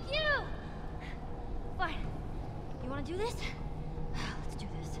 Fuck you! Fine. You wanna do this? Let's do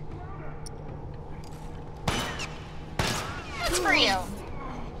this. That's for you.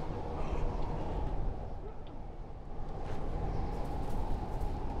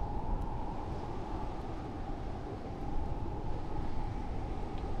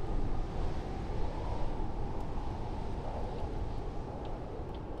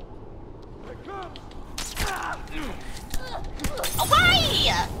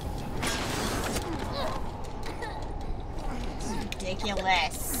 Away!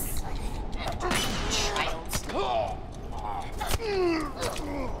 Ridiculous. Child.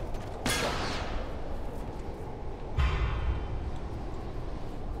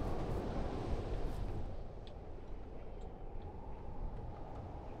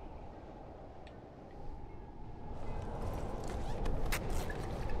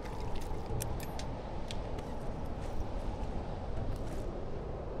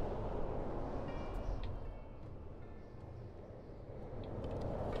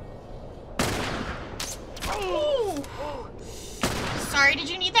 Sorry, did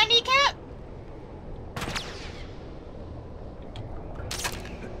you need that kneecap?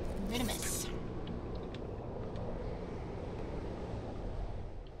 I'm gonna miss.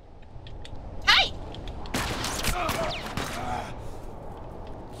 Hi!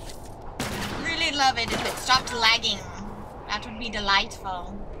 Really love it if it stopped lagging. That would be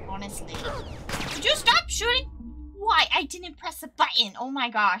delightful, honestly. Did you stop shooting? Why? I didn't press a button. Oh my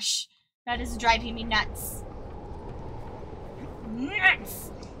gosh. That is driving me nuts.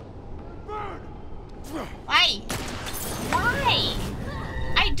 Nuts! Why? Why?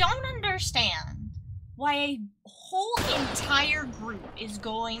 I don't understand why a whole entire group is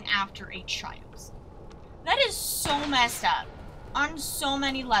going after a child. That is so messed up on so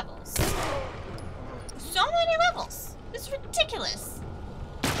many levels. So many levels. It's ridiculous.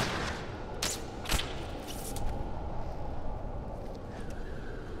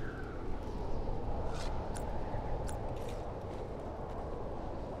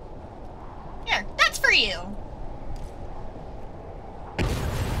 Here, that's for you.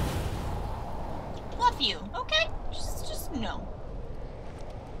 Love you, okay? Just no.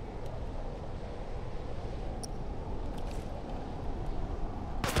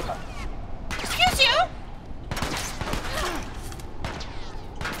 Excuse you.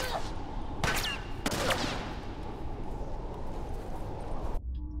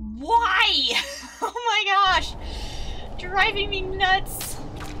 Why? Oh my gosh. Driving me nuts.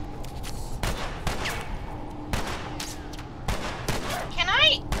 Can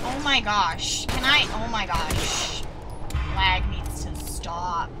I? Oh my gosh. Can I? Oh my gosh. Lag needs to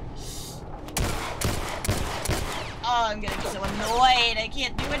stop. Oh, I'm getting so annoyed. I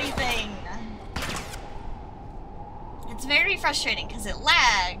can't do anything. It's very frustrating because it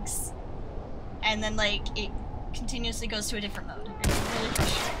lags. And then, like, it continuously goes to a different mode. It's really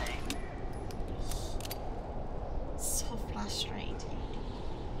frustrating. So frustrating.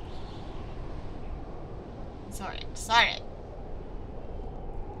 It's alright. It's alright.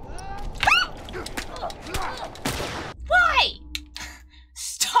 Why?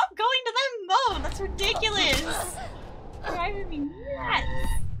 Stop going to that mode! That's ridiculous! Driving me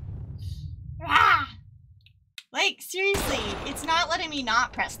nuts! Ah! Like, seriously, it's not letting me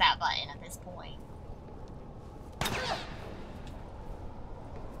not press that button at this point.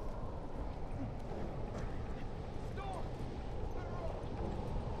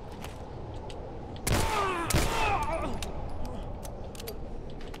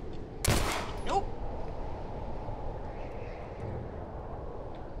 Nope.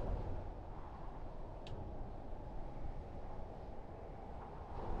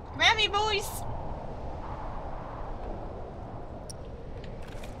 Come at me, boys!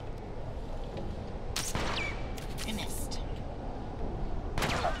 I missed.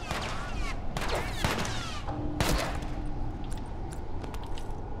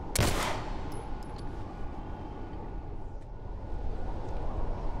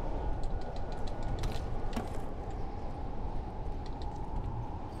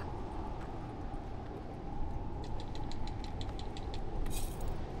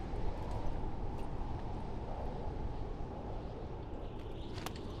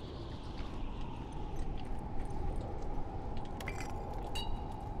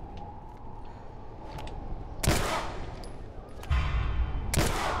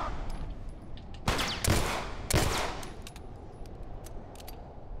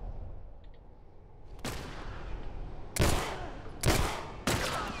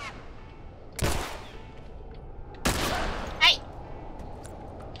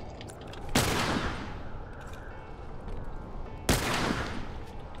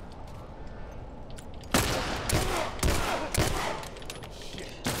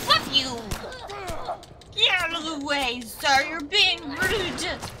 Get out of the way, sir! You're being rude!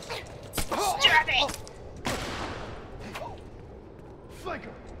 Stop it!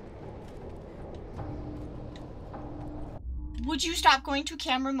 Flanker! Would you stop going to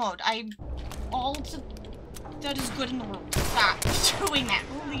camera mode? That is good in the world. Stop doing that,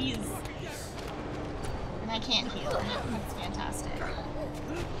 please. And I can't heal. That's fantastic.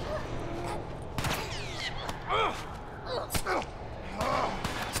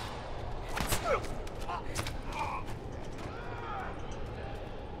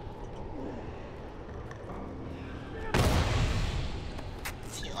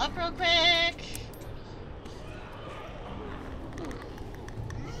 Let's heal up real quick.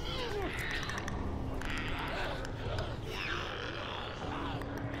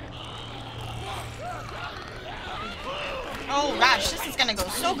 Oh gosh, this is gonna go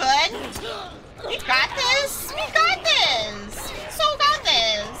so good. We got this. We got this. So got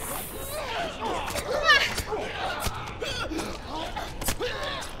this.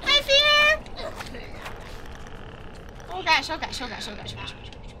 Hi, Fear. Oh gosh, oh gosh, oh gosh, oh gosh, oh gosh.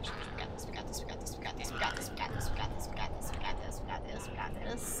 We got this, we got this, we got this, we got this, we got this, we got this, we got this, we got this, we got this, we got this, we got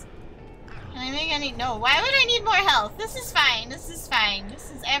this. Can I make any? No, why would I need more health? This is fine, this is fine.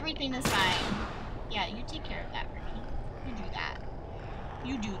 This is, everything is fine. Yeah, you take care of that for me. You do that.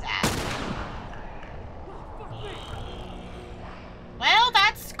 You do that. Well,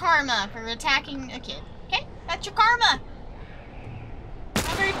 that's karma for attacking a kid. Okay? That's your karma.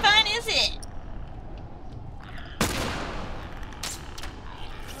 Not very fun, is it?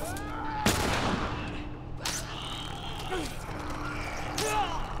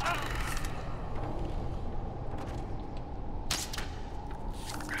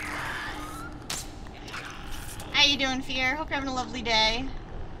 How you doing, Fear? Hope you're having a lovely day.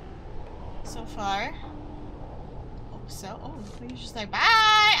 So far. Hope so. Oh, he's just like, bye!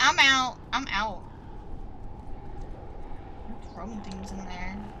 I'm out. I'm out. I'm throwing things in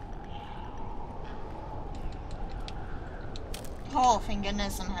there. Oh, thank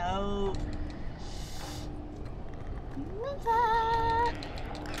goodness, some hope. Love that.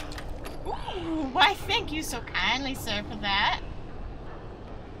 Ooh, why, thank you so kindly, sir, for that.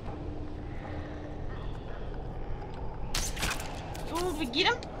 Ooh, did we get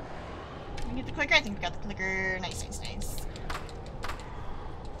him? Did we get the clicker? I think we got the clicker. Nice, nice, nice.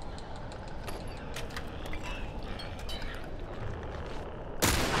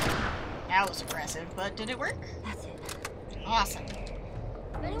 That was aggressive, but did it work? That's it. Awesome.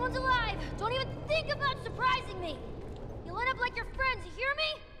 If anyone's alive, don't even think about surprising me. You'll end up like your friends, you hear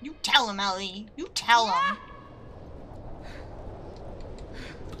me? You tell him, Ellie. You tell him.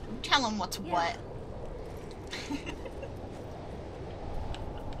 You tell him what's what.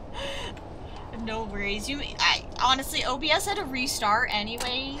 No worries. I honestly, OBS had a restart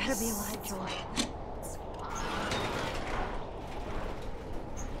anyway. Gotta be live, Joy.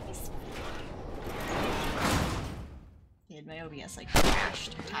 Did my OBS like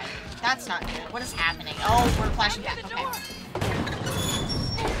crashed entirely? That's not good. What is happening? Oh, we're flashing back. Okay.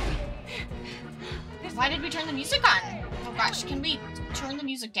 Why did we turn the music on? Oh gosh, can we turn the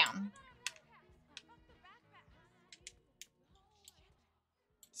music down?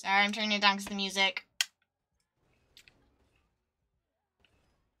 Sorry, I'm turning it down because the music.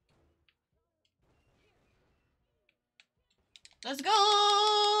 Let's go!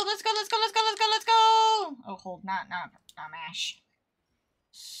 Let's go, let's go, let's go, let's go, let's go! Oh, hold, not mash.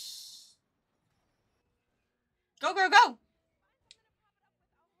 Go, girl, go!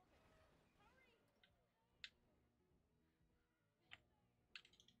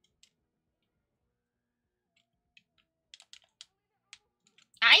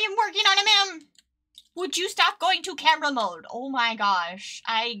 I am working on it, ma'am! Would you stop going to camera mode? Oh my gosh.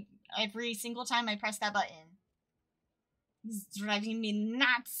 Every single time I press that button. It's driving me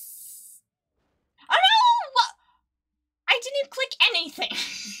nuts. Oh no! I didn't click anything.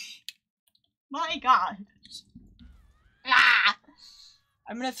 My god. Ah!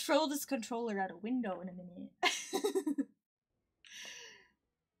 I'm gonna throw this controller out a window in a minute.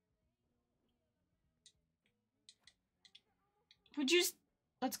 Would you...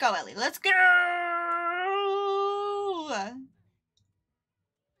 Let's go, Ellie. Let's go!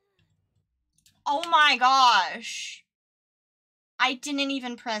 Oh my gosh. I didn't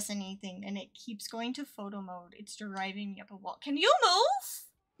even press anything, and it keeps going to photo mode. It's driving me up a wall. Can you move?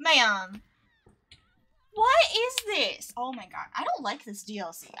 Ma'am. What is this? Oh my god. I don't like this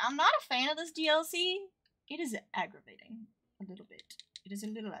DLC. I'm not a fan of this DLC. It is aggravating. A little bit. It is a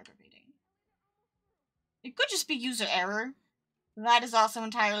little aggravating. It could just be user error. That is also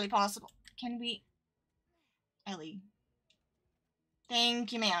entirely possible. Can we... Ellie.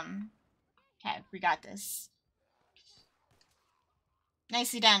 Thank you, ma'am. Okay, we got this.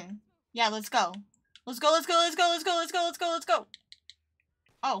 Nicely done. Yeah, let's go. Let's go, let's go, let's go, let's go, let's go, let's go, let's go.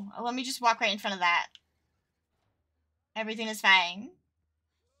 Oh, let me just walk right in front of that. Everything is fine.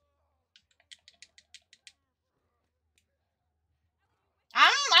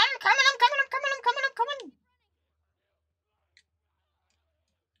 I'm coming, I'm coming, I'm coming, I'm coming, I'm coming.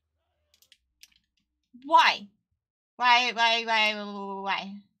 Why? Why? Okay, we'll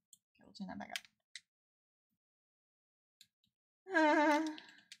turn that back up.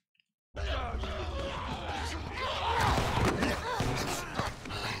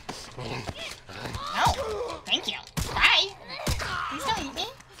 No, thank you. Bye. Please don't eat me.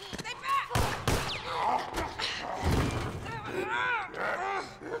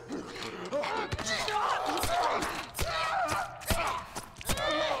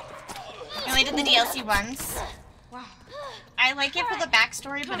 I only did the DLC once. Wow. I like it for the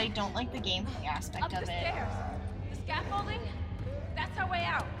backstory, but I don't like the gameplay aspect of it. Stairs. The scaffolding? That's our way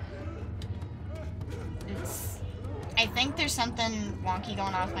out. I think there's something wonky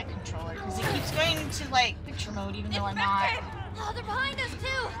going on with my controller, because it keeps going to, like, picture mode, even though I'm not. Oh, they're behind us,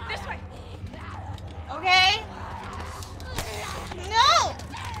 too! This way! Okay? No!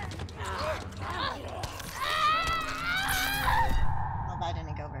 Well, that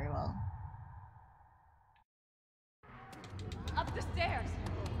didn't go very well. Up the stairs.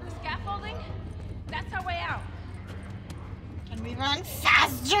 The scaffolding? That's our way out. Can we run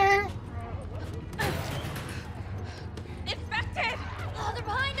faster? Infected! Oh, they're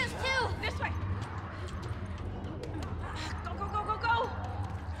behind us, too! This way! Go, go, go, go, go!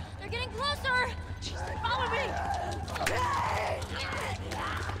 They're getting closer! Jesus, follow me!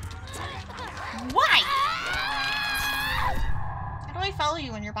 Why? How do I follow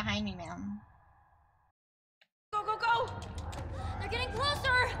you when you're behind me, ma'am? Go, go, go! They're getting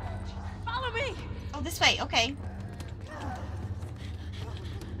closer! Follow me! Oh, this way, okay.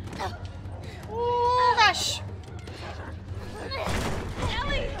 Oh, gosh.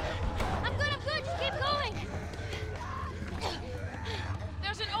 Ellie! I'm good, just keep going!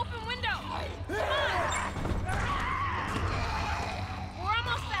 There's an open window! Come on! We're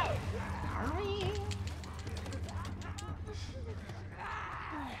almost out! Are we?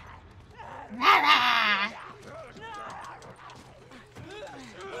 Rah-rah!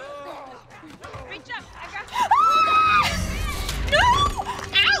 Reach up! I got you! No!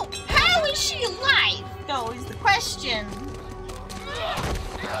 Ow! How is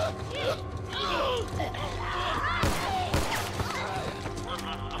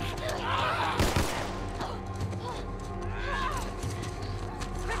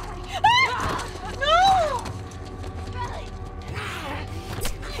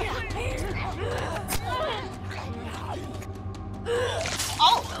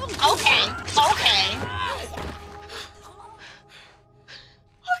Okay. Okay.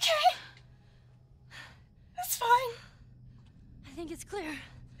 Okay. It's fine. I think it's clear.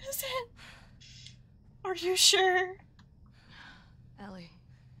 Is it? Are you sure? Ellie.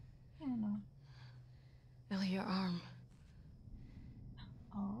 I don't know. Ellie, your arm.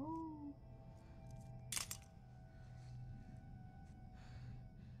 Oh.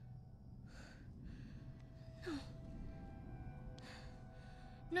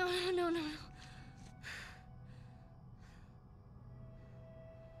 No, no, no, no, no.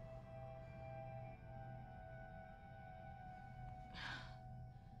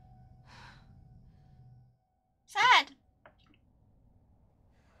 Sad.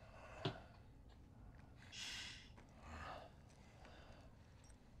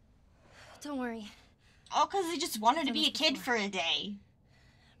 Don't worry. Oh, because he just wanted to Done be a this kid before. for a day. I'm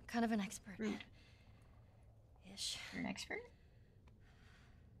kind of an expert. Rude. Ish. You're an expert?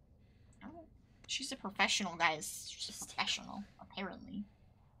 Oh. She's a professional, guys. She's a professional, apparently.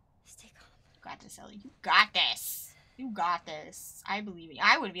 Stay calm. You got this, Ellie. You got this. You got this. I believe you.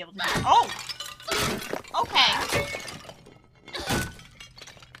 I would be able to do it. Oh! Okay.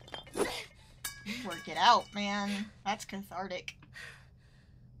 You work it out, man. That's cathartic.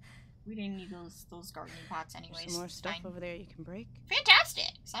 We didn't need those gardening pots anyways. Some more It's stuff fine. over there you can break.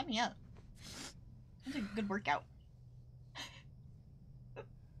 Fantastic! Sign me up. That's a good workout.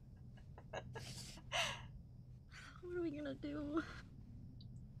 What are we gonna do?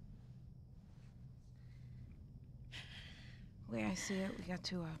 The way I see it, we got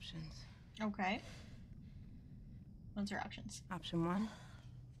two options. Okay. What's your options? Option one.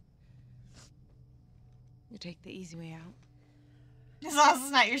 You take the easy way out. As long as it's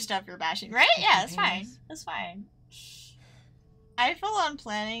not your stuff you're bashing, right? Yeah, it's fine. Containers. That's fine. I feel on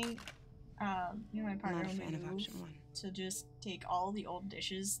planning, me and my I'm partner not a when fan we of move, option one. to just take all the old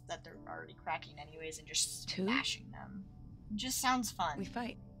dishes that they're already cracking anyways and just Two? smashing them. It just sounds fun. We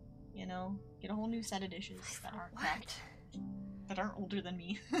fight. You know? Get a whole new set of dishes that aren't What? cracked. That aren't older than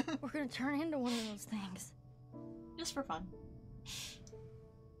me. We're gonna turn into one of those things. Just for fun.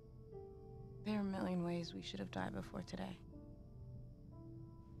 There are a million ways we should have died before today.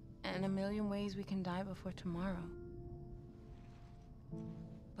 And a million ways we can die before tomorrow.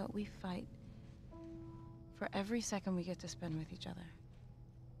 But we fight for every second we get to spend with each other.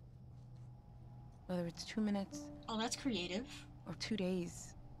 Whether it's 2 minutes Oh, that's creative. or 2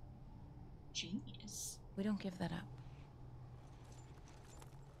 days, Genius. we don't give that up.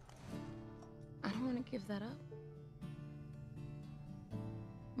 I don't want to give that up.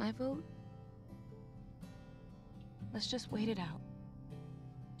 My vote? Let's just wait it out.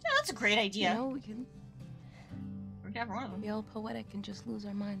 Yeah, that's a great idea. You know, we can We can have one of them. be all poetic and just lose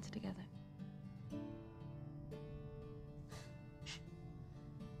our minds together.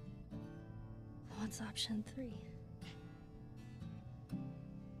 What's option 3?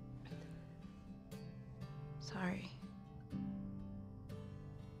 Sorry.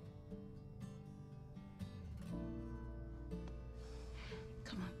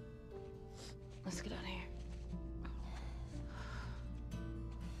 Come on. Let's get out of here.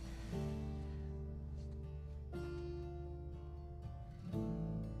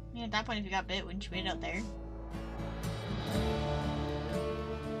 I mean, at that point, if you got bit, wouldn't you wait out there?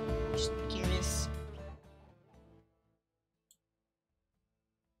 Just curious.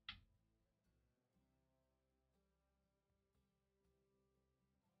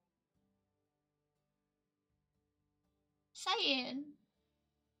 Saying.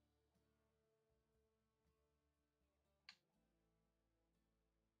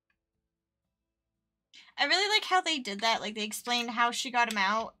 I really like how they did that. Like, they explained how she got him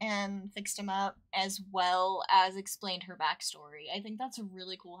out and fixed him up, as well as explained her backstory. I think that's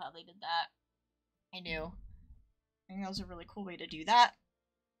really cool how they did that. I do. I think that was a really cool way to do that.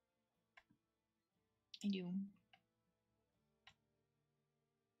 I do.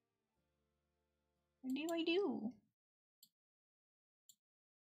 I do.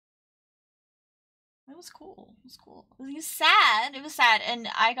 It was cool. It was cool. It was sad. It was sad. And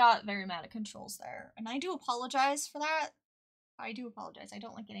I got very mad at controls there. And I do apologize for that. I do apologize. I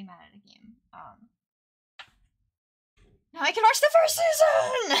don't like getting mad at a game. Now I can watch the first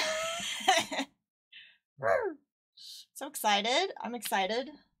season! So excited. I'm excited.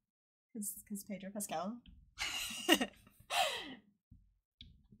 Because Pedro Pascal.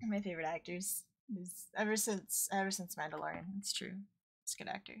 My favorite actors. Ever since Mandalorian. It's true. It's a good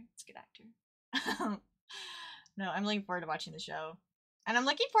actor. It's a good actor. No, I'm looking forward to watching the show. And I'm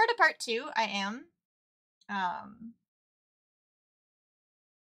looking forward to part 2. I am.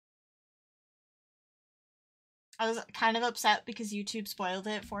 I was kind of upset because YouTube spoiled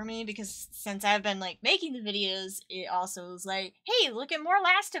it for me, because since I've been like making the videos, it also was like, hey, look at more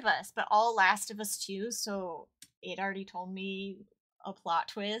Last of Us, but all Last of Us 2, so it already told me a plot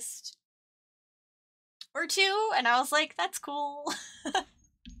twist or two, and I was like, that's cool.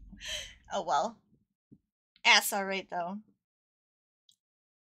 Oh well. That's alright though.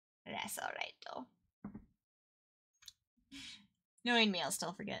 That's alright though. Knowing me, I'll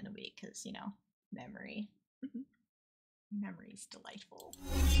still forget in a week, because, you know, memory. Memory's delightful.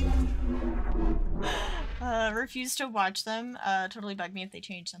 Refuse to watch them. Totally bug me if they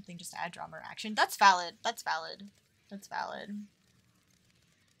change something just to add drama or action. That's valid. That's valid. That's valid.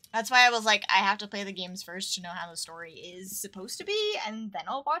 That's why I was like, I have to play the games first to know how the story is supposed to be, and then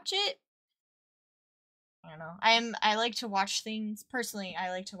I'll watch it. I don't know. I like to watch things, personally,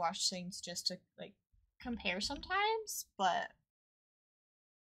 I like to watch things just to, like, compare sometimes, but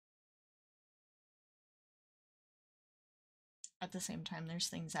at the same time, there's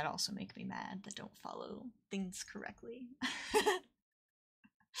things that also make me mad that don't follow things correctly.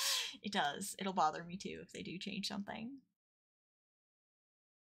 It does. It'll bother me too if they do change something.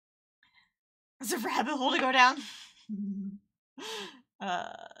 It's a rabbit hole to go down.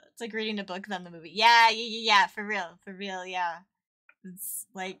 It's like reading a book then the movie. Yeah, for real, yeah. It's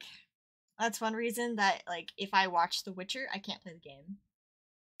like, that's one reason that, like, if I watch The Witcher, I can't play the game.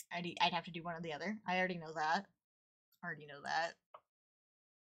 I'd have to do one or the other. I already know that.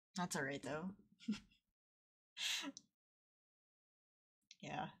 That's alright though.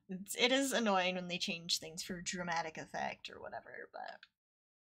 Yeah, it is annoying when they change things for dramatic effect or whatever, but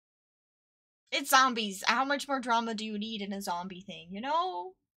it's zombies. How much more drama do you need in a zombie thing, you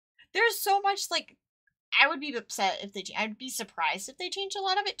know? There's so much, like, I would be upset if they I'd be surprised if they change a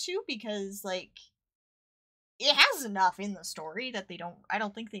lot of it too, because, like, it has enough in the story that I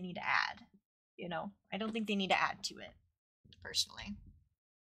don't think they need to add, you know? I don't think they need to add to it, personally.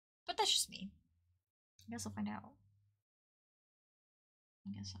 But that's just me. I guess I'll find out. I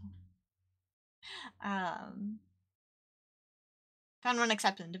guess so. Found one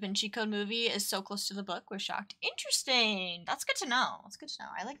accepted. Da Vinci Code movie is so close to the book. We're shocked. Interesting. That's good to know. That's good to know.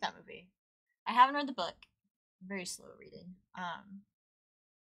 I like that movie. I haven't read the book. Very slow reading.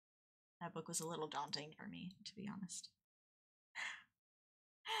 That book was a little daunting for me, to be honest.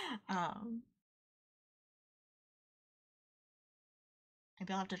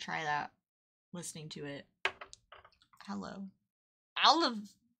 Maybe I'll have to try that. Listening to it. Hello.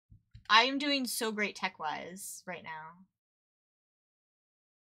 I am doing so great tech-wise right now.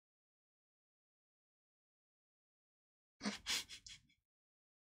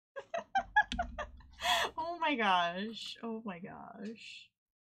 Oh my gosh. Oh my gosh.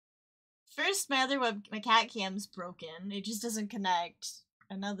 First, my cat cam's broken. It just doesn't connect.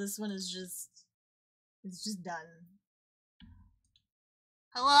 And now this one is it's just done.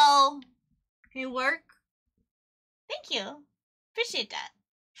 Hello? Can you work? Thank you. Appreciate that.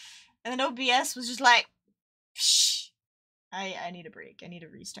 And then OBS was just like, psh. I need a break. I need a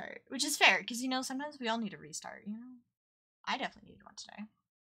restart. Which is fair, because, you know, sometimes we all need a restart, you know? I definitely needed one today.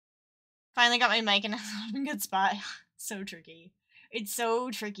 Finally got my mic and I'm in a good spot. So tricky. It's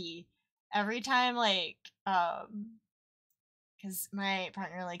so tricky. Every time, like, because my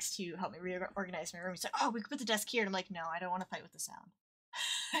partner likes to help me reorganize my room. He's like, oh, we could put the desk here. And I'm like, no, I don't want to fight with the sound.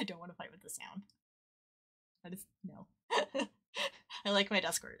 I don't want to fight with the sound. I just, no. I like my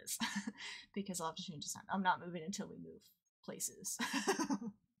desk where it is. Because I'll have to change the sound. I'm not moving until we move places.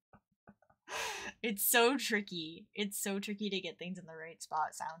 It's so tricky. It's so tricky to get things in the right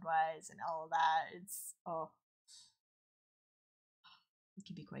spot sound-wise and all of that. It's, oh. It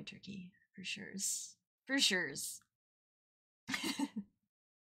can be quite tricky. For sures. For sures.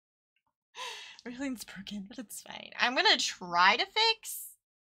 Everything's broken, but it's fine. I'm gonna try to fix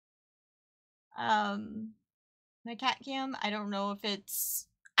my cat cam. I don't know if it's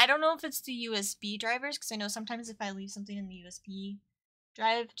the USB drivers, because I know sometimes if I leave something in the USB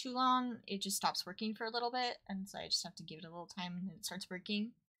drive too long, it just stops working for a little bit, and so I just have to give it a little time and then it starts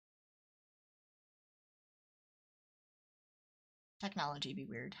working. Technology be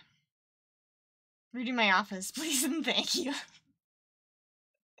weird. Redo my office, please and thank you.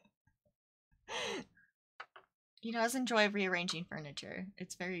 He does enjoy rearranging furniture.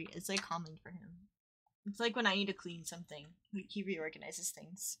 It's like calming for him. It's like when I need to clean something, he reorganizes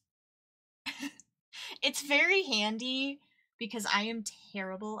things. It's very handy because I am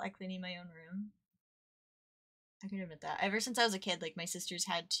terrible at cleaning my own room. I can admit that. Ever since I was a kid, like, my sisters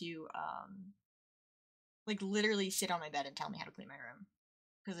had to, like, literally sit on my bed and tell me how to clean my room.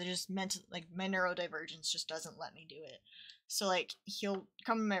 Because it just meant, like, my neurodivergence just doesn't let me do it. So, like, he'll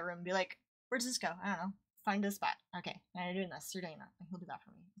come in my room and be like, where does this go? I don't know. Find a spot. Okay, now you're doing this. You're doing that. He'll do that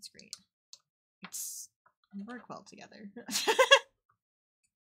for me. It's great. We work well together.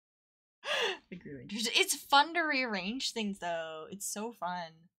 It's fun to rearrange things though. It's so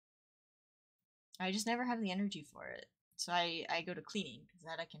fun. I just never have the energy for it. So I go to cleaning because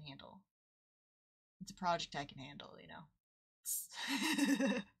that I can handle. It's a project I can handle, you know.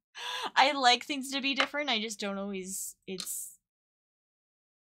 I like things to be different. I just don't always.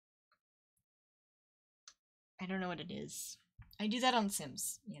 I don't know what it is. I do that on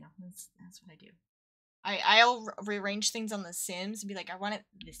Sims, you know. That's what I do. I'll rearrange things on The Sims and be like, I want it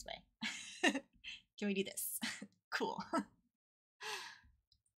this way. Can we do this? Cool.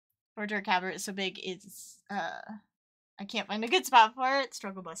 Portrait cabinet is so big, it's I can't find a good spot for it.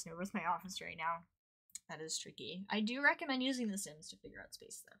 Struggle busting over with my office right now. That is tricky. I do recommend using The Sims to figure out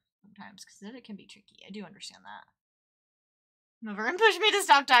space stuff sometimes, because it can be tricky. I do understand that. Move over and push me to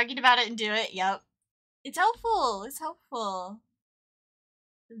stop talking about it and do it. Yep. It's helpful. It's helpful.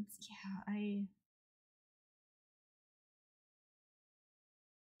 Yeah,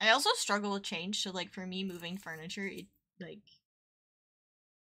 I also struggle with change, so like for me moving furniture, it's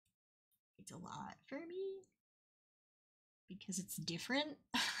a lot for me because it's different.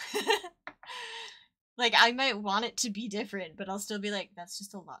 Like I might want it to be different, but I'll still be like, that's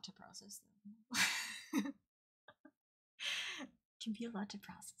just a lot to process though. Can be a lot to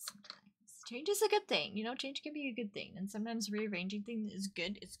process sometimes. Change is a good thing, you know, change can be a good thing, and sometimes rearranging things is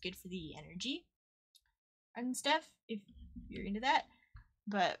good. It's good for the energy and stuff, if you're into that.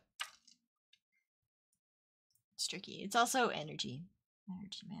 But it's tricky. It's also energy.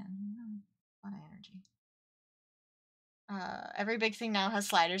 Energy, man. A lot of energy. Every big thing now has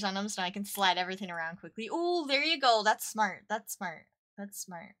sliders on them, so I can slide everything around quickly. Oh, there you go. That's smart. That's smart. That's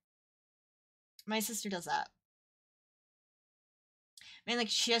smart. My sister does that. I mean, like,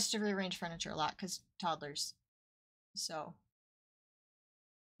 she has to rearrange furniture a lot because toddlers. So,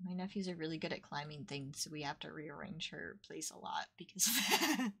 my nephews are really good at climbing things, so we have to rearrange her place a lot because of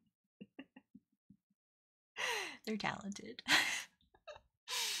that. They're talented.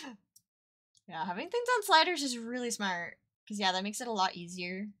 Yeah, having things on sliders is really smart. Because, yeah, that makes it a lot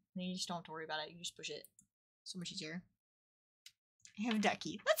easier. And you just don't have to worry about it. You just push it. So much easier. I have a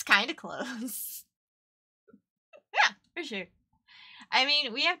ducky. That's kind of close. Yeah, for sure. I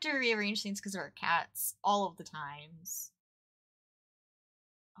mean, we have to rearrange things because of our cats all of the times.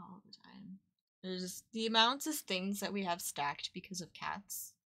 All of the time. There's the amounts of things that we have stacked because of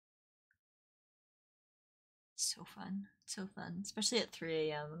cats. So fun. So fun. Especially at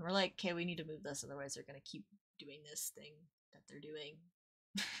 3 a.m. And we're like, okay, we need to move this, otherwise they're gonna keep doing this thing that they're doing.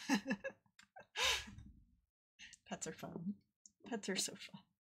 Pets are fun. Pets are so fun.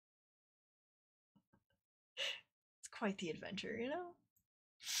 It's quite the adventure, you know?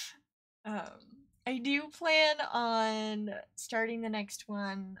 I do plan on starting the next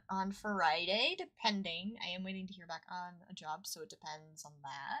one on Friday, depending. I am waiting to hear back on a job, so it depends on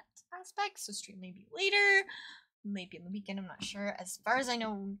that aspect. So stream maybe later, maybe on the weekend, I'm not sure. As far as I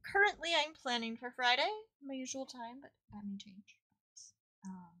know, currently I'm planning for Friday, my usual time, but that may change.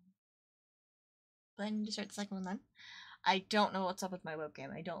 Planning to start the second one then. I don't know what's up with my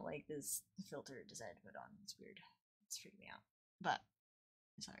webcam. I don't like this filter it decided to put on. It's weird. It's freaking me out. But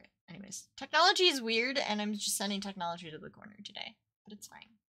it's alright. Anyways, technology is weird, and I'm just sending technology to the corner today. But it's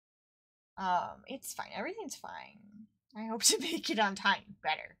fine. It's fine. Everything's fine. I hope to make it on time.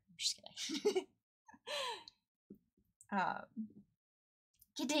 Better. I'm just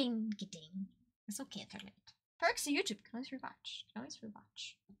kidding. Kidding. It's okay, it's alright. Perks of YouTube. Can always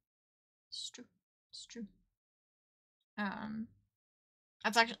rewatch. It's true. It's true.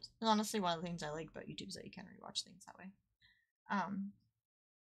 That's actually honestly one of the things I like about YouTube is that you can rewatch things that way.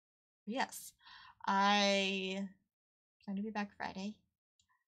 Yes, I plan to be back Friday.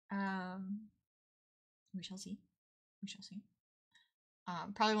 We shall see.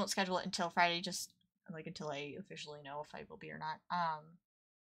 Probably won't schedule it until Friday, just like until I officially know if I will be or not.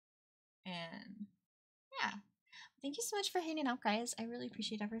 And yeah. Thank you so much for hanging out, guys. I really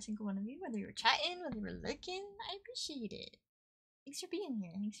appreciate every single one of you, whether you were chatting, whether you were lurking. I appreciate it. Thanks for being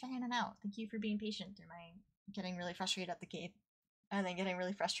here. Thanks for hanging out. Thank you for being patient through my getting really frustrated at the game, and then getting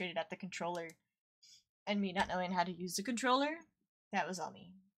really frustrated at the controller, and me not knowing how to use the controller. That was all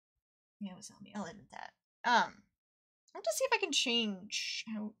me. I'll edit that. I'll just see if I can change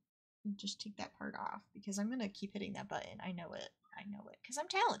how. Just take that part off because I'm gonna keep hitting that button. I know it. Because I'm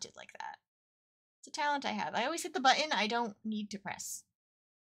talented like that. It's a talent I have. I always hit the button I don't need to press.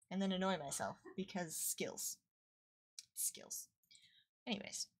 And then annoy myself because skills.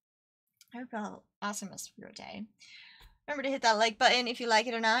 Anyways. I hope you all have an awesome rest of your day. Remember to hit that like button if you like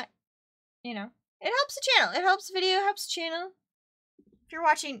it or not. You know, It helps the channel. It helps the video, helps the channel. If you're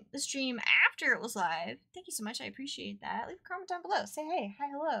watching the stream after it was live, thank you so much. I appreciate that. Leave a comment down below. Say hey, hi,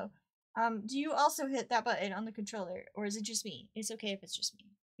 hello. Do you also hit that button on the controller, or is it just me? It's okay if it's just me.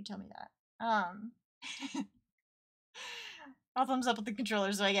 You tell me that. I'll thumbs up with the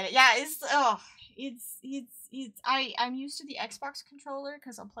controller so I get it. Yeah, I'm used to the Xbox controller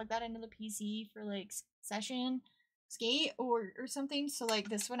because I'll plug that into the PC for like session, skate, or something. So like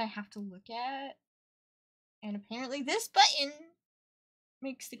this one I have to look at, and apparently this button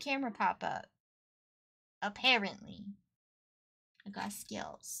makes the camera pop up. Apparently, I got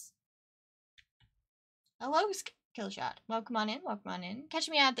skills. Hello, Killshot. Welcome on in. Welcome on in. Catch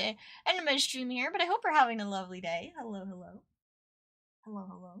me at the end of my stream here, but I hope you're having a lovely day. Hello, hello. Hello,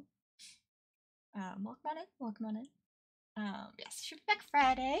 hello. Welcome on in. Welcome on in. Yes, should be back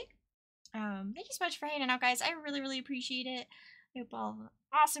Friday. Thank you so much for hanging out, guys. I really, really appreciate it. I hope all have an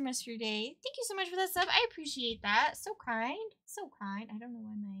awesome rest of your day. Thank you so much for that sub. I appreciate that. So kind. So kind. I don't know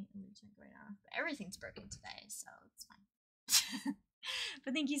why my alerts aren't going off, but everything's broken today, so it's fine.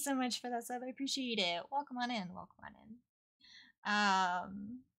 But thank you so much for that sub. I appreciate it. Welcome on in. Welcome on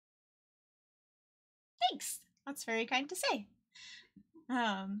in. Thanks. That's very kind to say.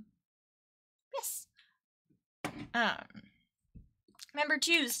 Yes. Remember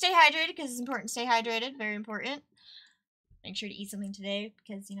to stay hydrated because it's important to stay hydrated. Very important. Make sure to eat something today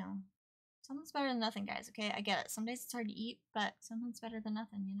because, you know, something's better than nothing, guys, okay? I get it. Some days it's hard to eat, but something's better than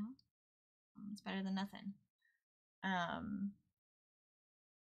nothing, you know? Something's better than nothing.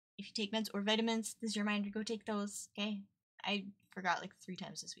 If you take meds or vitamins, this is your reminder to go take those, okay? I forgot like 3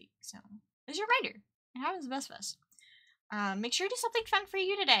 times this week, so this is your reminder. It happens to the best of us. Make sure to do something fun for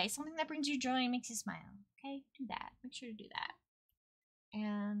you today. Something that brings you joy and makes you smile, okay? Do that. Make sure to do that.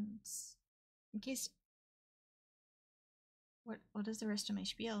 And in case... What is the rest of my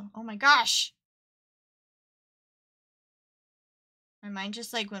spiel? Oh my gosh! My mind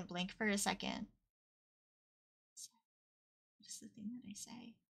just like went blank for a second. What is the thing that I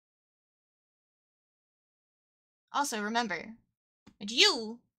say? Also, remember that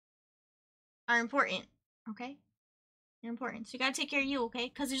you are important, okay? You're important, so you gotta take care of you, okay?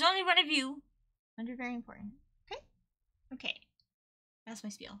 Because there's only one of you, and you're very important, okay? Okay. That's my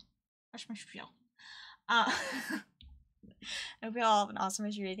spiel. That's my spiel. I hope you all have an awesome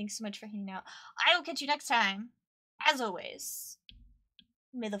rest of your day. Thanks so much for hanging out. I will catch you next time. As always,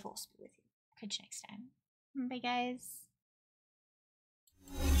 may the force be with you. Catch you next time. Bye, guys.